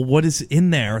 well, what is in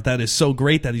there that is so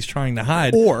great that he's trying to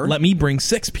hide? Or let me bring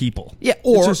 6 people. Yeah,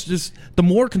 or it's just the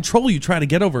more control you try to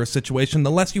get over a situation,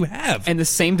 the less you have. And the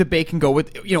same debate can go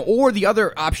with, you know, or the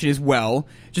other option is, well,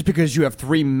 just because you have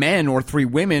 3 men or 3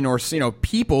 women or, you know,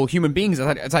 people, human beings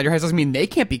outside your compromised doesn't mean they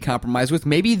can't be compromised with.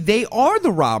 Maybe they are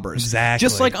the robbers. Exactly.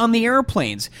 Just like on the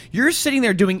airplanes. You're sitting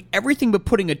there doing everything but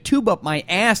putting a tube up my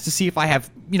ass to see if I have,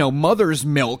 mother's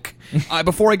milk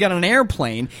before I get on an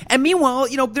airplane. And meanwhile,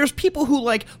 there's people who,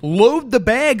 load the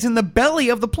bags in the belly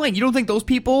of the plane. You don't think those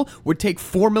people would take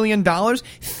 $4 million?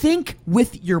 Think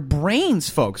with your brains,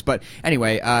 folks. But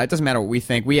anyway, it doesn't matter what we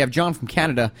think. We have John from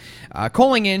Canada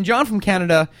calling in. John from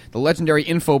Canada, the legendary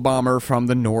info bomber from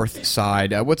the north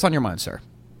side. What's on your mind, sir?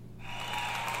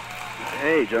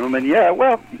 Hey, gentlemen. Yeah,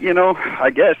 well, I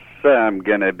guess I'm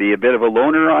going to be a bit of a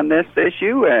loner on this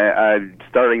issue.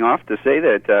 Starting off to say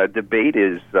that debate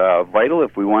is vital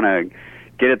if we want to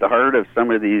get at the heart of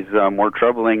some of these more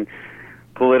troubling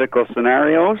political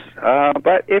scenarios.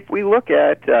 But if we look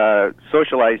at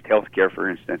socialized healthcare, for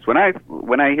instance, when I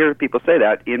hear people say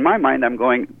that, in my mind, I'm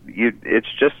going,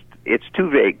 it's too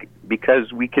vague,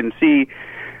 because we can see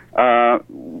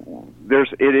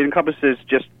it encompasses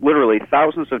just literally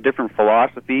thousands of different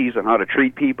philosophies on how to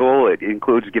treat people. It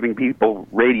includes giving people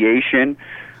radiation.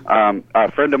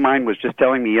 A friend of mine was just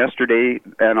telling me yesterday,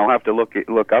 and I'll have to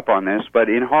look up on this, but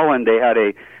in Holland they had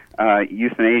a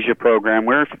euthanasia program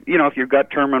where if you're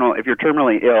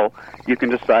terminally ill, you can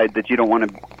decide that you don't want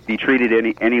to be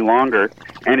treated any longer.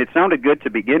 And it sounded good to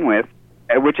begin with,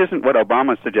 which isn't what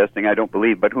Obama's suggesting, I don't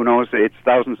believe, but who knows? It's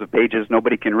thousands of pages,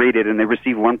 nobody can read it, and they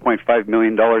receive $1.5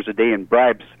 million a day in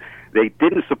bribes. They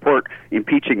didn't support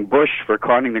impeaching Bush for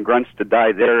causing the grunts to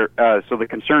die there, so the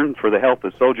concern for the health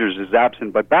of soldiers is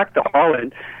absent. But back to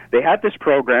Holland, they had this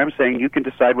program saying you can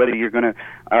decide whether you're going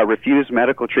to refuse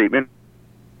medical treatment.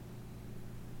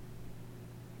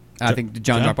 I think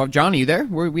John dropped off. John, are you there?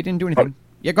 We didn't do anything.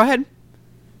 Yeah, go ahead.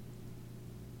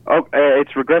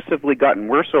 It's regressively gotten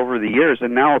worse over the years,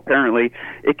 and now apparently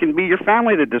it can be your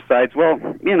family that decides, well,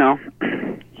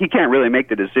 he can't really make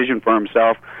the decision for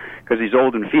himself because he's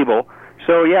old and feeble.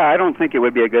 So, yeah, I don't think it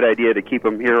would be a good idea to keep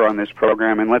him here on this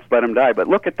program and let's let him die. But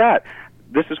look at that.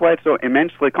 This is why it's so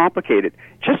immensely complicated.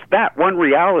 Just that one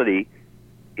reality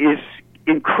is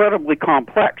incredibly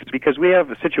complex, because we have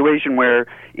a situation where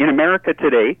in America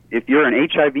today, if you're an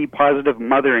HIV-positive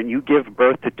mother and you give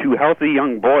birth to two healthy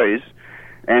young boys,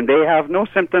 and they have no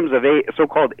symptoms of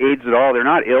so-called AIDS at all, they're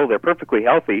not ill, they're perfectly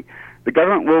healthy, the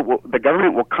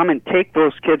government will come and take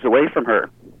those kids away from her,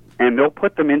 and they'll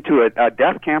put them into a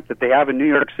death camp that they have in New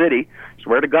York City.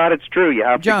 Swear to God it's true. You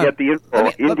have to get the info.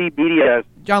 Indie Media.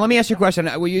 John, let me ask you a question.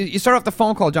 You start off the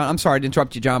phone call, John. I'm sorry to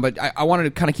interrupt you, John, but I wanted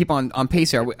to kind of keep on pace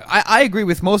here. I agree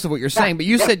with most of what you're saying, but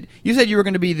you said you were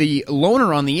going to be the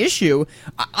loner on the issue.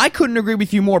 I couldn't agree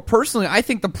with you more personally. I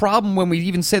think the problem when we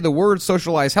even say the word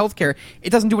socialized healthcare, it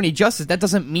doesn't do any justice. That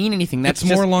doesn't mean anything. That's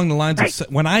more along the lines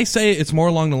of when I say it's more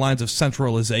along the lines of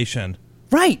centralization.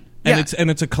 Right. And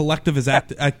it's a collectivist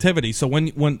activity. So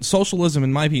when socialism,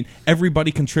 in my opinion,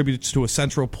 everybody contributes to a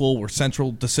central pool where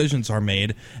central decisions are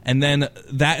made, and then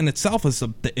that in itself is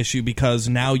the issue, because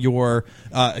now you're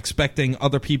expecting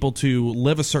other people to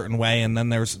live a certain way, and then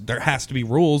there has to be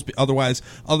rules. Otherwise,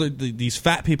 these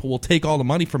fat people will take all the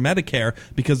money from Medicare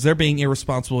because they're being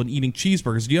irresponsible and eating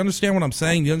cheeseburgers. Do you understand what I'm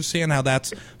saying? Do you understand how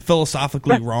that's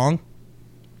philosophically wrong?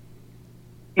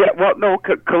 Yeah, well, no,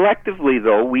 collectively,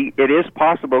 though, it is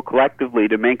possible collectively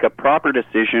to make a proper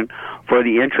decision for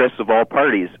the interests of all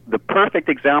parties. The perfect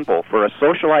example for a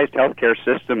socialized healthcare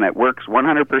system that works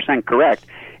 100% correct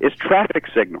is traffic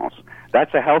signals.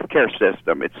 That's a healthcare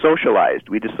system. It's socialized.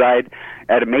 We decide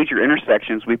at major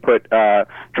intersections we put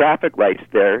traffic lights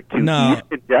there to ease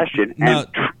congestion.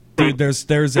 Dude,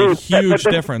 there's a huge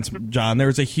difference, John.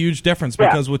 There's a huge difference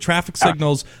because with traffic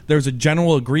signals, there's a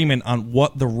general agreement on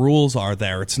what the rules are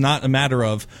there. It's not a matter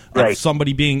of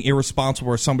somebody being irresponsible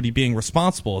or somebody being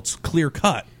responsible. It's clear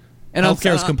cut. And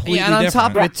healthcare is completely different. And on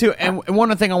top of it, too, and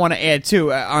one other thing I want to add,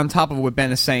 too, on top of what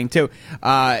Ben is saying, too,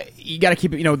 you got to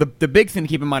keep, the big thing to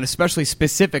keep in mind, especially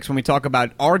specifics when we talk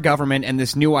about our government and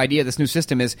this new idea, this new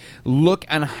system, is look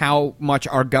on how much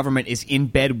our government is in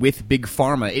bed with Big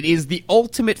Pharma. It is the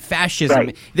ultimate fascism.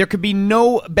 Right. There could be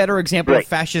no better example of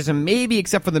fascism, maybe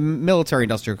except for the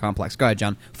military-industrial complex. Go ahead,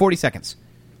 John. 40 seconds.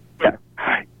 Yeah.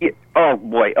 Oh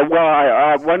boy!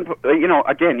 Well,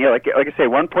 again, like I say,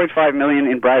 1.5 million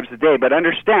in bribes a day. But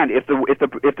understand, if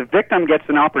the victim gets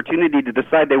an opportunity to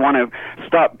decide they want to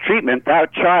stop treatment,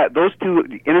 those two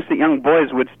innocent young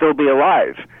boys would still be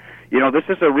alive.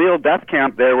 This is a real death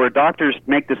camp there where doctors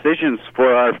make decisions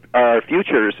for our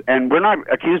futures, and we're not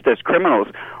accused as criminals.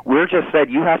 We're just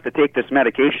said you have to take this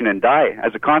medication and die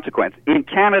as a consequence. In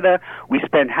Canada, we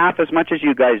spend half as much as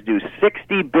you guys do.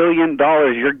 $60 billion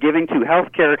you're giving to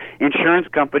healthcare insurance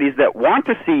companies that want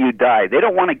to see you die. They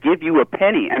don't want to give you a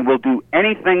penny and will do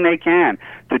anything they can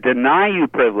to deny you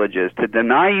privileges, to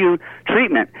deny you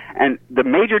treatment. And the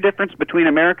major difference between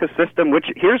America's system, which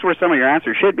here's where some of your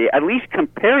answers should be, at least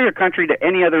compare your country to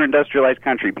any other industrialized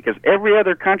country, because every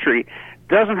other country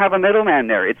doesn't have a middleman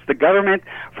there. It's the government,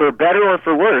 for better or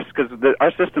for worse, because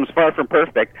our system's far from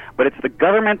perfect, but it's the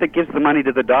government that gives the money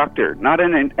to the doctor, not a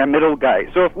middle guy.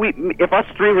 So if us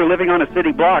three were living on a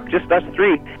city block, just us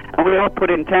three, and we all put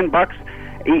in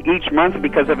 $10 each month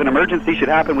because if an emergency should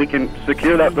happen, we can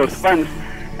secure those funds.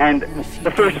 And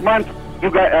the first month, you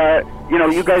guys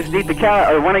need the cash,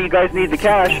 or one of you guys need the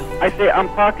cash. I say I'm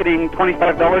pocketing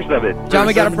 $25 of it. John,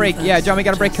 we got a break. Yeah, John, we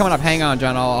got a break coming up. Hang on,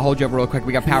 John. I'll hold you up real quick.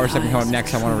 We got Power segment coming up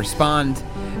next. I want to respond.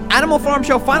 Animal Farm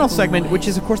Show final segment, which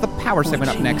is, of course, the Power segment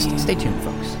up next. Stay tuned,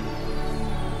 folks.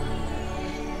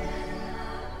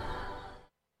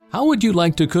 How would you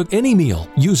like to cook any meal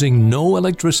using no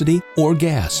electricity or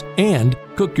gas and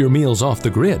cook your meals off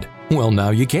the grid? Well, now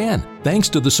you can, thanks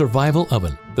to the Survival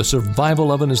Oven. The Survival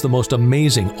Oven is the most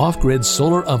amazing off-grid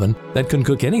solar oven that can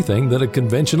cook anything that a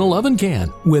conventional oven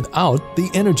can without the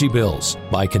energy bills.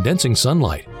 By condensing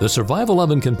sunlight, the Survival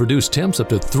Oven can produce temps up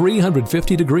to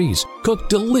 350 degrees, cook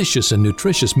delicious and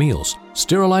nutritious meals,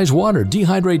 sterilize water,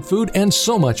 dehydrate food, and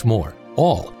so much more.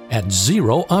 All at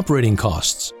zero operating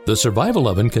costs. The Survival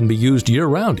Oven can be used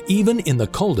year-round, even in the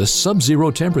coldest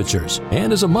sub-zero temperatures,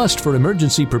 and is a must for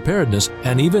emergency preparedness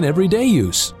and even everyday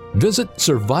use. Visit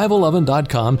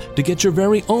survivaloven.com to get your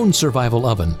very own Survival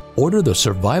Oven. Order the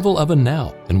Survival Oven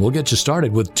now, and we'll get you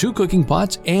started with 2 cooking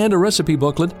pots and a recipe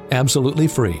booklet absolutely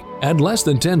free. At less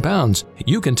than 10 pounds,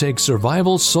 you can take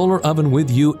Survival Solar Oven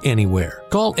with you anywhere.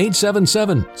 Call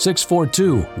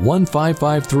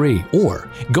 877-642-1553 or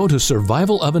go to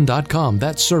survivaloven.com.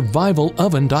 That's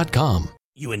survivaloven.com.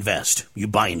 You invest. You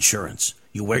buy insurance.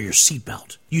 You wear your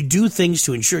seatbelt. You do things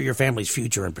to ensure your family's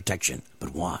future and protection.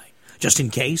 But why? Just in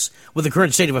case? With the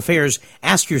current state of affairs,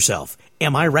 ask yourself,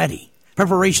 am I ready?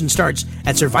 Preparation starts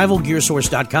at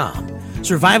survivalgearsource.com.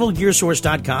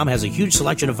 Survivalgearsource.com has a huge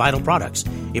selection of vital products,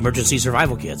 emergency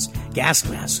survival kits, gas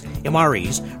masks,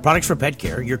 MREs, products for pet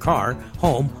care, your car,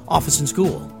 home, office, and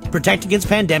school. Protect against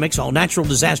pandemics, all natural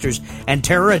disasters, and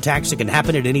terror attacks that can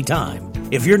happen at any time.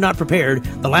 If you're not prepared,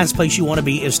 the last place you want to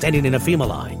be is standing in a FEMA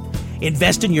line.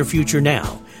 Invest in your future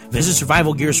now. Visit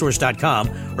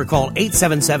survivalgearsource.com or call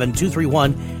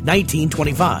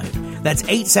 877-231-1925. That's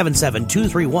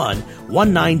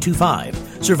 877-231-1925.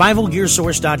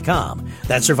 Survivalgearsource.com.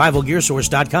 That's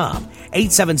survivalgearsource.com.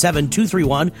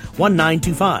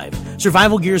 877-231-1925.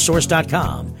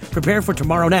 Survivalgearsource.com. Prepare for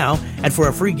tomorrow now, and for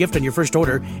a free gift on your first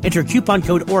order, enter coupon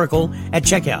code ORACLE at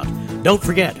checkout. Don't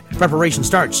forget, preparation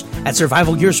starts at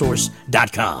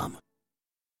survivalgearsource.com.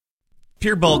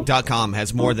 PureBulk.com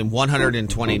has more than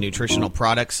 120 nutritional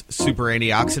products, super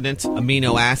antioxidants,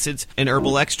 amino acids, and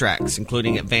herbal extracts,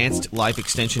 including advanced life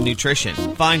extension nutrition.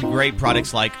 Find great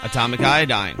products like atomic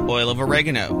iodine, oil of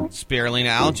oregano, spirulina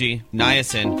algae,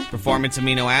 niacin, performance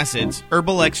amino acids,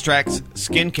 herbal extracts,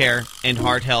 skincare, and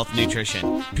heart health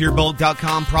nutrition.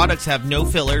 PureBulk.com products have no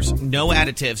fillers, no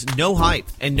additives, no hype,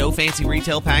 and no fancy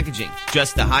retail packaging.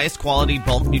 Just the highest quality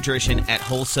bulk nutrition at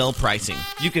wholesale pricing.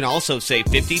 You can also save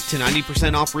 50 to 90%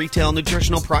 off retail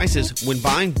nutritional prices when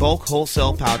buying bulk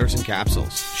wholesale powders and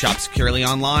capsules. Shop securely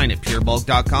online at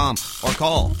purebulk.com or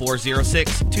call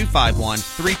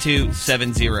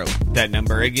 406-251-3270. That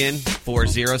number again,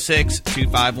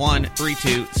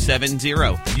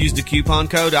 406-251-3270. Use the coupon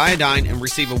code iodine and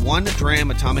receive a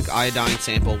 1-gram atomic iodine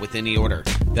sample with any order.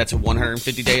 That's a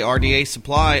 150-day RDA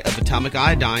supply of atomic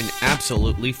iodine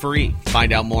absolutely free.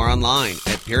 Find out more online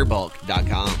at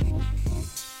purebulk.com.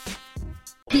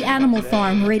 The Animal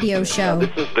Farm Radio Show.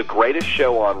 This is the greatest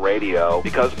show on radio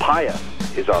because Paya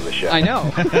is on the show. I know.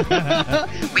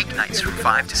 Weeknights from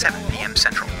 5 to 7 p.m.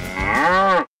 Central.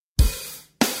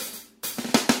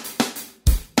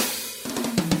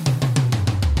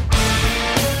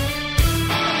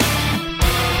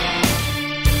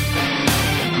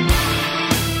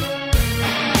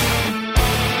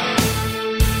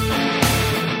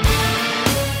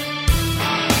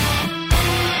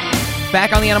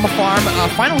 Back on the Animal Farm,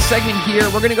 final segment here.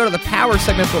 We're going to go to the Power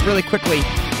segment, but really quickly,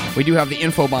 we do have the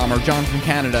info bomber, John from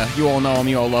Canada. You all know him,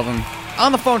 you all love him.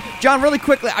 On the phone, John, really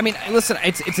quickly, I mean, listen,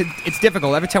 it's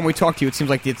difficult. Every time we talk to you, it seems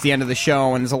like it's the end of the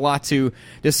show, and there's a lot to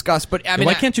discuss. But I mean,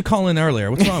 why can't you call in earlier?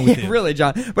 What's wrong with you? Really,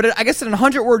 John? But I guess in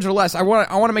 100 words or less, I want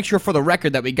to make sure for the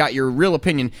record that we got your real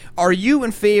opinion. Are you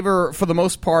in favor, for the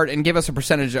most part, and give us a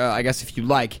percentage, I guess, if you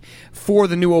like, for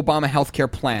the new Obama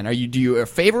healthcare plan? Do you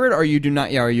favor it, or you do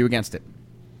not? Are you against it?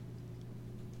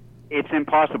 It's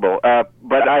impossible.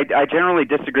 But I generally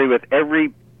disagree with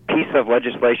every piece of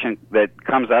legislation that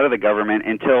comes out of the government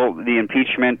until the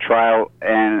impeachment trial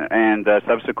and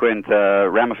subsequent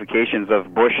ramifications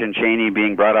of Bush and Cheney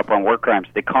being brought up on war crimes.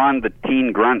 They conned the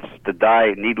teen grunts to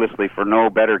die needlessly for no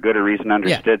better, good, or reason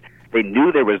understood. Yeah. They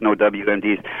knew there was no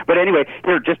WMDs. But anyway,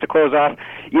 here, just to close off,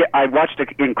 I watched an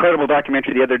incredible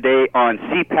documentary the other day on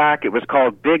CPAC. It was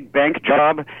called Big Bank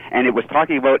Job, and it was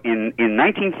talking about in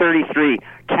 1933,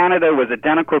 Canada was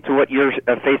identical to what you're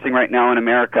facing right now in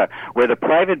America, where the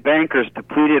private bankers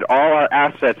depleted all our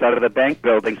assets out of the bank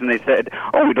buildings, and they said,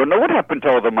 we don't know what happened to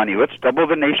all the money. Let's double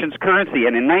the nation's currency.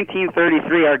 And in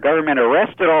 1933, our government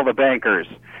arrested all the bankers.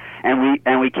 And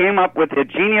we came up with the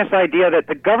genius idea that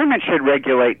the government should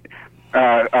regulate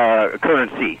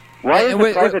currency. Why is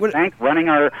the private bank running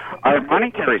our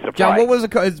monetary supply? John, what was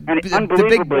it called?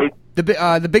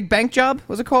 The Big Bank Job?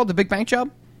 Was it called the Big Bank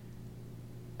Job?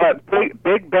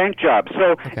 Big bank job.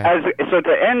 So, so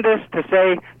to end this, to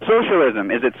say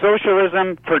socialism, is it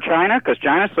socialism for China because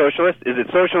China's socialist? Is it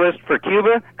socialist for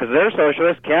Cuba because they're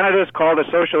socialist? Canada is called a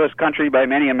socialist country by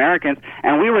many Americans,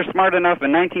 and we were smart enough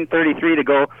in 1933 to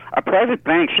go, a private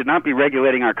bank should not be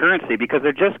regulating our currency because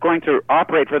they're just going to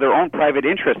operate for their own private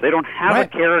interests. They don't have a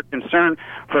care or concern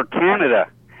for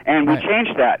Canada. And we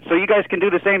changed that. So you guys can do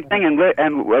the same thing and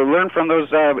learn from those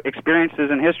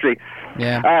experiences in history.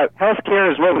 Yeah.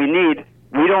 Healthcare is what we need.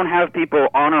 We don't have people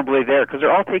honorably there because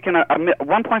they're all taking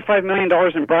 $1.5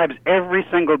 million in bribes every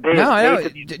single day. No, I know.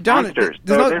 John,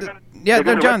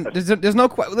 John, there's no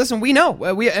question. Listen, we know.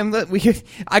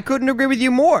 I couldn't agree with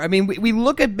you more. I mean, we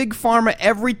look at Big Pharma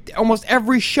almost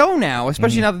every show now,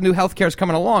 especially now that the new healthcare is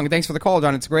coming along. Thanks for the call,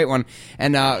 John. It's a great one.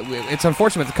 And it's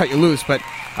unfortunate to cut you loose, but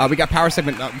we got Power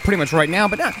Segment pretty much right now.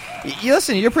 But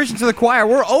listen, you're preaching to the choir.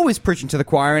 We're always preaching to the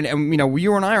choir. And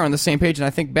you and I are on the same page, and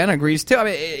I think Ben agrees too. I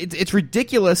mean, it's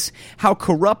ridiculous how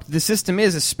corrupt the system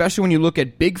is, especially when you look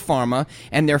at Big Pharma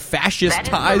and their fascist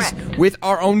ties with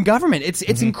our own government. It's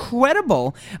incredible.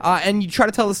 And you try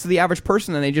to tell this to the average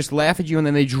person, and they just laugh at you, and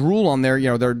then they drool on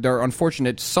their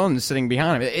unfortunate sons sitting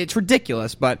behind them. It's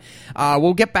ridiculous, but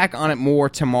we'll get back on it more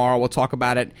tomorrow. We'll talk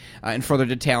about it in further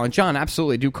detail. And John,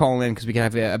 absolutely do call in because we can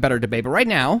have a better debate. But right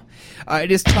now, it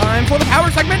is time for the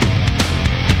Power Segment,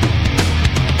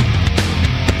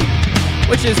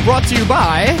 which is brought to you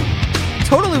by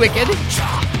Totally Wicked,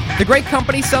 the great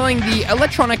company selling the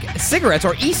electronic cigarettes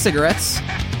or e-cigarettes,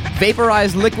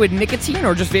 vaporized liquid nicotine,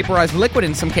 or just vaporized liquid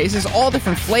in some cases, all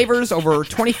different flavors, over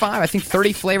 25, I think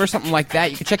 30 flavors, something like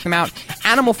that. You can check them out,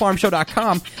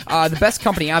 animalfarmshow.com. The best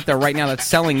company out there right now that's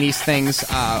selling these things.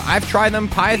 I've tried them.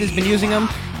 Pyeth has been using them.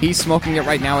 He's smoking it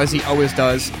right now, as he always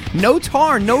does. No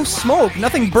tar, no smoke,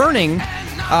 nothing burning.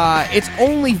 It's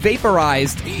only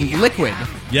vaporized liquid.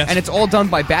 Yes. And it's all done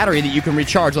by battery that you can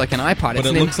recharge like an iPod. But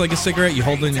it looks like a cigarette. You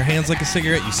hold it in your hands like a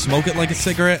cigarette. You smoke it like a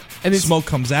cigarette. And smoke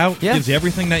comes out. Gives you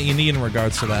everything that you need in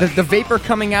regards to that. The vapor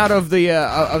coming out of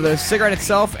the cigarette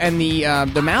itself and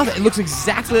the mouth, it looks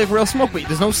exactly like real smoke. But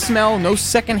there's no smell, no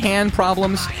secondhand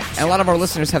problems. And a lot of our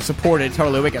listeners have supported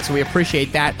Totally Wicked, so we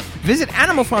appreciate that. Visit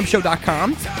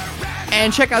animalfarmshow.com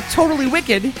and check out Totally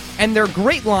Wicked and their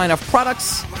great line of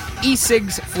products,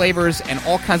 e-cigs, flavors, and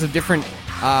all kinds of different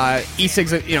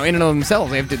e-cigs, in and of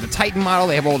themselves. They have the Titan model,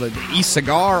 they have all the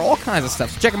e-cigar, all kinds of stuff.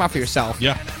 So check them out for yourself.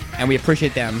 Yeah. And we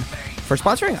appreciate them for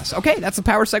sponsoring us. Okay, that's the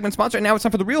Power Segment sponsor. And now it's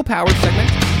time for the real Power Segment,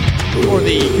 or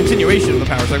the continuation of the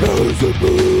Power Segment.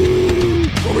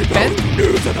 Ben?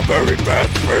 News at a very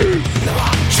fast pace.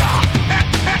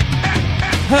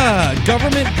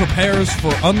 Government prepares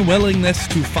for unwillingness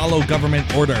to follow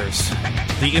government orders.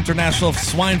 The International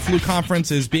Swine Flu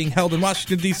Conference is being held in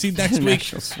Washington, D.C. next week.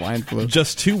 International Swine Flu.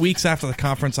 Just 2 weeks after the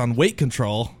conference on weight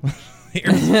control.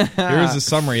 Here's a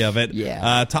summary of it.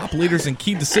 Yeah. Top leaders and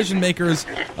key decision makers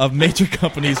of major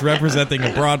companies representing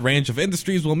a broad range of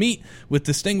industries will meet with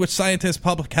distinguished scientists,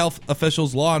 public health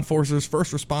officials, law enforcers,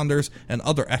 first responders, and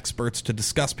other experts to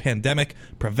discuss pandemic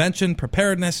prevention,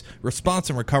 preparedness, response,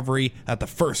 and recovery at the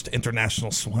first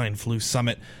International Swine Flu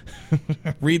Summit.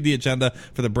 Read the agenda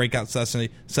for the breakout session,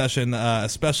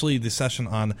 especially the session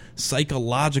on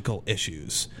psychological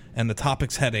issues. And the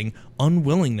topic's heading,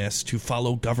 unwillingness to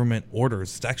follow government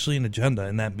orders. It's actually an agenda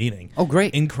in that meeting. Oh,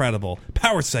 great. Incredible.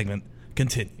 Power Segment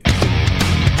continues.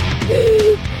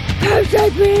 Power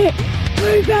Segment!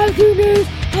 very fast news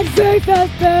at very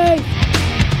fast pace.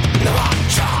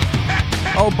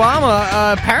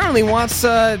 Obama apparently wants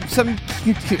some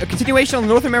continuation on the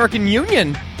North American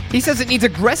Union. He says it needs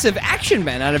aggressive action,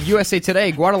 man, out of USA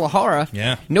Today, Guadalajara.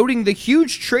 Yeah. Noting the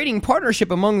huge trading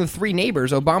partnership among the three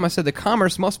neighbors, Obama said the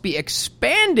commerce must be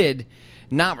expanded,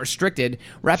 not restricted.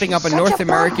 Wrapping up a North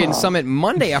American summit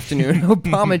Monday afternoon,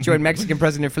 Obama joined Mexican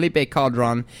President Felipe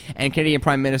Calderon and Canadian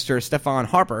Prime Minister Stephen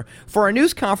Harper for a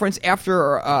news conference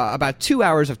after about 2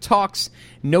 hours of talks.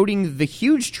 Noting the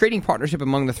huge trading partnership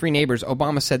among the three neighbors,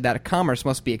 Obama said that commerce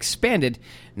must be expanded,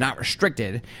 not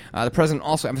restricted. The president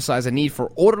also emphasized the need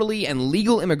for orderly and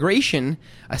legal immigration,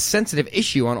 a sensitive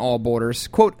issue on all borders.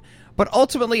 Quote, but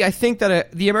ultimately I think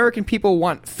that the American people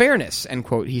want fairness, end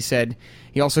quote, he said.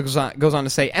 He also goes on to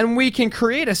say, and we can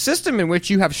create a system in which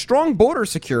you have strong border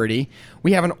security.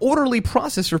 We have an orderly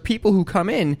process for people who come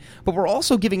in, but we're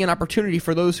also giving an opportunity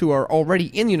for those who are already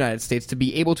in the United States to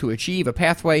be able to achieve a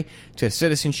pathway to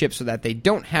citizenship so that they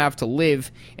don't have to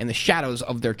live in the shadows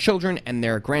of their children and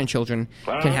their grandchildren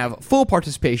can have full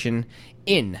participation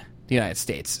in the United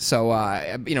States. So,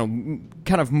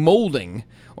 kind of molding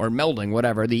or melding,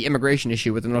 whatever, the immigration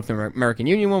issue with the North American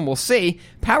Union one. We'll see.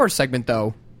 Power segment,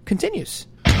 though, continues.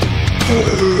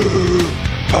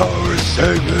 Power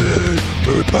segment.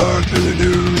 We're back to the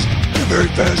news. A very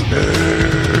fast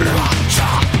pace.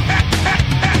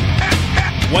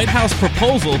 White House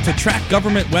proposal to track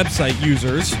government website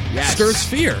users stirs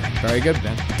fear. Very good,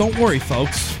 Ben. Don't worry,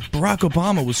 folks. Barack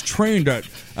Obama was trained at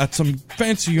some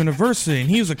fancy university, and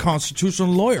he was a constitutional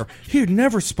lawyer. He'd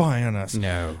never spy on us.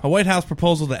 No. A White House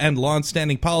proposal to end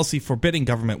long-standing policy forbidding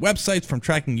government websites from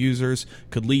tracking users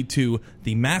could lead to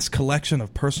the mass collection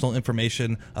of personal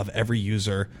information of every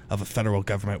user of a federal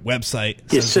government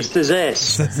website. Your sister's ass.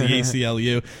 Says the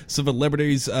ACLU. Civil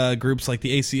liberties groups like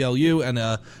the ACLU and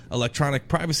Electronic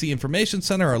Privacy Information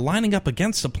Center are lining up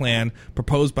against a plan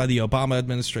proposed by the Obama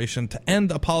administration to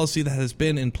end a policy that has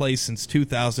been in place since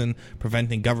 2000,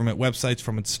 preventing government websites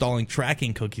from installing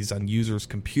tracking cookies on users'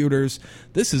 computers.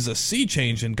 This is a sea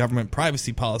change in government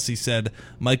privacy policy, said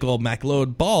Michael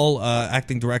McLeod Ball,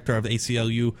 acting director of the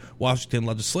ACLU Washington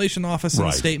Legislation Office, in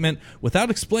a statement. Without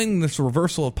explaining this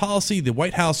reversal of policy, the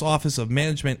White House Office of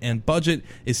Management and Budget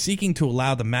is seeking to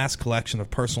allow the mass collection of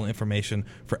personal information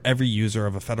for every user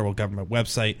of a federal government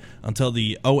website until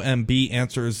the OMB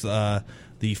answers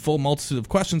the full multitude of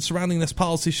questions surrounding this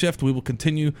policy shift. We will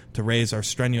continue to raise our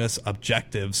strenuous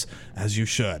objectives, as you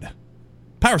should.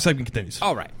 Power segment continues.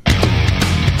 All right.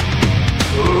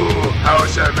 Ooh, power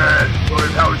segment. We're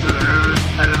power to the news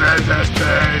and a very fast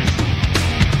pace.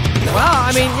 Well,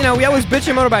 I mean, we always bitch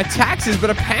and moan about taxes,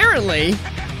 but apparently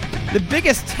the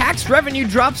biggest tax revenue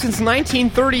drop since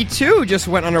 1932 just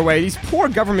went underway. These poor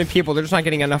government people, they're just not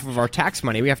getting enough of our tax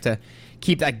money. We have to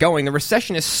keep that going. The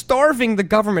recession is starving the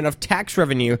government of tax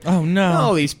revenue. Oh, no.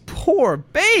 Oh, these poor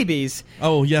babies.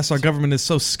 Oh, yes, our government is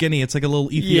so skinny. It's like a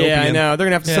little Ethiopian. Yeah, I know. They're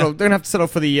going to have to settle. They're going to have to settle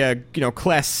for the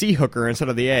Class C hooker instead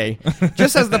of the A.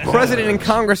 Just as the president and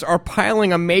Congress are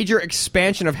piling a major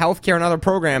expansion of healthcare and other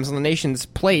programs on the nation's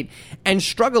plate and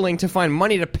struggling to find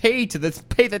money to pay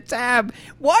the tab.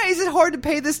 Why is it hard to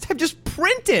pay this tab? Just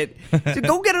print it.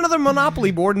 Go get another monopoly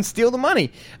board and steal the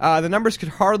money. The numbers could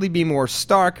hardly be more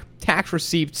stark. Tax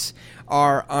receipts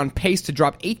are on pace to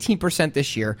drop 18%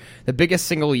 this year, the biggest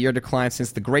single-year decline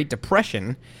since the Great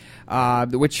Depression,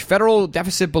 which federal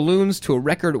deficit balloons to a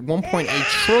record $1.8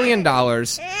 trillion.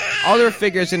 Other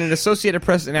figures in an Associated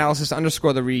Press analysis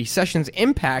underscore the recession's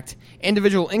impact.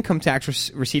 Individual income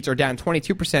tax receipts are down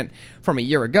 22% from a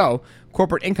year ago.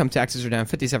 Corporate income taxes are down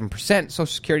 57%. Social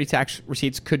Security tax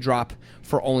receipts could drop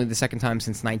for only the second time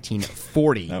since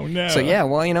 1940. Oh, no. So yeah,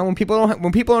 well, when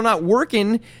people are not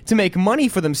working to make money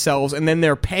for themselves, and then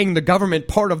they're paying the government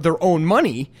part of their own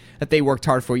money that they worked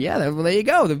hard for, there you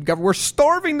go. We're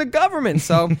starving the government.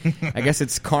 So I guess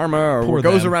it's karma, or what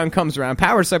goes around comes around.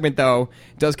 Power segment though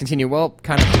does continue. Well,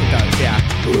 kind of it does.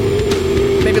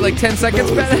 Yeah, maybe like 10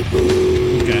 seconds, Ben.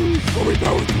 Okay.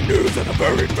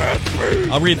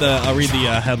 I'll read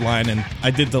the headline, and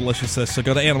I did delicious this, so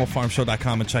go to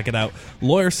animalfarmshow.com and check it out.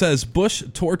 Lawyer says Bush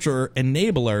torture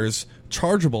enablers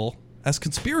chargeable as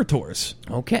conspirators.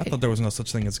 Okay. I thought there was no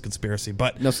such thing as a conspiracy,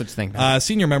 but no such thing.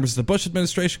 Senior members of the Bush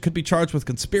administration could be charged with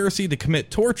conspiracy to commit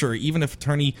torture, even if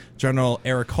Attorney General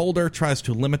Eric Holder tries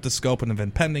to limit the scope of an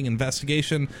impending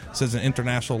investigation, says an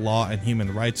international law and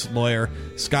human rights lawyer.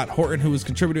 Scott Horton, who was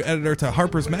contributor editor to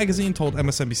Harper's Magazine, told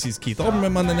MSNBC's Keith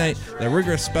Olbermann Monday night that a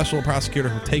rigorous special prosecutor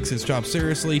who takes his job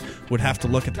seriously would have to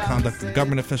look at the conduct of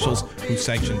government officials who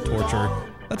sanction torture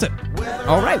That's it.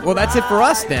 All right, well, that's it for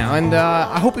us now, and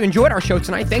I hope you enjoyed our show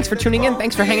tonight. Thanks for tuning in.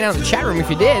 Thanks for hanging out in the chat room if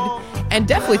you did. And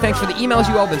definitely thanks for the emails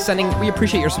you all been sending. We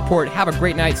appreciate your support. Have a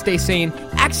great night. Stay sane.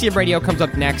 Axiom Radio comes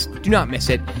up next. Do not miss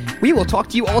it. We will talk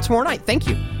to you all tomorrow night. Thank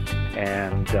you.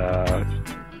 And,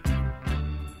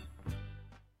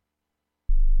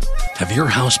 Have your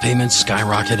house payments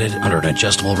skyrocketed under an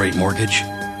adjustable rate mortgage?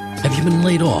 Have you been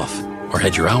laid off or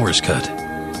had your hours cut?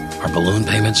 Are balloon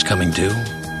payments coming due?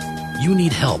 You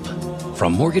need help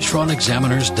from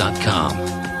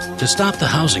MortgageFraudExaminers.com. To stop the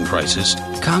housing crisis,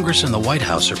 Congress and the White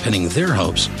House are pinning their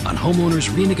hopes on homeowners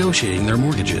renegotiating their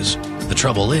mortgages. The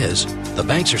trouble is, the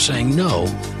banks are saying no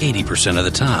 80% of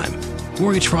the time.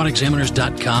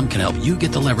 MortgageFraudExaminers.com can help you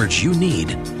get the leverage you need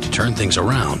to turn things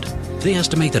around. They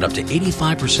estimate that up to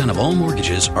 85% of all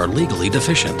mortgages are legally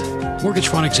deficient.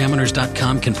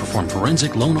 MortgageFraudExaminers.com can perform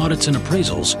forensic loan audits and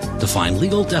appraisals to find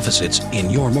legal deficits in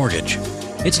your mortgage.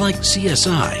 It's like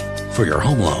CSI for your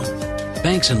home loan.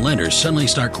 Banks and lenders suddenly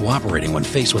start cooperating when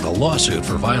faced with a lawsuit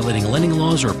for violating lending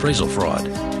laws or appraisal fraud.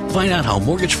 Find out how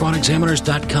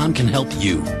MortgageFraudExaminers.com can help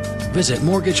you. Visit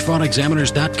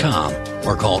MortgageFraudExaminers.com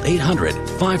or call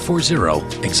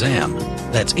 800-540-EXAM.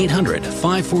 That's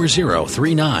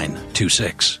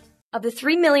 800-540-3926. Of the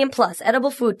 3 million plus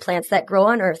edible food plants that grow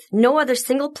on Earth, no other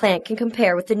single plant can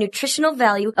compare with the nutritional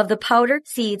value of the powder,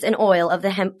 seeds, and oil of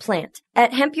the hemp plant.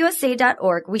 At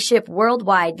hempusa.org, we ship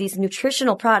worldwide these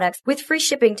nutritional products with free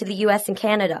shipping to the U.S. and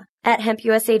Canada. At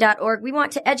hempusa.org, we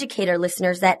want to educate our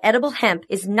listeners that edible hemp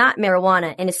is not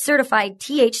marijuana and is certified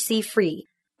THC-free.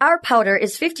 Our powder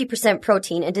is 50%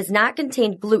 protein and does not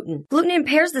contain gluten. Gluten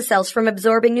impairs the cells from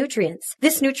absorbing nutrients.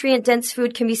 This nutrient-dense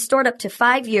food can be stored up to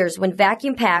 5 years when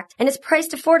vacuum-packed and is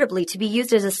priced affordably to be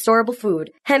used as a storable food.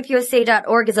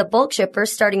 HempUSA.org is a bulk shipper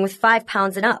starting with 5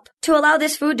 pounds and up. To allow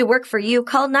this food to work for you,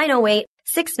 call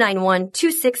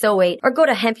 908-691-2608 or go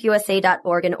to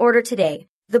HempUSA.org and order today.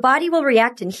 The body will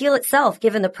react and heal itself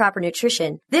given the proper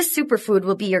nutrition. This superfood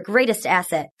will be your greatest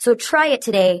asset. So try it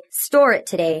today, store it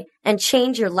today, and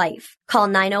change your life. Call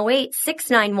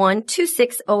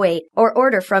 908-691-2608 or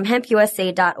order from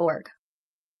hempusa.org.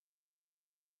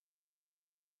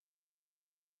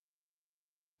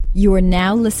 You are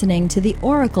now listening to the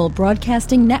Oracle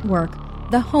Broadcasting Network,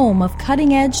 the home of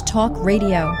cutting-edge talk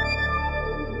radio.